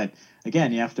Clifton. But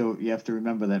again, you have to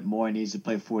remember that Moore needs to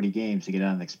play 40 games to get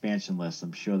on the expansion list.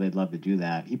 I'm sure they'd love to do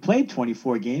that. He played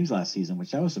 24 games last season,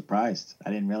 which I was surprised. I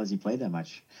didn't realize he played that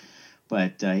much.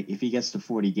 But if he gets to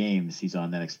 40 games, he's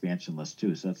on that expansion list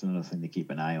too. So that's another thing to keep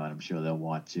an eye on. I'm sure they'll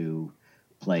want to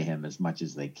play him as much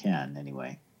as they can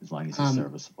anyway, as long as he's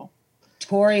serviceable.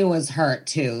 Torrey was hurt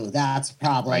too. That's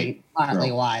probably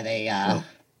partly why they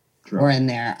were in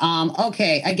there.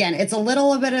 Okay, again, it's a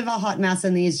little bit of a hot mess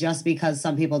in these just because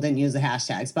some people didn't use the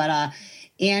hashtags. But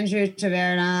Andrew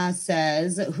Taverna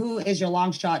says, "Who is your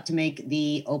long shot to make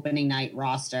the opening night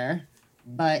roster?"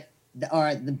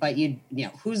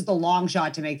 Who's the long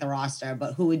shot to make the roster?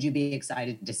 But who would you be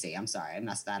excited to see? I'm sorry, I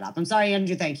messed that up. I'm sorry,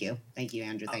 Andrew. Thank you,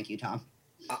 Andrew. Thank you, Tom.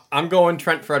 I'm going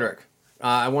Trent Frederick.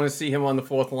 I want to see him on the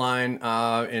 4th line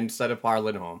instead of Par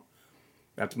Lindholm.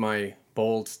 That's my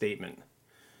bold statement.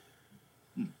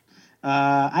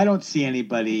 I don't see any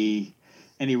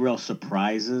real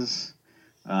surprises.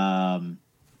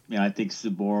 I think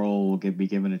Zboril will be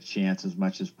given a chance as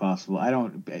much as possible.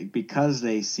 Because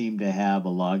they seem to have a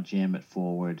logjam at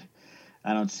forward.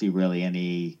 I don't see really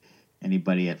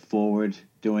anybody at forward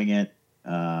doing it.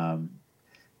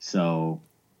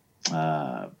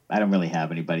 I don't really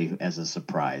have anybody as a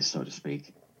surprise, so to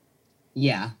speak.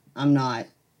 Yeah, I'm not.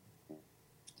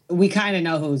 We kind of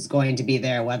know who's going to be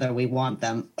there, whether we want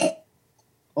them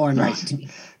or not to be.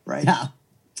 Right. So,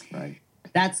 right.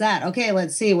 That's that. Okay,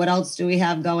 let's see. What else do we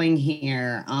have going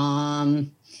here?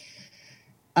 Chad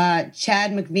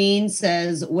McVean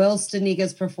says, will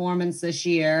Stanika's performance this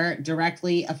year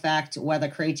directly affect whether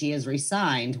Krejci is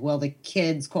re-signed? Will the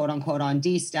kids, quote unquote, on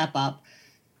D step up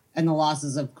and the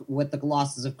losses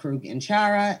of Krug and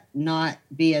Chara not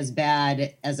be as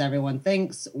bad as everyone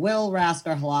thinks. Will Rask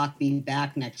or Halak be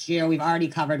back next year? We've already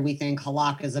covered, we think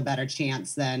Halak is a better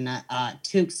chance than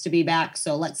Tukes to be back.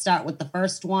 So let's start with the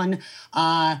first one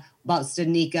about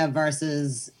Studnicka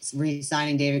versus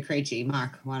re-signing David Krejci.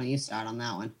 Mark, why don't you start on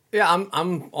that one? Yeah,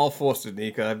 I'm all for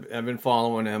Studnicka. I've been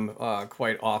following him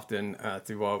quite often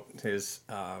throughout his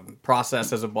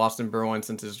process as a Boston Bruin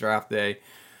since his draft day.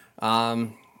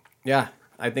 Yeah,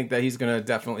 I think that he's going to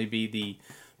definitely be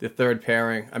the third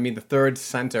pairing. I mean, the third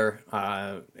center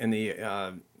in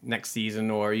the next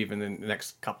season or even in the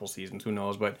next couple seasons. Who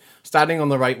knows? But starting on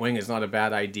the right wing is not a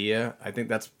bad idea. I think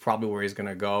that's probably where he's going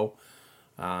to go.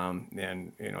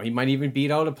 And, he might even beat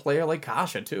out a player like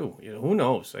Kasha, too. Who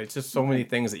knows? It's just so many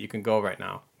things that you can go right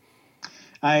now.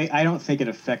 I don't think it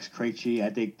affects Krejci.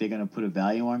 I think they're going to put a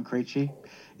value on Krejci.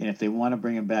 And if they want to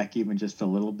bring him back even just a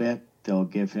little bit, they'll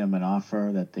give him an offer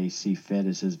that they see fit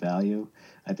as his value.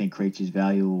 I think Krejci's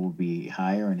value will be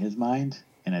higher in his mind,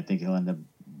 and I think he'll end up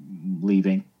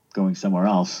leaving, going somewhere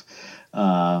else. But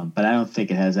I don't think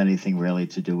it has anything really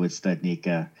to do with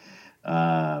Studnicka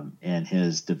and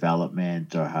his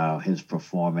development or how his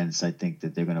performance. I think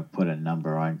that they're going to put a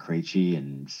number on Krejci,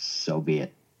 and so be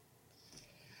it.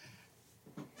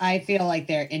 I feel like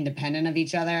they're independent of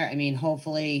each other. I mean,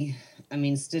 hopefully,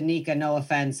 Studnicka, no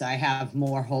offense, I have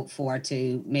more hope for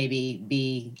to maybe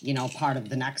be, part of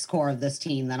the next core of this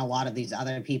team than a lot of these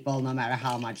other people, no matter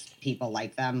how much people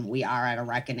like them. We are at a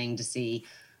reckoning to see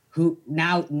who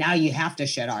now you have to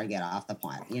shit or get off the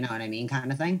point. You know what I mean?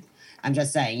 Kind of thing. I'm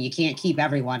just saying you can't keep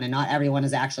everyone, and not everyone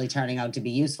is actually turning out to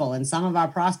be useful. And some of our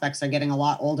prospects are getting a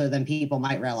lot older than people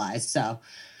might realize. So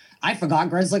I forgot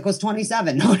Grzelcyk was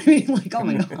 27. Know what I mean? Like, oh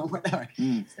my God, whatever.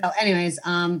 So anyways,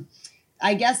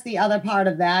 I guess the other part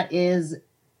of that is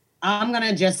I'm going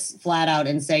to just flat out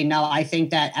and say, no, I think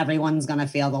that everyone's going to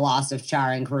feel the loss of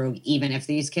Chara and Krug, even if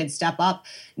these kids step up,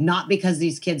 not because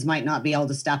these kids might not be able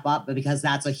to step up, but because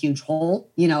that's a huge hole,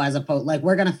 as opposed, like,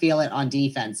 we're going to feel it on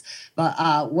defense.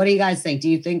 But what do you guys think? Do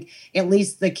you think at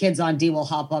least the kids on D will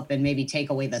hop up and maybe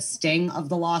take away the sting of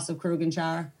the loss of Krug and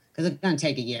Chara? Because it's going to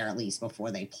take a year at least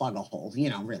before they plug a hole,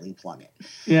 really plug it.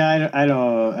 Yeah, I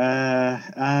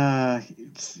don't.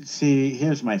 See,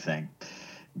 here's my thing.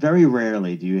 Very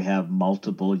rarely do you have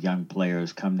multiple young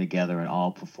players come together and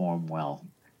all perform well.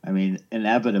 I mean,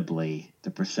 inevitably,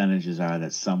 the percentages are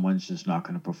that someone's just not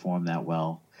going to perform that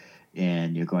well,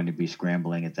 and you're going to be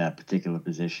scrambling at that particular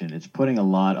position. It's putting a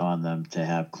lot on them to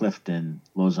have Clifton,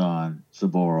 Lauzon,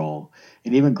 Zaboral,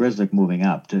 and even Grzelcyk moving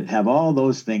up. To have all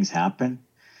those things happen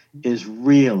is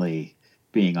really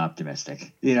being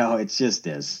optimistic. It just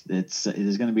is.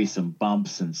 There's going to be some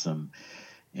bumps and some,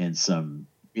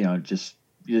 just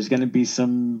there's going to be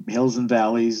some hills and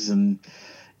valleys, and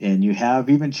you have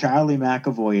even Charlie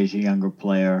McAvoy as a younger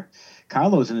player.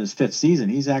 Carlo's in his fifth season.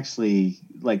 He's actually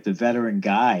like the veteran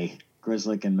guy.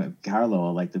 Grzelcyk and Carlo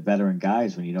are like the veteran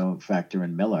guys when you don't factor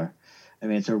in Miller. I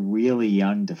mean, it's a really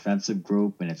young defensive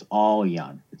group, and it's all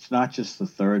young. It's not just the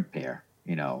third pair,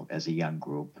 as a young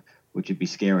group, which would be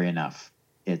scary enough.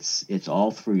 It's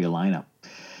all through your lineup.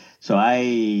 So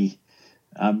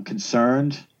I'm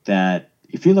concerned that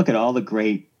if you look at all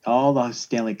the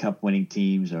Stanley Cup winning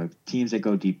teams or teams that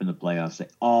go deep in the playoffs, they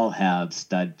all have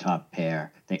stud top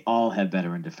pair. They all have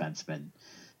veteran defensemen,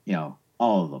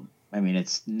 all of them. I mean,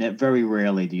 it's very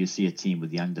rarely do you see a team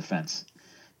with young defense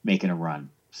making a run.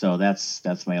 So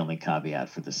that's my only caveat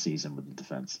for the season with the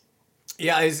defense.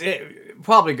 Yeah, it's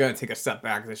probably going to take a step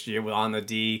back this year on the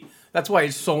D. That's why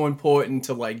it's so important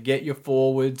to get your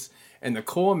forwards and the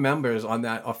core members on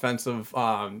that offensive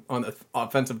on the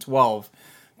offensive 12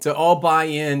 to all buy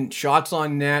in. Shots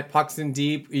on net, pucks in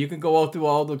deep. You can go out through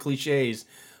all the cliches,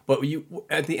 but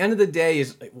at the end of the day,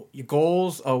 your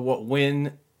goals are what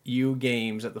win you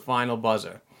games at the final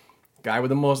buzzer.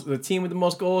 The team with the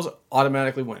most goals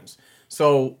automatically wins.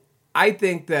 So I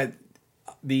think that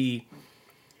the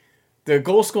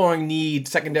goal scoring need,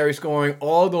 secondary scoring,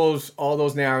 all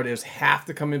those narratives have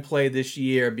to come in play this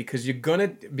year because you're gonna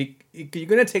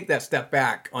take that step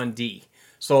back on D.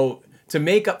 So to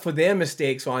make up for their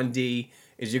mistakes on D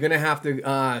is you're gonna have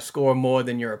to score more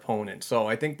than your opponent. So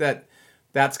I think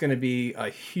that's gonna be a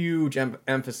huge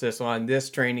emphasis on this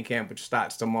training camp, which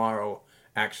starts tomorrow.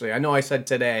 Actually, I know I said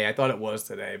today. I thought it was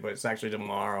today, but it's actually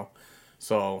tomorrow.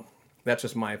 So that's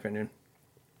just my opinion.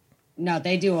 No,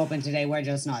 they do open today. We're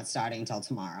just not starting till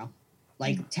tomorrow.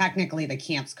 Technically, the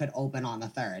camps could open on the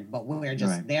 3rd, but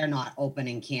they're not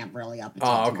opening camp really up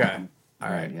until tomorrow. All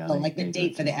right. So like the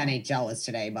date for the NHL is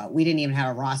today, but we didn't even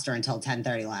have a roster until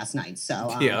 10:30 last night.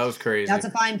 So Yeah, that was crazy. That's a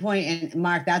fine point. And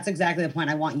Mark, that's exactly the point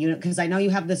I want you to, because I know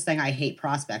you have this thing, I hate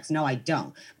prospects. No, I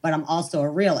don't. But I'm also a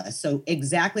realist. So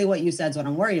exactly what you said is what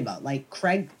I'm worried about. Like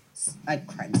Craig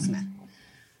Smith.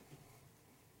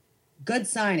 Good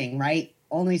signing, right?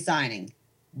 Only signing.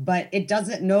 But it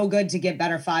doesn't no good to get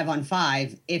better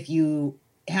 5-on-5 if you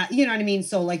you know what I mean?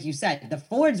 So like you said, the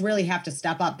forwards really have to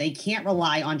step up. They can't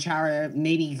rely on Chara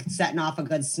maybe setting off a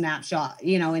good snapshot,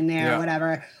 in there or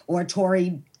whatever, or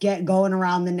Torrey going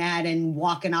around the net and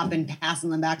walking up and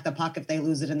passing them back the puck if they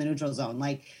lose it in the neutral zone.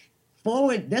 Like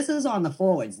forward, this is on the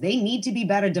forwards. They need to be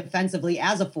better defensively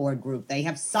as a forward group. They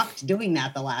have sucked doing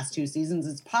that the last 2 seasons.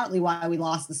 It's partly why we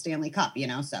lost the Stanley Cup,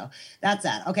 so that's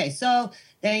that. Okay, so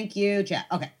thank you, chat.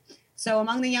 Okay. So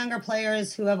among the younger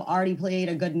players who have already played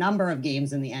a good number of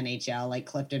games in the NHL, like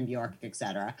Clifton, Bjork,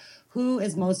 etc., who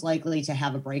is most likely to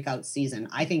have a breakout season?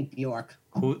 I think Bjork.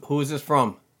 Who is this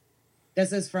from?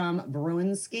 This is from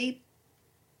Bruinscape.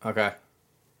 Okay.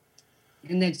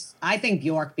 And I think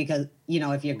Bjork because,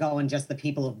 if you're going just the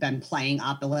people who've been playing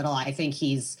up a little, I think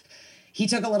he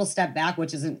took a little step back,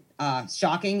 which isn't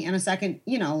shocking in a second,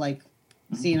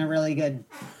 seeing a really good...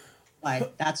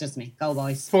 Like, that's just me. Go,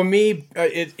 boys. For me,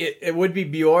 it would be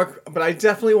Bjork, but I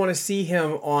definitely want to see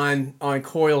him on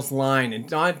Coyle's line and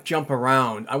not jump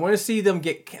around. I want to see him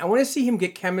get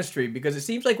chemistry because it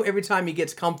seems like every time he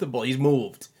gets comfortable, he's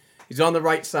moved. He's on the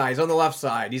right side, he's on the left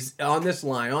side, he's on this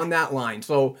line, on that line.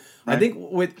 So right. I think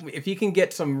if he can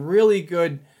get some really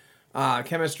good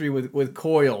chemistry with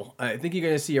Coyle, I think you're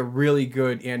going to see a really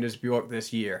good Anders Bjork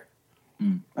this year.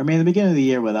 I mean, the beginning of the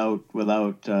year without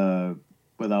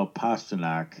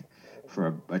Pasternak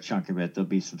for a chunk of it, there'll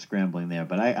be some scrambling there.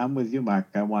 But I'm with you, Mark.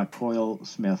 I want Coyle,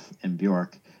 Smith, and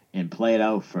Bjork and play it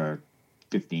out for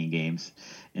 15 games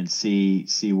and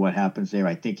see what happens there.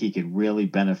 I think he could really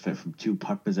benefit from 2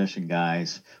 puck possession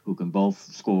guys who can both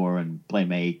score and play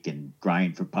make and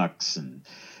grind for pucks. And,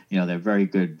 they're very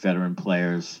good veteran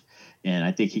players. And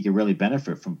I think he could really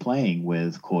benefit from playing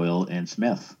with Coyle and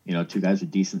Smith. 2 guys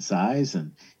with decent size,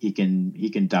 and he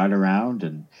can dart around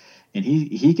and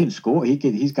he can score.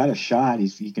 He's got a shot.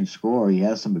 He can score. He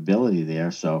has some ability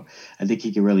there. So I think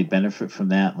he can really benefit from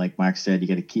that. Like Mark said, you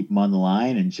got to keep him on the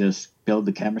line and just build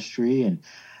the chemistry. And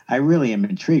I really am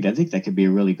intrigued. I think that could be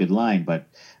a really good line. But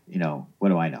what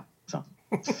do I know? So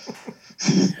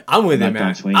I'm with you,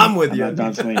 man. I'm with you,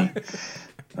 Don Sweeney.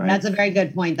 Right. That's a very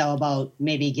good point, though, about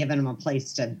maybe giving him a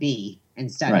place to be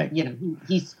instead of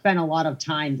he spent a lot of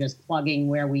time just plugging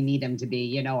where we need him to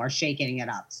be, or shaking it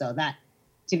up. So that,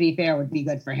 to be fair, would be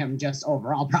good for him just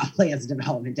overall, probably as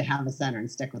development to have a center and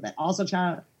stick with it. Also,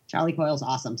 Charlie Coyle's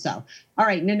awesome. So, all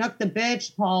right, Nanook the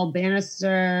Bitch, Paul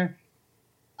Bannister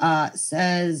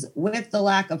says, with the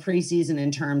lack of preseason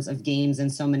in terms of games and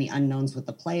so many unknowns with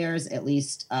the players, at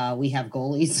least we have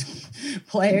goalies.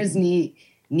 Players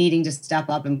needing to step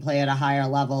up and play at a higher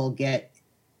level, get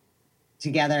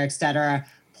together, etc.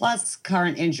 Plus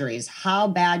current injuries. How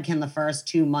bad can the first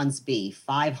 2 months be?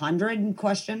 500? ?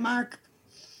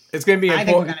 It's going to be important. I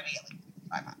think we're going to be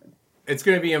 500. It's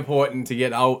going to be important to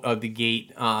get out of the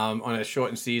gate on a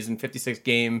shortened season, 56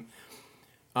 game,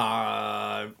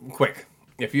 quick.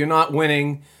 If you're not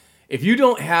winning, if you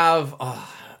don't have,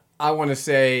 I want to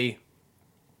say,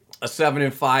 a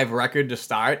 7-5 record to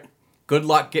start, good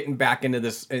luck getting back into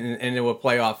this into a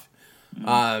playoff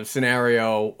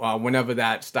scenario whenever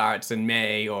that starts in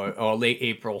May or late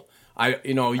April. Right.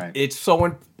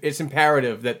 It's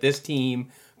imperative that this team,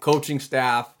 coaching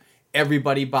staff,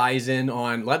 everybody buys in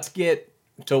on let's get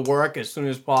to work as soon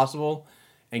as possible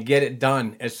and get it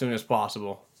done as soon as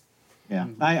possible. Yeah,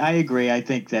 I agree. I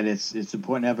think that it's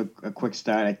important to have a quick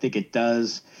start. I think it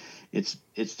does. It's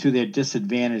to their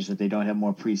disadvantage that they don't have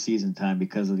more preseason time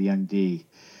because of the young D.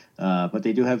 But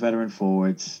they do have veteran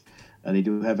forwards. They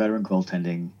do have veteran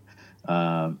goaltending.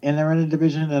 And they're in a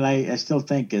division that I still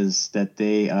think is that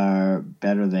they are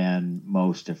better than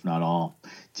most, if not all,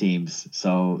 teams.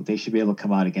 So they should be able to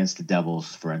come out against the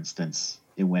Devils, for instance,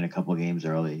 and win a couple of games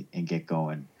early and get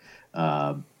going.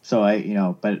 But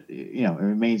it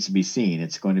remains to be seen.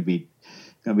 It's going to be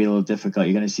a little difficult.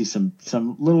 You're going to see some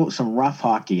rough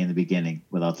hockey in the beginning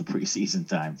without the preseason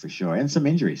time for sure, and some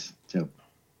injuries too.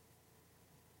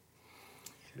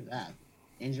 That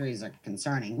injuries are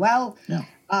concerning. Well, yeah.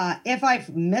 If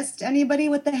I've missed anybody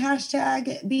with the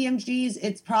hashtag BMGs,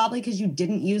 it's probably because you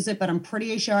didn't use it, but I'm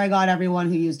pretty sure I got everyone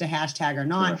who used a hashtag or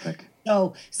not. Terrific.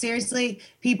 So seriously,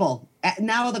 people,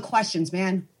 now are the questions,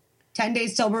 man. 10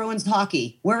 days till Bruins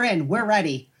hockey. We're in. We're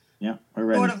ready. Yeah, we're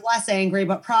ready. Sort of less angry,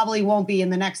 but probably won't be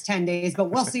in the next 10 days, but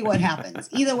we'll see what happens.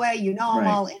 Either way, I'm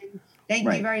all in.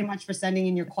 Thank you very much for sending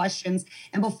in your questions.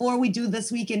 And before we do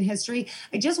This Week in History,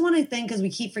 I just want to thank, because we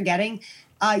keep forgetting,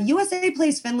 USA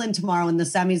plays Finland tomorrow in the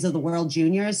semis of the World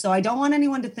Juniors. So I don't want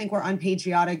anyone to think we're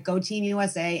unpatriotic. Go Team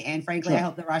USA. And frankly, I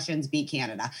hope the Russians beat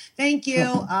Canada. Thank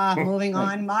you. Moving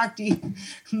on. Mark,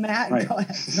 Matt, go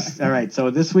ahead. Sorry. All right. So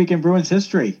This Week in Bruins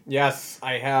History. Yes,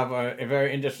 I have a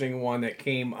very interesting one that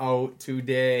came out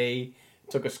today.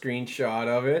 Took a screenshot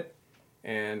of it.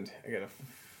 And I got to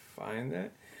find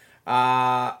that.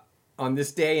 On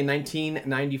this day in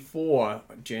 1994,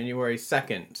 January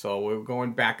 2nd, so we're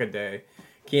going back a day,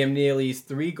 Cam Neely's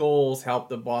 3 goals helped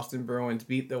the Boston Bruins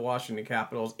beat the Washington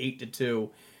Capitals 8-2.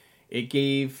 It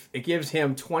gives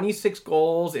him 26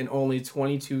 goals in only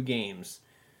 22 games,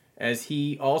 as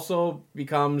he also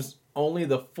becomes only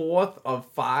the 4th of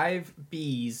 5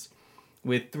 Bs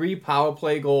with 3 power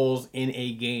play goals in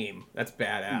a game. That's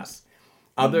badass.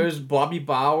 Others, Bobby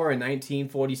Bauer in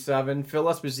 1947, Phil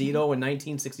Esposito in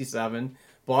 1967,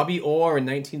 Bobby Orr in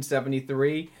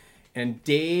 1973, and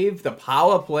Dave the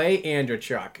Power Play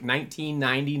Andrechuk,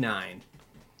 1999.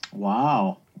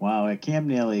 Wow. Cam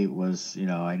Neely was,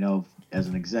 I know as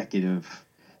an executive,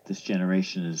 this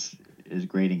generation is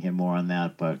grading him more on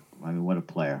that, but I mean, what a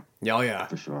player. Oh, yeah.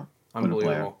 For sure.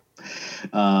 Unbelievable. What a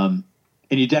player.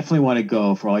 And you definitely want to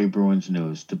go, for all your Bruins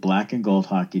news, to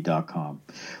blackandgoldhockey.com.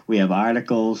 We have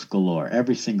articles galore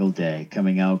every single day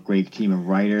coming out. Great team of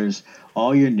writers.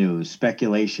 All your news,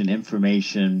 speculation,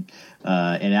 information.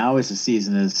 And now as the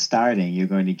season is starting, you're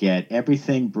going to get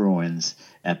everything Bruins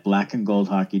at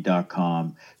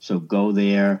blackandgoldhockey.com. So go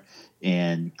there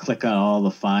and click on all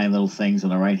the fine little things on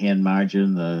the right-hand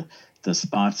margin, the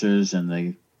sponsors and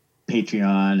the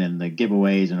Patreon and the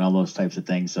giveaways and all those types of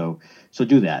things. So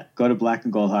do that. Go to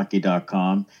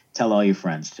blackandgoldhockey.com. Tell all your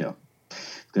friends too,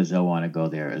 because they'll want to go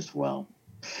there as well.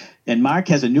 And Mark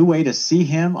has a new way to see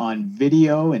him on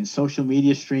video and social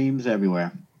media streams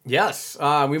everywhere. Yes,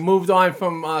 we moved on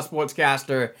from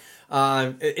Sportscaster.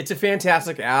 It's a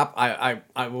fantastic app. I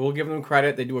will give them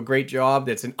credit. They do a great job.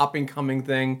 It's an up-and-coming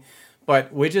thing.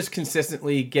 But we're just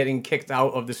consistently getting kicked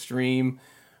out of the stream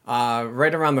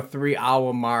right around the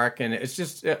 3-hour mark, and it's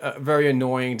just very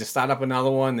annoying to start up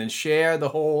another one, then share the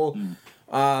whole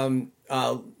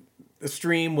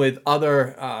stream with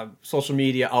other social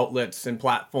media outlets and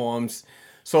platforms.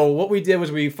 So what we did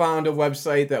was we found a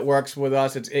website that works with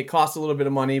us. It costs a little bit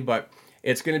of money, but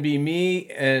it's going to be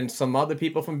me and some other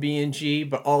people from B&G,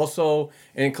 but also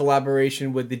in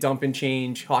collaboration with the Dump and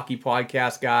Change Hockey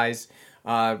Podcast guys,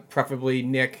 preferably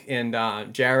Nick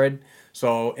and Jared.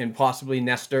 So, and possibly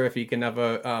Nestor, if he can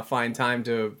ever find time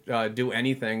to do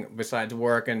anything besides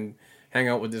work and hang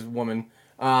out with this woman.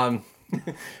 Yeah,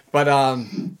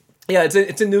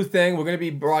 it's a new thing. We're going to be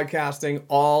broadcasting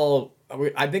all.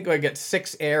 I think I get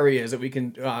 6 areas that we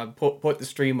can put the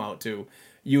stream out to: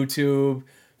 YouTube,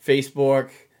 Facebook,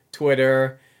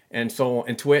 Twitter, and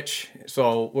Twitch.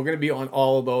 So we're going to be on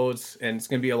all of those, and it's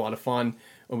going to be a lot of fun.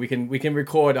 We can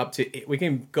record we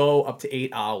can go up to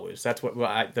 8 hours. That's what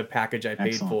the package I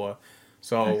paid for.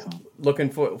 So looking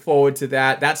forward to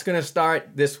that. That's going to start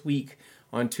this week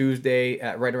on Tuesday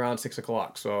at right around 6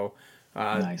 o'clock. So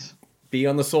nice. Be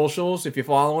on the socials. If you're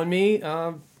following me,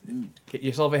 get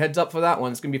yourself a heads up for that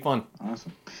one. It's going to be fun.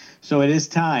 Awesome. So it is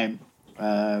time.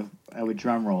 I would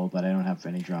drum roll, but I don't have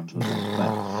any drums with me.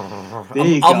 But there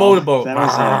you go. I'll motorboat. That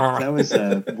was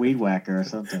a weed whacker or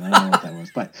something. I don't know what that was.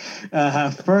 But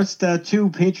first 2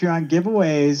 Patreon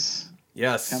giveaways.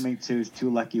 Yes. Coming to 2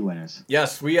 lucky winners.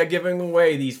 Yes, we are giving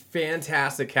away these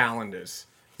fantastic calendars.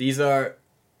 These are,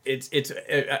 it's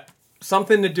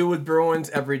something to do with Bruins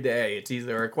every day. It's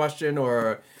either a question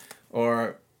or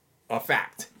a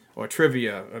fact or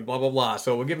trivia or blah, blah, blah.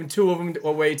 So we're giving 2 of them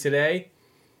away today.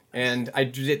 And I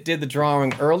did the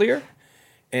drawing earlier,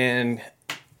 and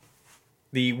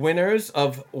the winners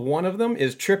of one of them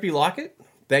is Chirpy Lockett.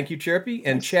 Thank you, Chirpy.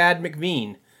 And Chad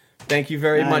McVean. Thank you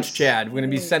very much, Chad. We're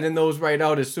going to be sending those right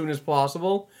out as soon as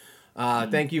possible.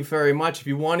 Thank you very much. If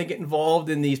you want to get involved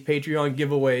in these Patreon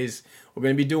giveaways, we're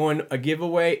going to be doing a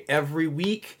giveaway every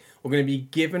week. We're going to be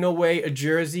giving away a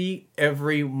jersey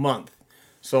every month.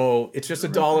 So it's just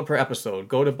 $1 per episode.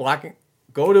 Go to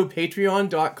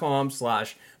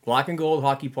patreon.com/Black and Gold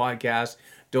Hockey Podcast.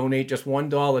 Donate just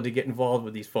 $1 to get involved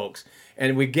with these folks.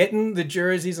 And we're getting the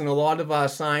jerseys and a lot of our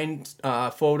signed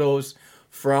photos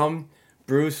from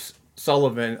Bruce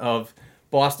Sullivan of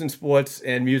Boston Sports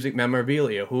and Music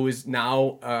Memorabilia, who is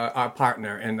now our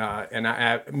partner and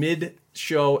our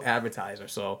mid-show advertiser.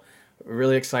 So we're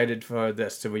really excited for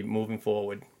this to be moving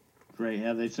forward. Great.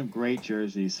 Yeah, there's some great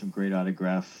jerseys, some great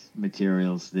autograph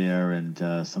materials there, and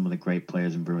some of the great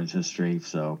players in Bruins history.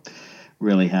 So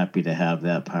really happy to have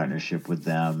that partnership with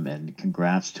them. And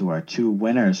congrats to our 2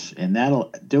 winners. And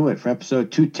that'll do it for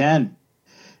episode 210.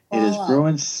 It is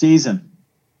Bruins season.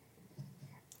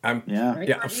 I'm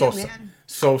so stoked. Yeah.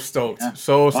 So stoked.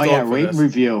 Oh yeah, rate and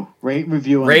review. Rate and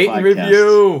review on the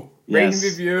podcast. Rate and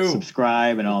review.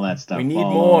 Subscribe and all that stuff. We need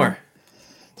more.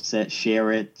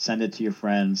 Share it, send it to your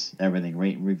friends, everything.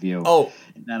 Rate and review. Oh,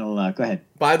 and that'll go ahead.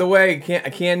 By the way, I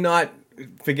cannot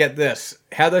forget this.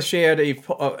 Heather shared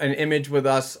an image with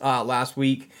us last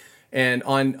week, and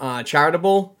on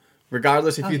Charitable.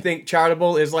 Regardless if you think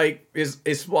Charitable is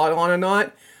spot on or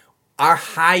not, our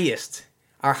highest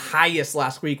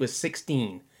last week was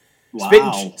 16.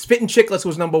 Wow. Spittin' Chicklets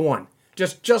was number 1.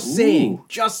 Just saying.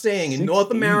 16. In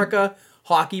North America,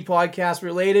 hockey podcast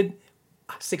related,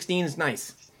 16 is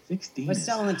nice. 16. We're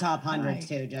still in the top 100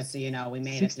 too, just so you know. We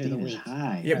made it through the week.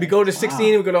 Yeah, we go to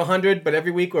 16, we go to 100, but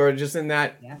every week we're just in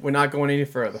that. Yeah. We're not going any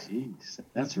further. Jeez,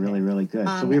 that's really, really good.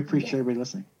 So we appreciate everybody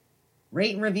listening.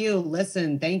 Rate and review,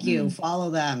 listen, thank you, follow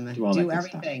them, do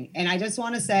everything. And I just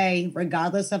want to say,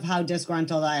 regardless of how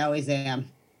disgruntled I always am,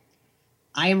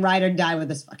 I am ride or die with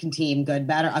this fucking team, good,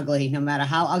 bad, or ugly, no matter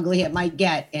how ugly it might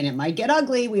get. And it might get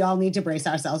ugly. We all need to brace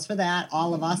ourselves for that,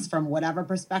 all of us, from whatever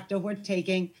perspective we're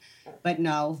taking. But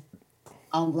no,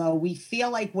 although we feel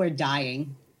like we're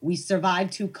dying, we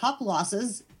survived 2 cup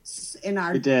losses in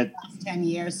our last 10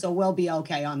 years, so we'll be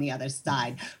okay on the other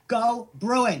side. Go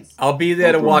Bruins! I'll be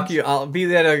there to walk you. I'll be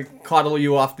there to coddle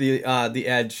you off the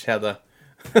edge, Heather.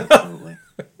 Absolutely.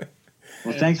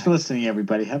 Well, thanks for listening,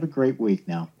 everybody. Have a great week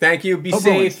now. Thank you. Be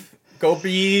safe. Go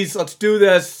Bees. Let's do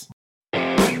this.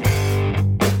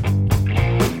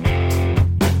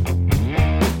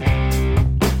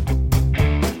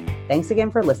 Thanks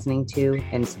again for listening to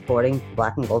and supporting the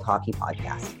Black and Gold Hockey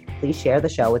Podcast. Please share the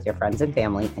show with your friends and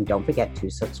family, and don't forget to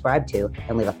subscribe to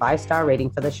and leave a 5-star rating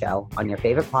for the show on your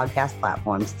favorite podcast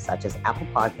platforms such as Apple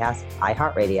Podcasts,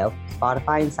 iHeartRadio,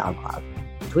 Spotify, and SoundCloud.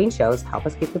 Between shows, help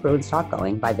us keep the Bruins talk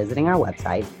going by visiting our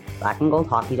website,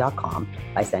 blackandgoldhockey.com,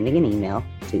 by sending an email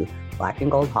to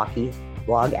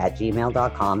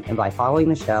blackandgoldhockeyblog@gmail.com, and by following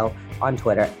the show on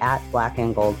Twitter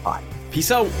 @blackandgoldpod.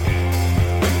 Peace out.